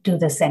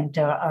the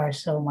center are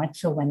so much.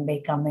 So when they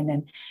come in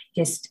and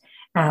just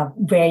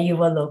where you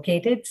were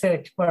located,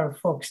 so for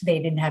folks, they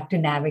didn't have to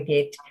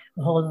navigate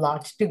a whole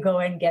lot to go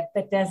and get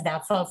the test.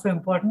 That's also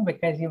important,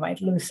 because you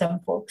might lose some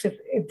folks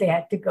if they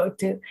had to go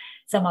to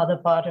some other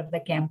part of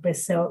the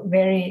campus. So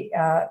really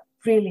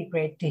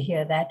great to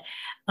hear that.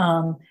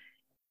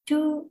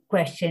 Two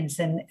questions,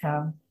 and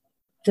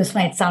this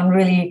might sound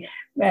really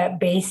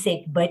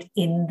basic, but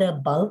in the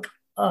bulk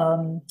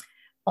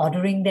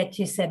ordering that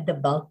you said, the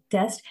bulk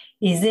test,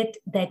 is it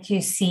that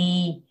you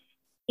see,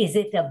 is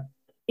it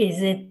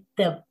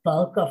the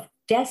bulk of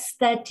tests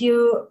that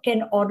you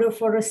can order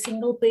for a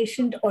single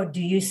patient, or do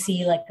you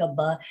see like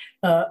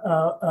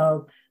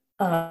a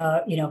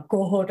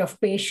cohort of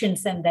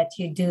patients and that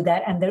you do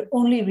that? And the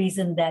only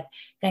reason that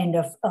kind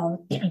of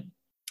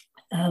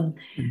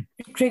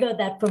triggered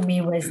that for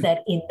me was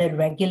that in the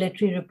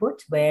regulatory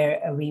reports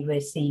where we were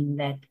seeing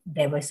that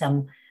there were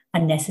some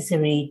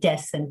unnecessary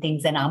tests and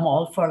things, and I'm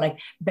all for like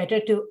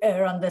better to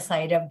err on the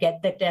side of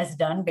get the test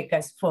done,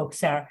 because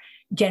folks are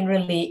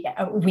generally,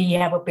 we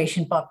have a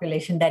patient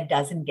population that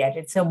doesn't get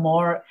it. So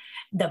more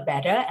the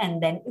better.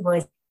 And then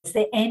was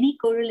there any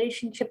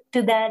correlation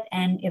to that?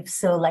 And if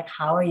so, like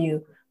how are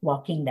you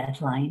walking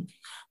that line?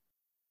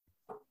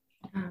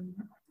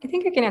 I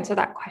think I can answer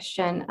that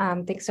question.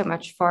 Thanks so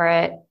much for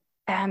it.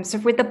 So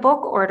with the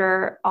bulk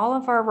order, all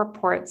of our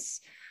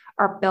reports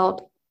are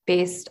built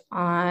based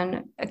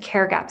on a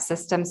care gap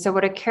system. So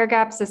what a care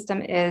gap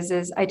system is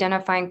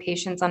identifying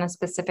patients on a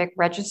specific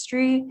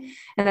registry,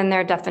 and then there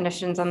are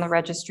definitions on the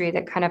registry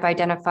that kind of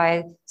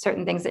identify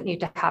certain things that need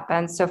to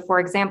happen. So for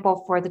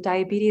example, for the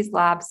diabetes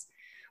labs,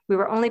 we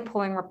were only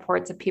pulling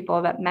reports of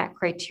people that met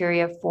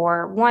criteria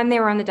for, one, they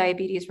were on the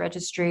diabetes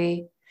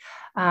registry,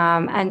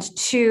 and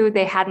two,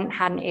 they hadn't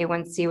had an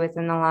A1C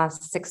within the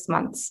last 6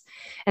 months.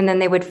 And then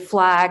they would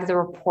flag the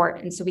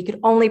report. And so we could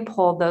only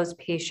pull those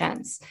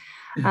patients.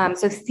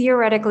 So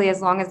theoretically,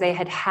 as long as they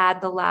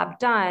had the lab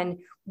done,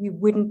 we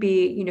wouldn't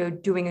be,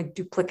 doing a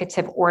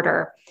duplicative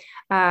order.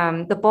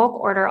 The bulk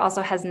order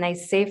also has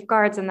nice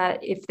safeguards in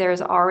that if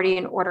there's already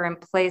an order in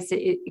place,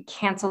 it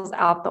cancels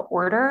out the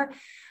order.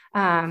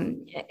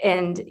 And,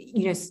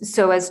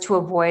 so as to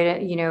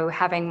avoid,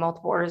 having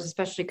multiple orders,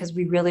 especially because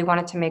we really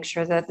wanted to make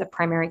sure that the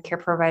primary care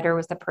provider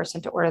was the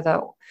person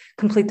to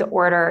complete the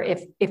order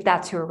if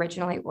that's who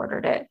originally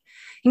ordered it.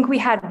 I think we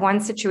had one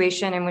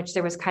situation in which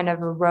there was kind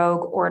of a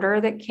rogue order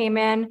that came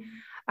in,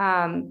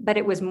 but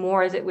it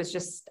was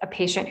just a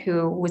patient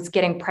who was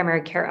getting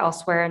primary care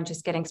elsewhere and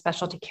just getting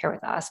specialty care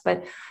with us.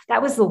 But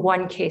that was the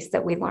one case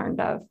that we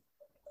learned of.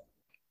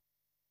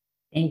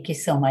 Thank you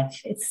so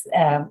much.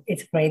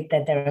 It's great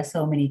that there are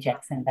so many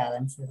checks and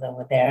balances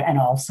over there, and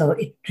also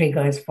it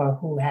triggers for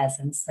who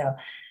hasn't. So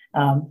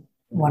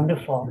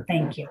wonderful.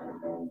 Thank you.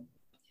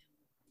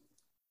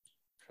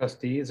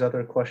 Trustees,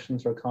 other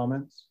questions or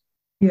comments?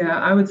 Yeah,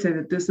 I would say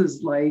that this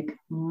is like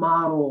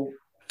model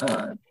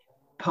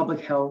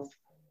public health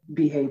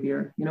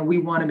behavior. You know, we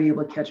want to be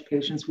able to catch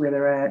patients where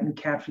they're at and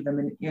capture them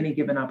in any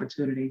given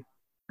opportunity.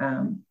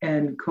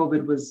 And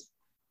COVID was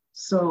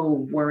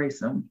so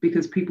worrisome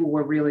because people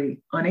were really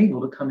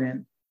unable to come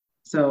in.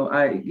 So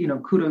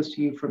kudos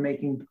to you for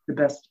making the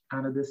best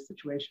out of this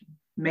situation.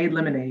 Made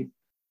lemonade.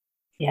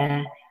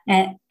 Yeah,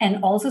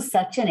 and also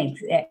such an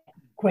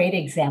great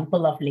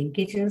example of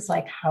linkages,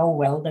 like how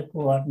well the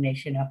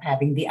coordination of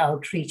having the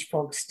outreach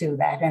folks do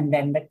that and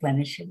then the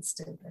clinicians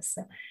do this.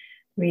 So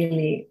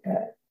really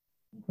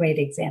great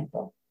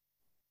example.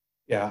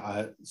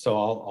 Yeah, so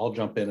I'll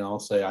jump in and I'll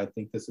say I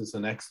think this is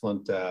an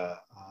excellent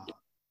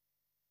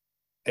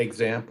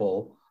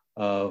example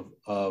of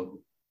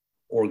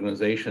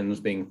organizations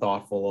being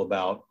thoughtful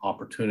about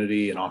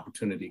opportunity and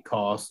opportunity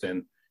cost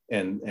and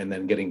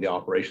then getting the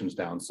operations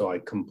down. So I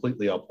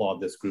completely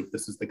applaud this group.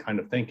 This is the kind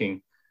of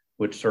thinking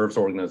which serves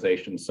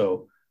organizations.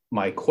 So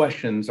my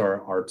questions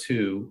are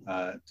to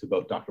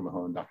both Dr.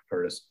 Mahon and Dr.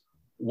 Curtis.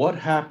 What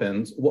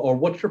happens, or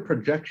what's your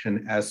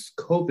projection as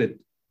COVID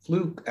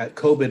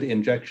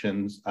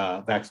injections,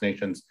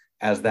 vaccinations,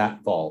 as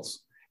that falls,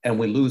 and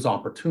we lose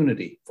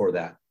opportunity for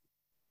that?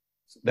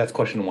 That's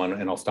question one,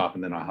 and I'll stop,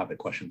 and then I'll have a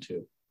question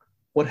two.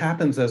 What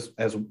happens as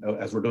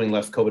we're doing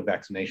less COVID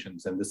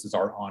vaccinations, and this is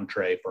our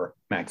entree for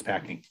max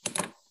packing?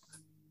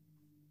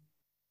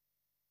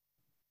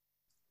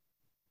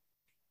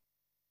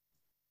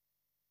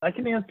 I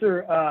can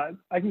answer.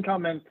 I can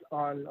comment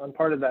on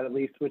part of that at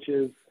least, which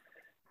is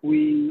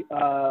we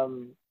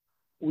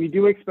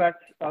do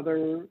expect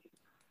other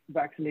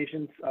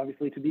vaccinations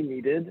obviously to be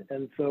needed,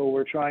 and so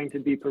we're trying to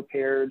be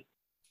prepared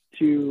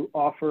to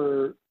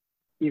offer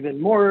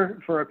even more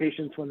for our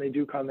patients when they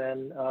do come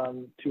in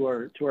to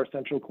our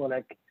central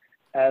clinic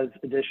as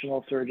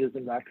additional surges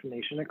in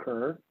vaccination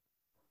occur.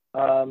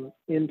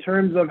 In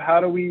terms of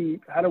how do we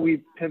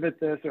pivot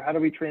this, or how do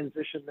we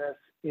transition this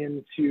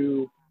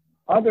into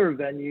other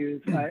venues,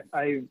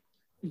 I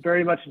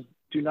very much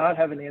do not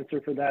have an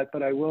answer for that,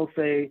 but I will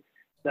say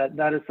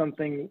that is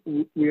something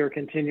we are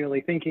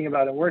continually thinking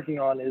about and working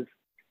on, is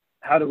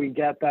how do we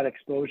get that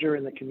exposure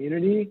in the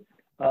community?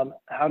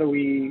 How do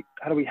we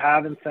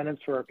have incentives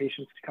for our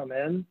patients to come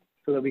in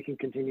so that we can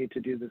continue to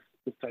do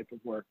this type of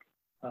work?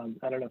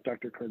 I don't know if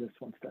Dr. Curtis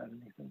wants to add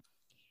anything.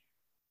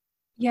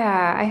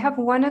 Yeah, I have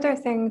one other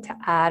thing to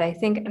add. I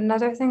think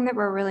another thing that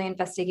we're really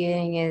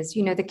investigating is,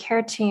 the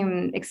care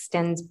team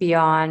extends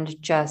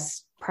beyond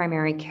just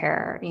primary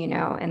care,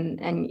 and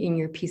in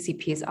your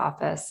PCP's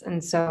office.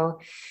 And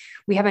so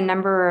we have a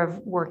number of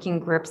working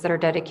groups that are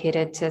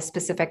dedicated to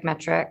specific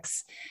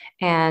metrics.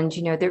 And,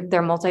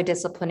 they're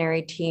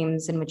multidisciplinary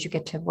teams in which you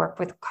get to work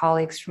with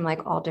colleagues from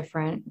like all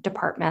different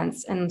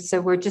departments. And so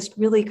we're just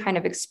really kind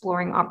of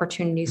exploring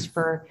opportunities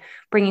for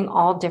bringing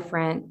all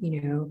different,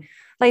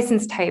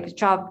 license types,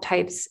 job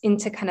types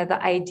into kind of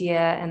the idea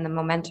and the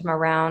momentum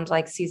around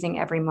like seizing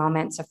every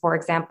moment. So for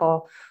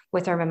example,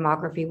 with our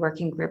mammography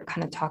working group,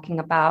 kind of talking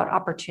about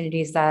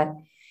opportunities that,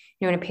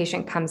 when a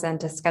patient comes in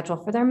to schedule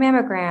for their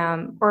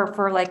mammogram, or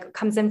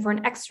comes in for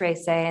an x-ray,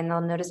 say, and they'll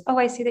notice, oh,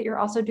 I see that you're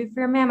also due for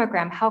your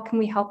mammogram. How can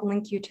we help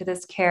link you to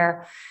this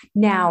care?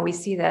 Now we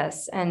see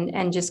this,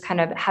 and just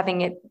kind of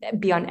having it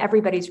be on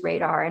everybody's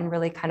radar, and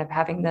really kind of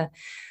having the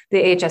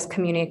AHS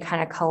community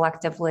kind of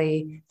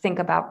collectively think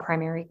about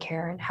primary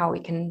care and how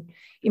we can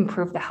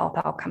improve the health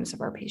outcomes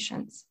of our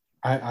patients.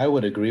 I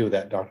would agree with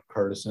that, Dr.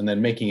 Curtis, and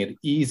then making it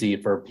easy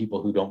for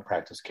people who don't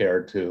practice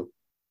care to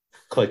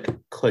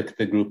click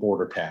the group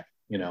order tab,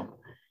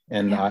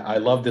 And yeah. I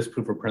love this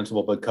proof of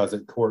principle because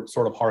it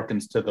sort of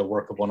harkens to the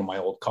work of one of my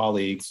old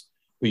colleagues,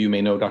 who you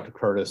may know, Dr.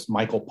 Curtis,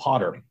 Michael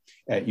Potter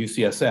at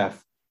UCSF,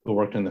 who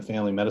worked in the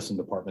family medicine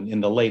department.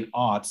 In the late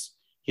aughts,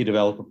 he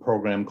developed a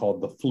program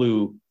called the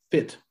Flu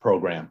Fit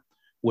program,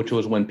 which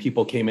was when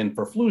people came in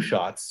for flu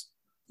shots,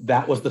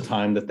 that was the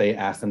time that they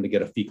asked them to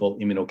get a fecal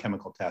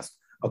immunochemical test,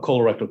 a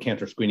colorectal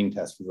cancer screening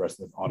test for the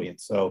rest of the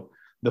audience. So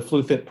the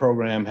Flu Fit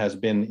program has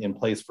been in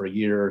place for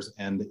years,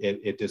 and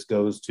it just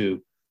goes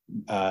to,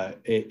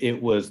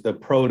 it was the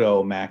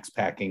proto max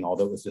packing,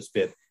 although it was just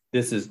fit.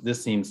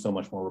 This seems so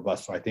much more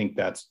robust. So I think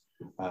that's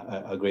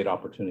a great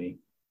opportunity.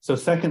 So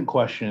second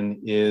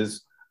question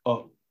is,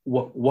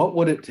 what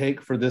would it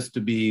take for this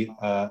to be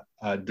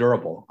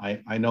durable?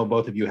 I know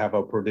both of you have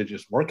a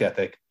prodigious work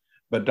ethic,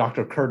 but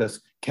Dr. Curtis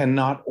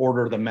cannot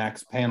order the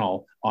max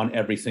panel on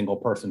every single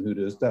person who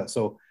does that.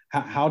 So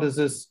how does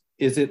this,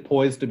 is it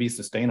poised to be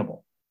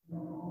sustainable?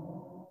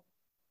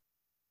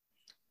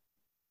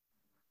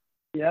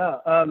 Yeah,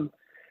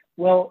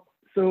 well,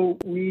 so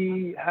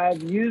we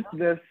have used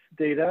this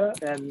data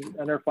and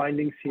our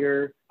findings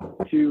here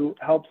to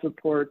help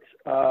support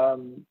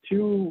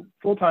 2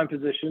 full-time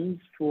positions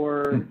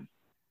for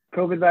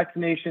COVID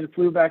vaccination,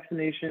 flu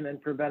vaccination,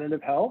 and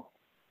preventative health.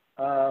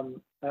 at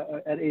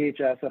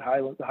AHS at the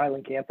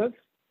Highland campus.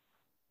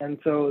 And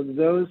so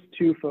those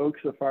two folks,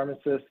 a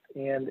pharmacist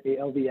and a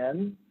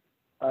LVN,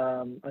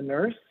 a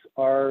nurse,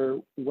 are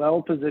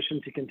well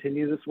positioned to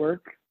continue this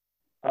work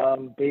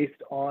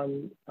based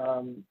on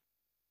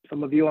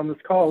some of you on this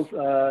call's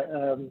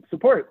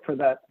support for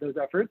those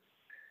efforts.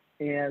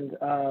 And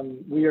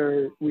we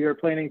are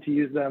planning to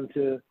use them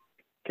to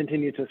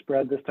continue to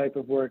spread this type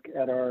of work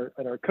at our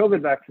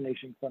COVID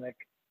vaccination clinic.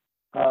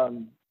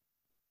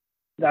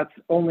 That's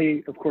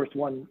only, of course,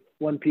 one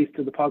piece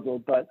to the puzzle,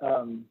 but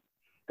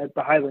at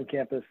the Highland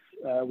campus,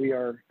 we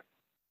are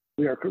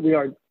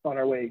on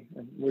our way,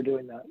 and we're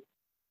doing that.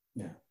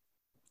 Yeah,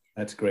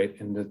 that's great.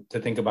 And to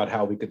think about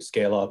how we could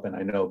scale up, and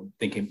I know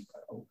thinking,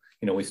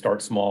 we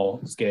start small,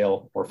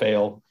 scale or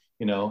fail,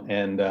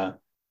 and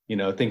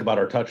think about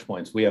our touch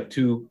points. We have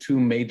three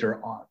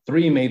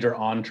major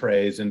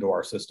entrees into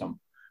our system,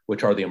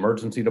 which are the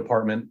emergency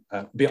department,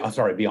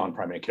 beyond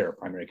primary care,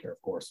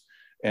 of course,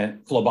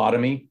 and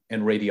phlebotomy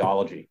and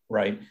radiology,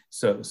 right?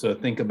 So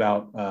think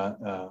about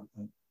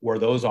where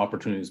those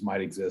opportunities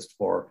might exist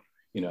for,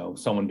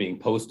 someone being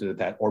posted at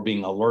that or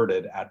being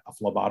alerted at a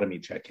phlebotomy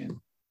check-in.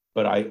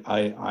 But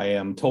I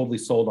am totally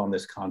sold on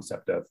this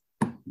concept of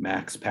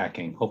max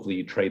packing. Hopefully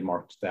you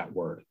trademarked that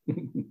word.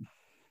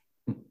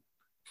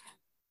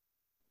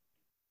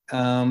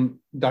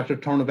 Dr.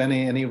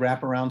 Tornaveni, any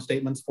wraparound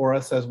statements for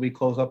us as we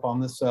close up on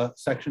this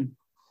section?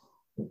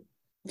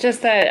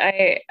 Just that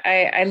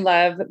I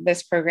love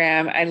this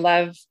program. I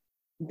love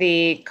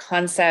the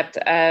concept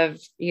of,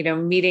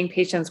 meeting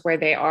patients where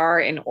they are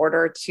in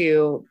order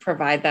to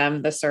provide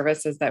them the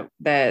services that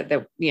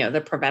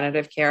the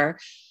preventative care.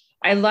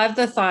 I love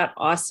the thought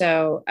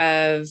also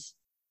of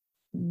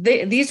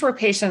these were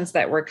patients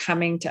that were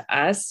coming to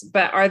us,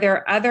 but are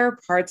there other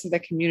parts of the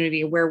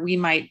community where we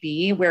might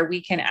be, where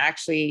we can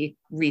actually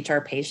reach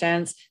our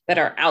patients that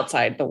are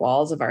outside the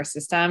walls of our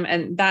system?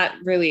 And that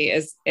really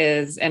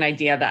is an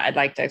idea that I'd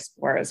like to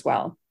explore as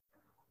well.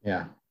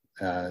 Yeah,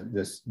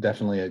 this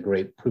definitely a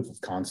great proof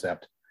of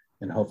concept.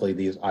 And hopefully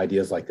these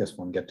ideas like this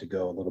one get to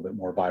go a little bit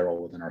more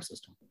viral within our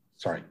system.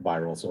 Sorry,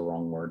 viral is the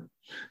wrong word.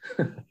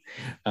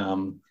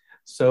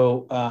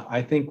 So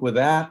I think with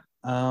that,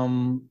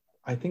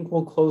 I think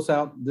we'll close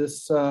out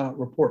this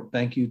report.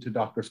 Thank you to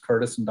Drs.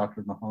 Curtis and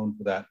Dr. Mahon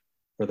for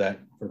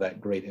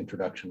that great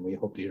introduction. We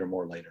hope to hear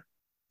more later.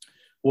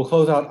 We'll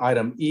close out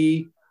item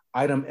E.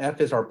 Item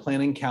F is our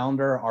planning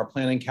calendar. Our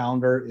planning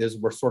calendar is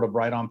we're sort of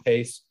right on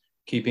pace,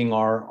 keeping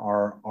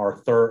our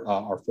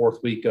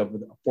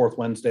fourth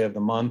Wednesday of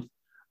the month.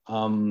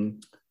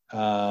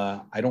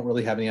 I don't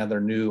really have any other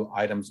new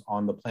items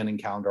on the planning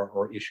calendar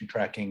or issue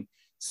tracking,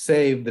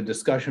 save the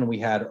discussion we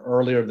had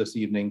earlier this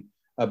evening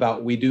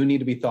about we do need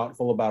to be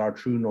thoughtful about our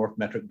True North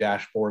metric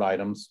dashboard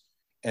items.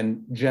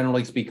 And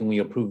generally speaking, we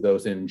approve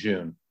those in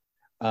June.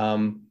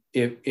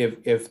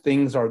 If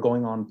things are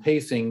going on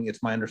pacing,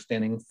 it's my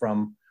understanding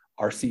from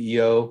our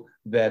CEO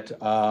that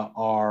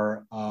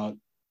our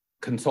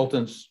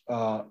consultants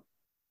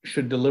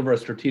should deliver a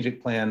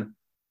strategic plan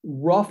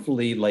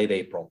roughly late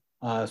April.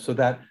 So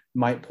that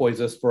might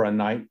poise us for a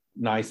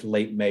nice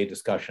late May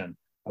discussion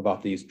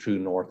about these True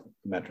North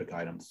metric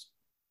items.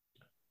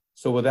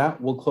 So with that,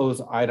 we'll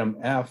close item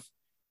F,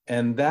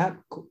 and that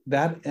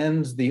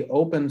ends the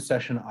open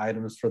session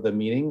items for the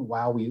meeting.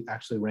 Wow, we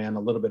actually ran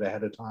a little bit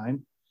ahead of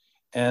time.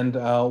 And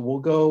we'll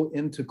go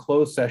into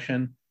closed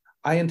session.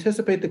 I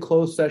anticipate the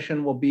closed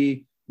session will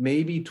be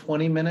maybe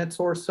 20 minutes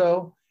or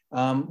so.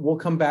 We'll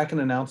come back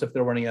and announce if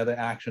there were any other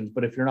actions,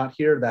 but if you're not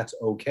here, that's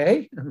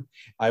okay.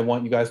 I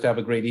want you guys to have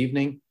a great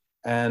evening.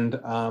 And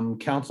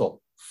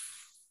Council.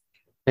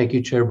 Thank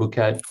you, Chair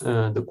Bouquet.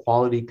 The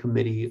Quality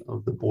Committee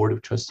of the Board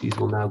of Trustees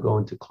will now go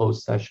into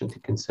closed session to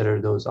consider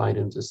those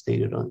items as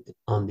stated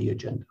on the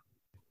agenda.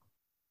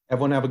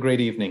 Everyone have a great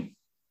evening.